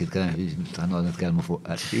kullħat fuq għed titkelmu fuq.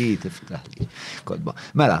 Tiftaħ kodba.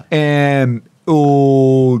 Mela, u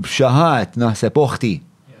xaħat naħseb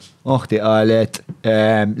Oħti qalet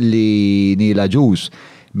li Neil Agius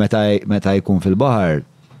meta jkun fil-bahar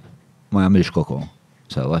ma jagħmilx koko.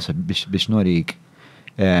 Sawa biex norik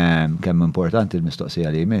kemm importanti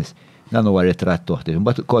l-mistoqsija li jmiss. Dan huwa ritratt toħti.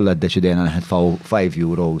 Mbagħad kollha ddeċidejna nħedfaw 5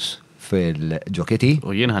 euros fil-ġoketi.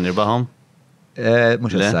 U jien ħanirbahom?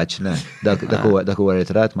 Mhux essaċ, le. Dak huwa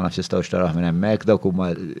ritratt ma nafx tistgħu xtaraħ minn hemmhekk, dawk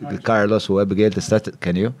huma Carlos u Abigail tista'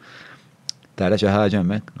 can you? Tara xi ħaġa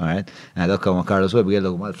hemmhekk, alright. Dak huma Carlos u Abigail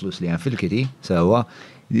dak huma l-flus li hemm fil-kiti, sewwa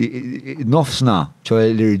nofsna, ċo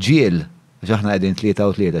l-irġiel xaħna għedin 3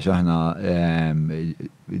 u 3, xaħna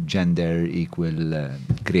gender equal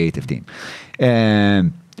creative team.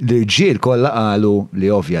 l-ġil kollha qalu li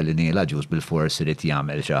ovvja li Neil Agius bil-fors irid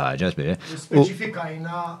jagħmel xi ħaġa.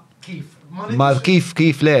 Speċifikajna kif. Ma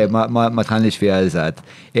kif le, ma tħallix fiha eżatt.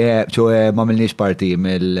 ċoe ma milniex parti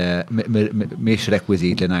mhix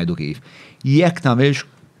rekwiżit li ngħidu kif. Jekk tagħmilx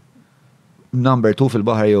number 2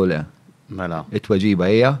 fil-baħar jew le. Mela. It-tweġiba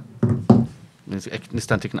hija?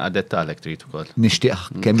 Nistantik naqqa dettalek trid ukoll. Nixtieq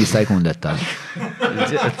kemm jista' jkun dettal.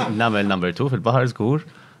 Nagħmel number 2 fil-baħar żgur.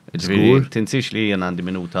 Ġifieri tinsix li jien għandi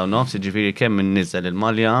minuta u nofs, ġifieri kemm innizzel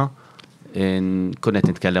il-Malja kun qed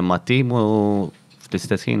nitkellem mat-tim u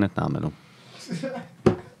fl-istess ħin qed nagħmelu.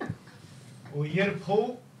 U jirbħu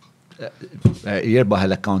Jirbaħ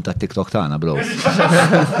l-account ta' TikTok tagħna, bro.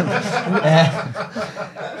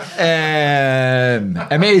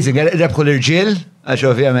 Amazing, rebħu l-irġiel, għax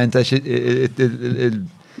ovvjament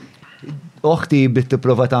uħti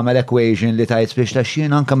bit-tipprova tagħmel equation li tajt biex ta'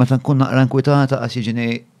 xien anke meta nkun naqra nkwitata għax jiġini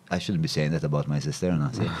I should be saying that about my sister,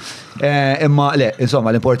 nasi. Imma, le,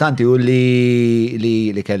 insomma, l-importanti u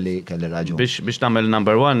li kelli raġun. Biex nagħmel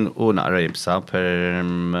number 1 u naqra jibsa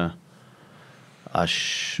għax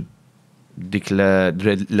dik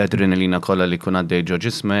l-adrenalina kollha li kun għaddej ġo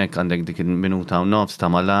ġismek, għandek dik minuta u nofs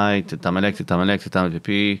ta' malajt, tagħmel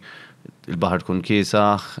pipi, il-baħar tkun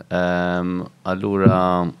kiesaħ, allura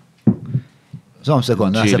Zom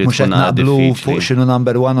sekonda, naħseb mux qed naqblu fuq xinu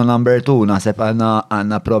number 1 u number 2, naħseb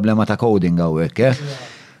għandna problema ta' coding hawnhekk,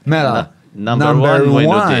 Mela, number 1 minn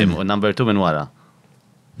qudiem u number 2 minn wara.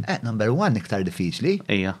 Number 1 iktar diffiċli?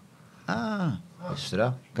 Ejja.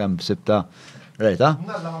 Istra, kemm sibta rejta?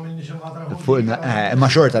 Nalla ma minnix il-ħatra. Imma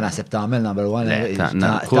xorta naħseb tagħmel number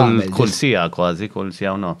 1. Kull sija kważi, kull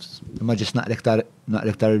sija u nofs. Imma ġis naqra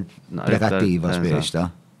iktar prekattiva spiex ta'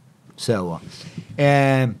 sewa.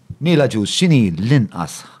 Neil Agius, x'inhi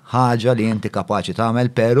l-inqas ħaġa li inti kapaċi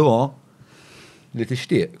tagħmel, però li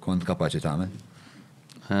tixtieq kont kapaċi tagħmel?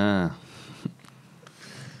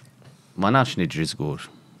 Ma nafx niġri żgur,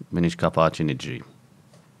 m'iniex kapaċi niġri.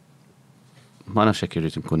 Ma nafx hekk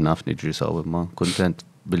irid inkun naf niġri sew, imma kuntent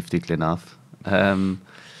bil-ftit li naf.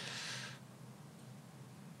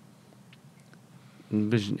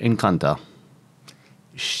 Biex inkanta.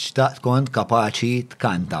 Xtaqt kont kapaċi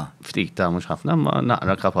tkanta. Ftit ta' mhux ħafna, ma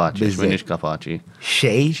naqra kapaċi, m'iniex kapaċi.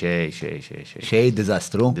 Xej? Xej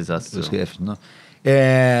diżastru. Diżastru.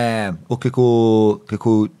 U kiku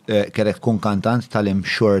kellek tkun kantant tal-im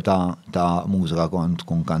xorta ta' mużika kont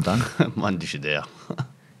tkun kantant? M'għandix idea.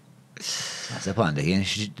 Naħseb għandek, jien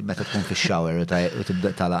meta tkun fix-shower u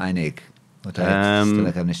tibda tala għajnejk. U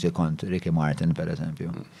tajt kemm nixtieq kont Ricky Martin, per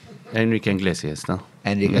eżempju. Enrique Iglesias, ta'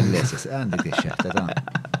 Enrique Iglesias, għandek ix-xeħta ta'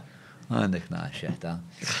 għandek xeħta.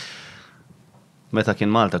 Meta kien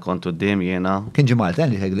Malta kontu d-dim jena. Kien ġi Malta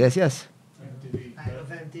Enrique Iglesias?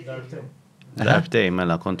 Darbtej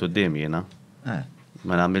mela kontu d-dim jena.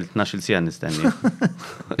 Mela għamilt 12 sija nistenni.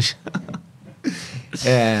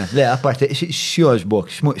 Le, apparti,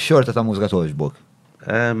 xjoġbok, xorta ta' mużika toġbok?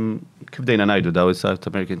 Kif dejna najdu daw il-South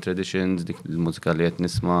American Traditions, dik il-mużika li qed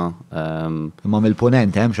nisma'. Imma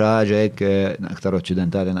mill-ponent hemm xi ħaġa hekk aktar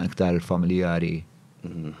occidentali, aktar familjari.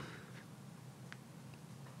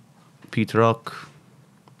 Pete Rock,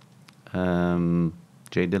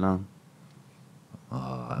 J Dilla.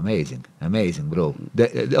 Amazing, bro.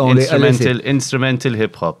 Instrumental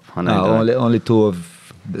hip hop. Only two of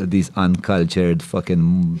these uncultured fucking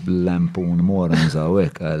lampoon morons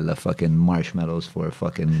għawek għalla fucking marshmallows for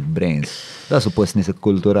fucking brains. Da suppost nis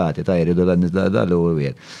kulturati ta' jiridu da' u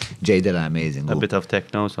għir. J Dilla amazing. A bit of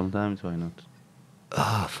techno sometimes, why not?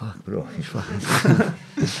 Fuck bro,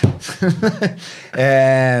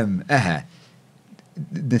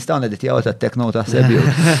 Nistawna di tijaw ta' techno ta' sebju.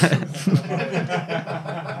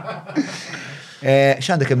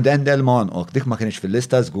 Xandek imdendel ma' onqok, dik ma kienx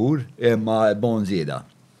fil-lista zgur, imma bon zida.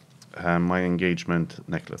 My engagement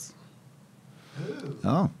necklace.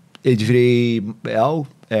 Iġviri,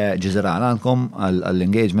 ġizrana għankom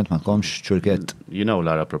għall-engagement ma' komx ċurket. You know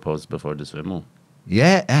Lara proposed before this film.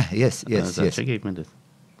 Yeah, yes. She gave me this.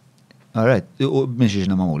 All right, u minn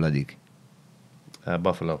xieġna mamula dik?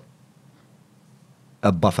 Buffalo.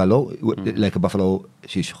 A buffalo? Like a buffalo,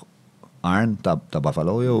 xiex arn ta'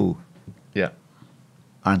 buffalo jew? Yeah.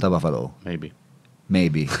 Arn ta' buffalo?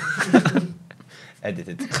 Maybe.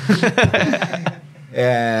 Edited.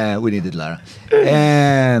 We needed Lara.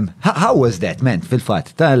 How was that, man,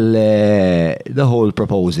 fil-fat, the whole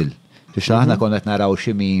proposal? Biex aħna konnet naraw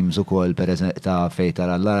xi memes ukoll ta' fejn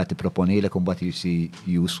tara Lara tipproponilek u mbagħad you see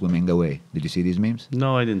you swimming away. Did you see these memes?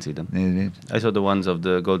 No, I didn't see them. I saw the ones of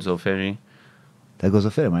the Gozo Ferry. Ta'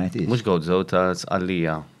 Gozo Ferry ma jtix? Mhux Gozo, ta'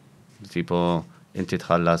 Sqallija. Tipo, inti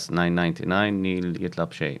tħallas $9.99 Neil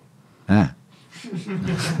jitlab xejn.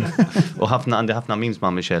 U għandi ħafna memes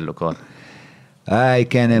ma' Michelle ukoll. I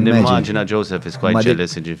can imagine. Imagine Joseph is quite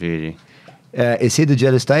jealous, ġifieri. Is he the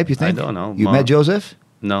jealous type, you think? I don't know. You met Joseph?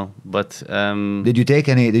 No, but... Did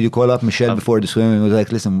you call up Michelle before the swim and was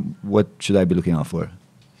like, listen, what should I be looking out for?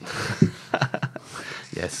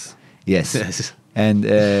 Yes. Yes. Yes. And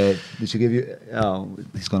did she give you... Oh,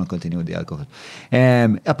 he's going to continue with the alcohol.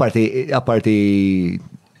 Apparti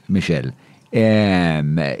Michelle,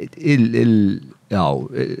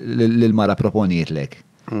 il-mara proponiet lek.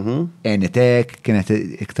 Enitek, kienet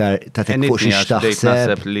iktar ta' tek fuq xiex taħseb.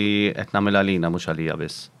 Naħseb li qed nagħmel għalina mhux għalija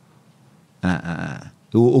biss.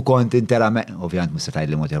 U kont interament, ovvjament mista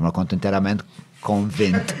tgħidli mod ma kont interament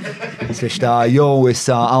konvint. Siex ta' jow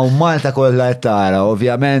issa hawn Malta kollha qed tara,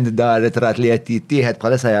 ovvjament da ritratt li qed jittieħed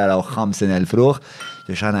bħalissa jaraw 50,000 ruħ,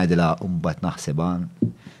 biex ngħidilha mbagħad naħsibha.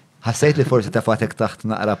 Ħassejt li forsi ta' fatek taħt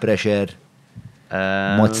naqra pressure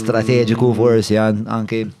mod strateġiku forsi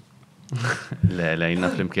anki. Le,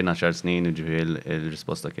 jina flimkien 10 snin,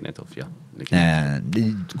 il-risposta kienet ovvja.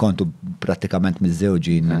 Kontu pratikament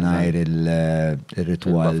miż-żewġin mingħajr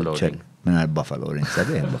il-ritwal ċek. Mingħajr Buffalo Ring,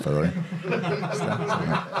 sabiħ Buffalo Ring.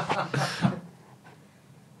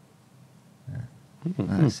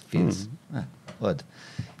 Odd.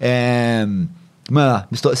 Mela,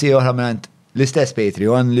 mistoqsija oħra minn l-istess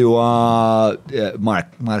Patreon li huwa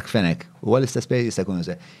Mark Fenek. Huwa l-istess Patreon jista' jkun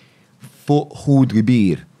fuq ħud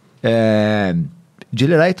kbir.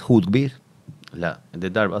 Ġili rajt ħud kbir? La,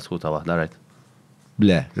 darba sħuta waħda rajt.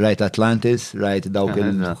 Le, rajt Atlantis, rajt dawk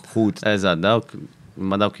il-ħud. Eżad,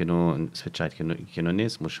 ma dawk kienu sfiċċajt kienu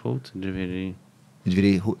nies mhux ħud, ġifieri.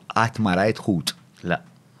 Ġifieri qatt ma rajt ħud. La.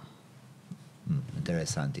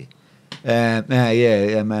 Interessanti.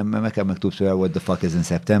 Ma kemm maktub swear what the fuck is in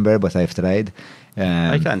September, but I've tried.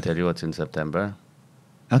 I can't tell you what's in September.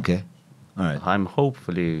 Okay. All right. I'm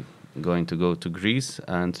hopefully going to go to Greece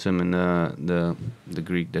and swim in the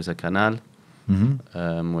Greek. There's a canal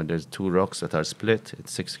where there's 2 rocks that are split.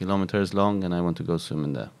 It's 6 kilometers long, and I want to go swim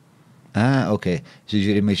in there. Okay.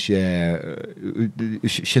 Ġiġiri mix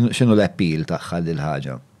xinu l-appeal taħħa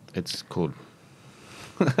dil-ħaġa? It's cool.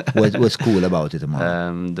 What's cool about it?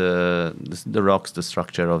 The rocks, the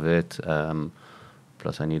structure of it.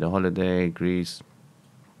 Plus I need a holiday, Greece,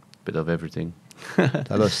 bit of everything.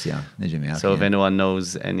 So if anyone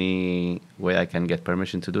knows any way I can get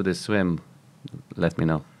permission to do this swim, let me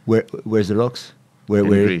know. Where's the rocks? In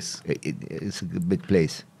Greece. It's a big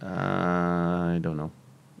place. I don't know.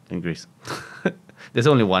 In Greece. There's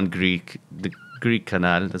only one the Greek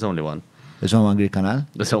canal. There's only one. There's only one Greek canal?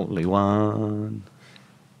 There's only one.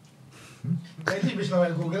 Għajti biex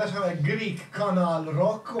namel Google, għax għamel Greek Kanal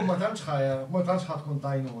Rock, u ma tanċ ħatkun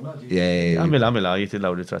tajnuna. Għamila,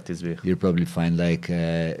 jitilaw ritratti zbieħ. You'll probably find like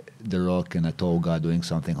The Rock in a toga doing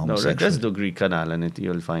something homosexual. No, just do Greek canal and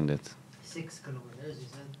you'll find it. 6 kilometers, you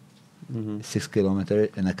said? 6 kilometers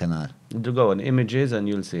in a canal. Do go on images and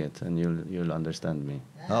you'll see it and you'll understand me.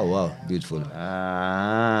 Oh, wow, beautiful.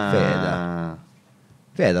 Feda.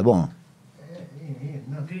 Feda, bon.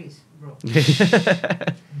 No, Greece, bro.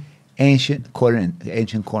 Ancient Corinth.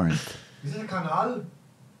 Is it a canal?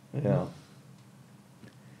 Yeah.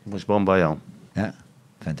 Mux bomba jaw. Yeah,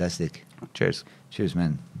 fantastic. Cheers. Cheers,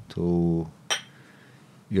 man, to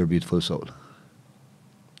your beautiful soul.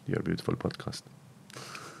 Your beautiful podcast.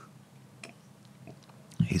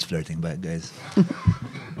 He's flirting back, guys.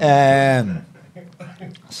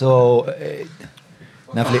 So,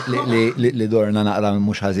 naf li dorna naqra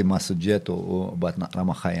mux ħazin ma' suġġett u bat naqra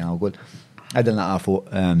ma' ħajja u kull. Għadil naqra fuq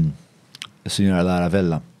il-Signora Lara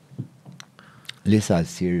Vella. Li sa'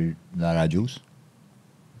 sir Lara Ġus?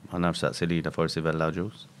 Ma nafx saqsilina forsi Vella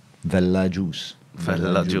Ġus. Vella Ġus.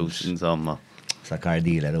 Vella Ġus, insomma. Sa'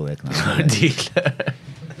 kardila u għek. Kardila.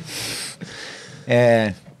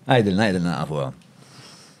 Għadil naqra fuq.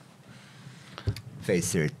 Fej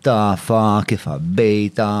sir tafa, kif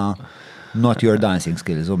bejta. Not your dancing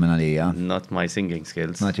skills, u minna lija. Not my singing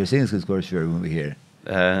skills. Not your singing skills, of course, you're here.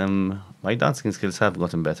 My dancing skills have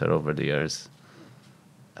gotten better over the years.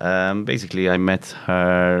 Basically, I met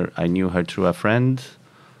her, I knew her through a friend,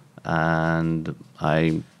 and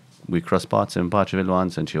we crossed paths in Portugal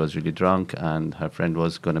once, and she was really drunk, and her friend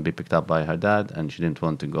was going to be picked up by her dad, and she didn't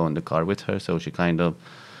want to go in the car with her, so she kind of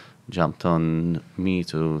jumped on me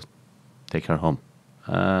to take her home.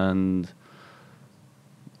 And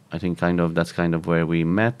I think that's kind of where we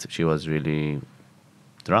met. She was really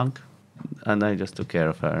drunk, and I just took care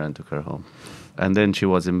of her and took her home. And then she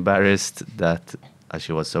was embarrassed that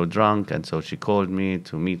she was so drunk, and so she called me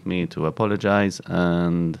to meet me to apologize,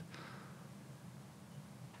 and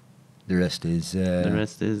The rest is... The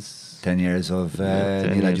rest is... 10 years of 10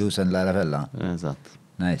 Neil years. Agius and Lara. Eżatt.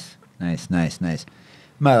 Nice.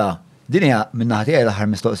 Mela, dinja minna ħatija l-ħar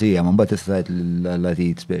mistoqsija, man bat istajt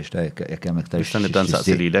l-latit biex ta' jek jem iktar. Biex dan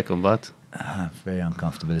saqsi li dek unbat? Very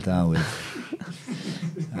uncomfortable ta' with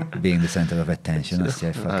being the center of attention.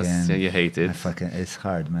 You hate it. It's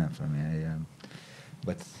hard, man, for me.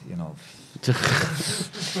 But, you know,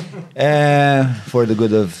 for the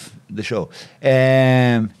good of the show.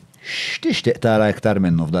 X'tixtieq tara iktar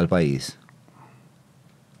minnu f'dal-pajjiż?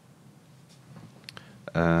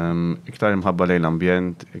 Iktar imħabba lej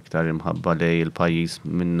l-ambjent, iktar imħabba lej il-pajjiż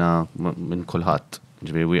minn kulħadd.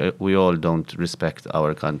 We all don't respect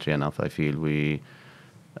our country enough, I feel. We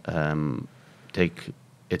take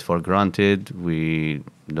it for granted. We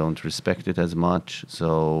don't respect it as much.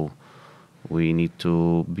 So we need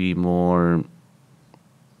to be more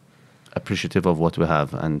appreciative of what we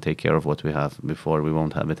have and take care of what we have before we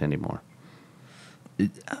won't have it anymore.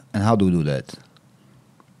 And how do we do that?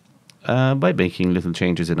 By making little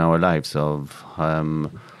changes in our lives of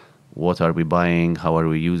what are we buying, how are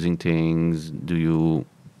we using things, do you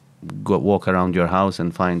walk around your house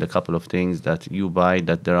and find a couple of things that you buy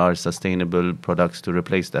that there are sustainable products to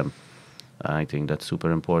replace them. I think that's super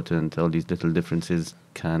important. All these little differences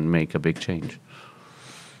can make a big change.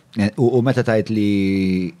 U meta tajt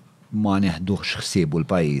li ma neħduħx ħsiebu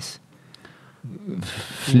l-pajjiż?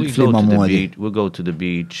 We go to the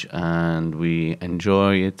beach and we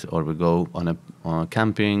enjoy it, or we go on a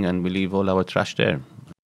camping and we leave all our trash there.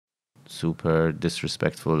 Super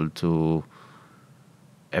disrespectful to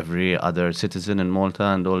every other citizen in Malta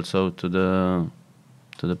and also to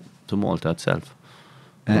Malta itself.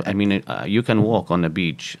 I mean, you can walk on a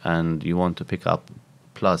beach and you want to pick up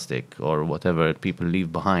plastic or whatever people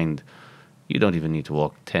leave behind. You don't even need to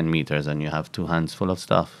walk 10 meters and you have 2 hands full of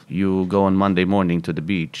stuff. You go on Monday morning to the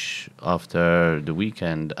beach after the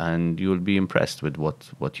weekend and you'll be impressed with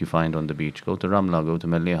what you find on the beach. Go to Ramla, go to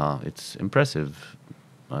Melliha. It's impressive.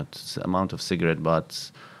 It's the amount of cigarette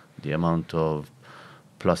butts, the amount of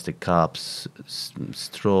plastic cups,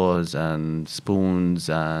 straws and spoons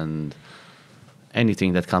and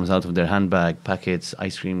anything that comes out of their handbag, packets,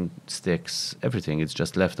 ice cream sticks, everything. It's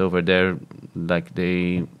just left over there like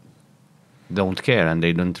they don't care and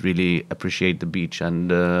they don't really appreciate the beach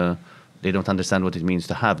and they don't understand what it means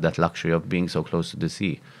to have that luxury of being so close to the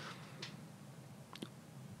sea.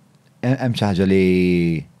 Hemm xi ħaġa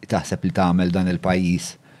li taħseb li tagħmel dan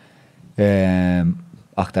il-pajjiż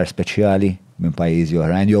aktar speċjali minn pajjiżi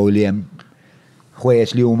oħrajn jew li hemm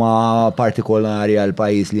ħwejjeġ li huma partikolari għal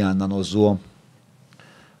pajjiż li għandna nożżuhom?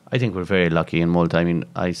 I think we're very lucky in Malta. I mean,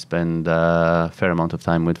 I spend a fair amount of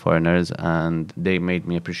time with foreigners and they made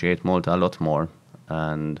me appreciate Malta a lot more.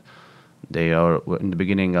 And they are, in the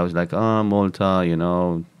beginning I was like, Malta, you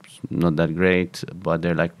know, not that great. But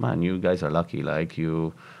they're like, man, you guys are lucky. Like,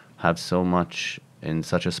 you have so much in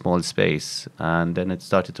such a small space. And then it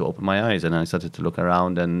started to open my eyes and I started to look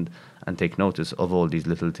around and take notice of all these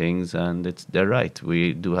little things. And they're right.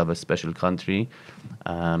 We do have a special country.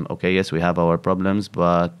 Okay, yes, we have our problems,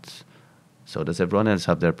 but so does everyone else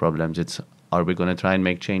have their problems. Are we going to try and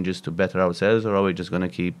make changes to better ourselves, or are we just going to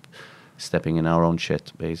keep stepping in our own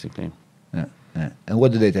shit, basically? Yeah. And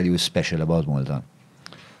what do they tell you is special about Malta?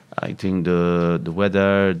 I think the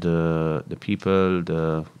weather, the people,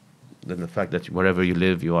 the fact that wherever you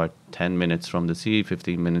live, you are 10 minutes from the sea,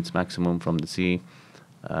 15 minutes maximum from the sea.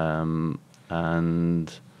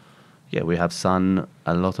 And yeah, we have sun.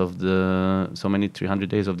 A lot of so many 300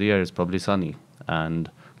 days of the year is probably sunny.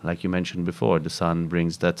 And like you mentioned before, the sun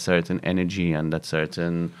brings that certain energy and that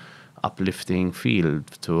certain uplifting feel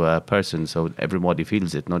to a person. So everybody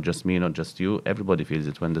feels it, not just me, not just you. Everybody feels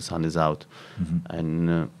it when the sun is out. Mm-hmm.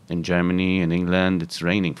 And in Germany, in England, it's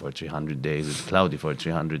raining for 300 days. It's cloudy for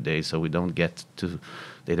 300 days. So they don't get to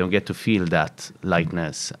feel that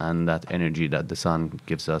lightness and that energy that the sun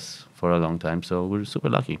gives us for a long time. So we're super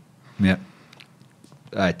lucky. Yeah,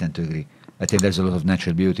 I tend to agree. I think there's a lot of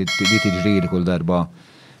natural beauty. Di tiġri kull darba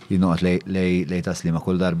jinoqgħod lej taslima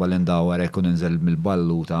kull darba li ndawwar jkun inżel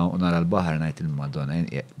mill-balluta u nara l-baħar ngħid il-Madonna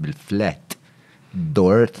bil-flett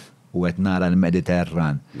dort u qed nara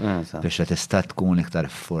l-Mediterran. Biex tista' tkun iktar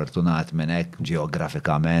fortunat minn hekk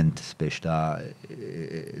ġeografikament biex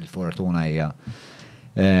il-fortuna hija.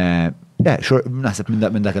 Naħseb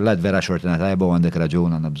minn dak il-lat vera xortina tajba u għandek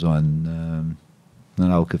raġun għandna bżonn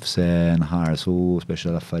naraw kif se nħarsu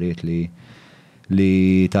speċjal affarijiet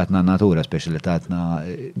li tatna natura, speċjal li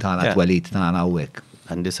tagħna twelid tagħna hawnhekk.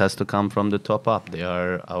 And this has to come from the top up. They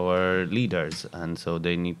are our leaders, and so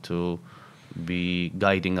they need to be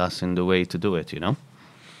guiding us in the way to do it, you know?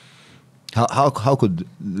 How could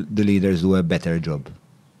the leaders do a better job?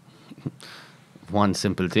 One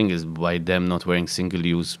simple thing is by them not wearing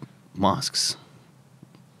single-use masks.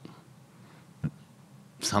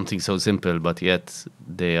 Something so simple, but yet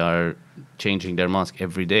they are changing their mask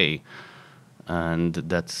every day. And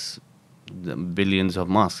that's billions of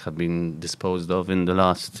masks have been disposed of in the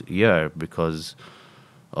last year because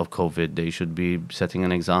of COVID. They should be setting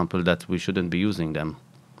an example that we shouldn't be using them.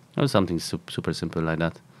 Or something super simple like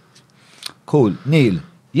that. Cool. Neil,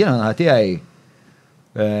 tiegħi,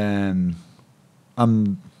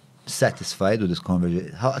 I'm satisfied with this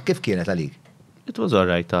conversation. Kif kienet għalik? It was all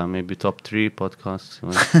right, maybe top 3 podcasts.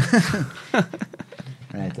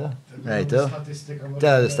 Rajto.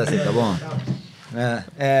 Ta' l-istatistika, bon.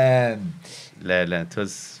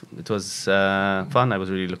 It was fun. I was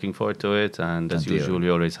really looking forward to it, and as usual, we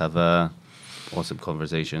always have a awesome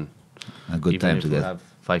conversation. A good Even time if together. we have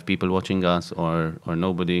 5 people watching us or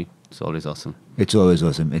nobody, it's always awesome. It's always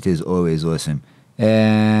awesome. It is always awesome.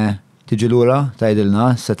 Tiġi lura,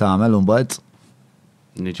 tajdilna, se tagħmel imbagħad?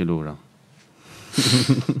 Niġi lura.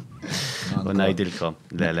 U ngħidilkom.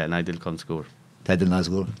 Le, ngħidilkom żgur. Tajdilna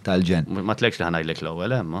żgur tal-ġen. Ma tlekx li ħanajdlek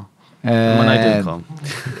l-ewwel hemm, ma ngħidilkom.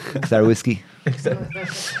 Iktar whisky.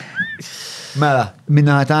 Mela,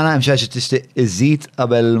 minna ħatana hemm xi ħaġa tixtieq iżid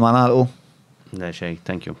qabel ma nagħlqu? Le xejn,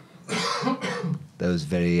 thank you. That was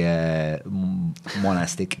very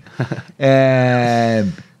monastic.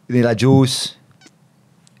 Neil Agius.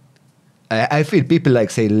 I feel people like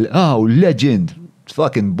say, oh, legend. It's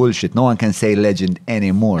fucking bullshit. No one can say legend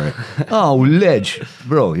anymore. Oh, ledge.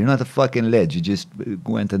 Bro, you're not a fucking ledge. You just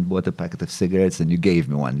went and bought a packet of cigarettes and you gave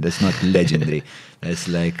me one. That's not legendary. That's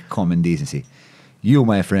like common decency. You,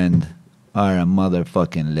 my friend, are a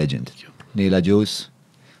motherfucking legend. Neil Agius.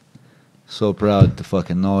 So proud to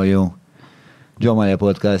fucking know you. Jon Mallia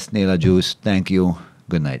podcast, Neil Agius. Thank you.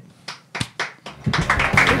 Good night.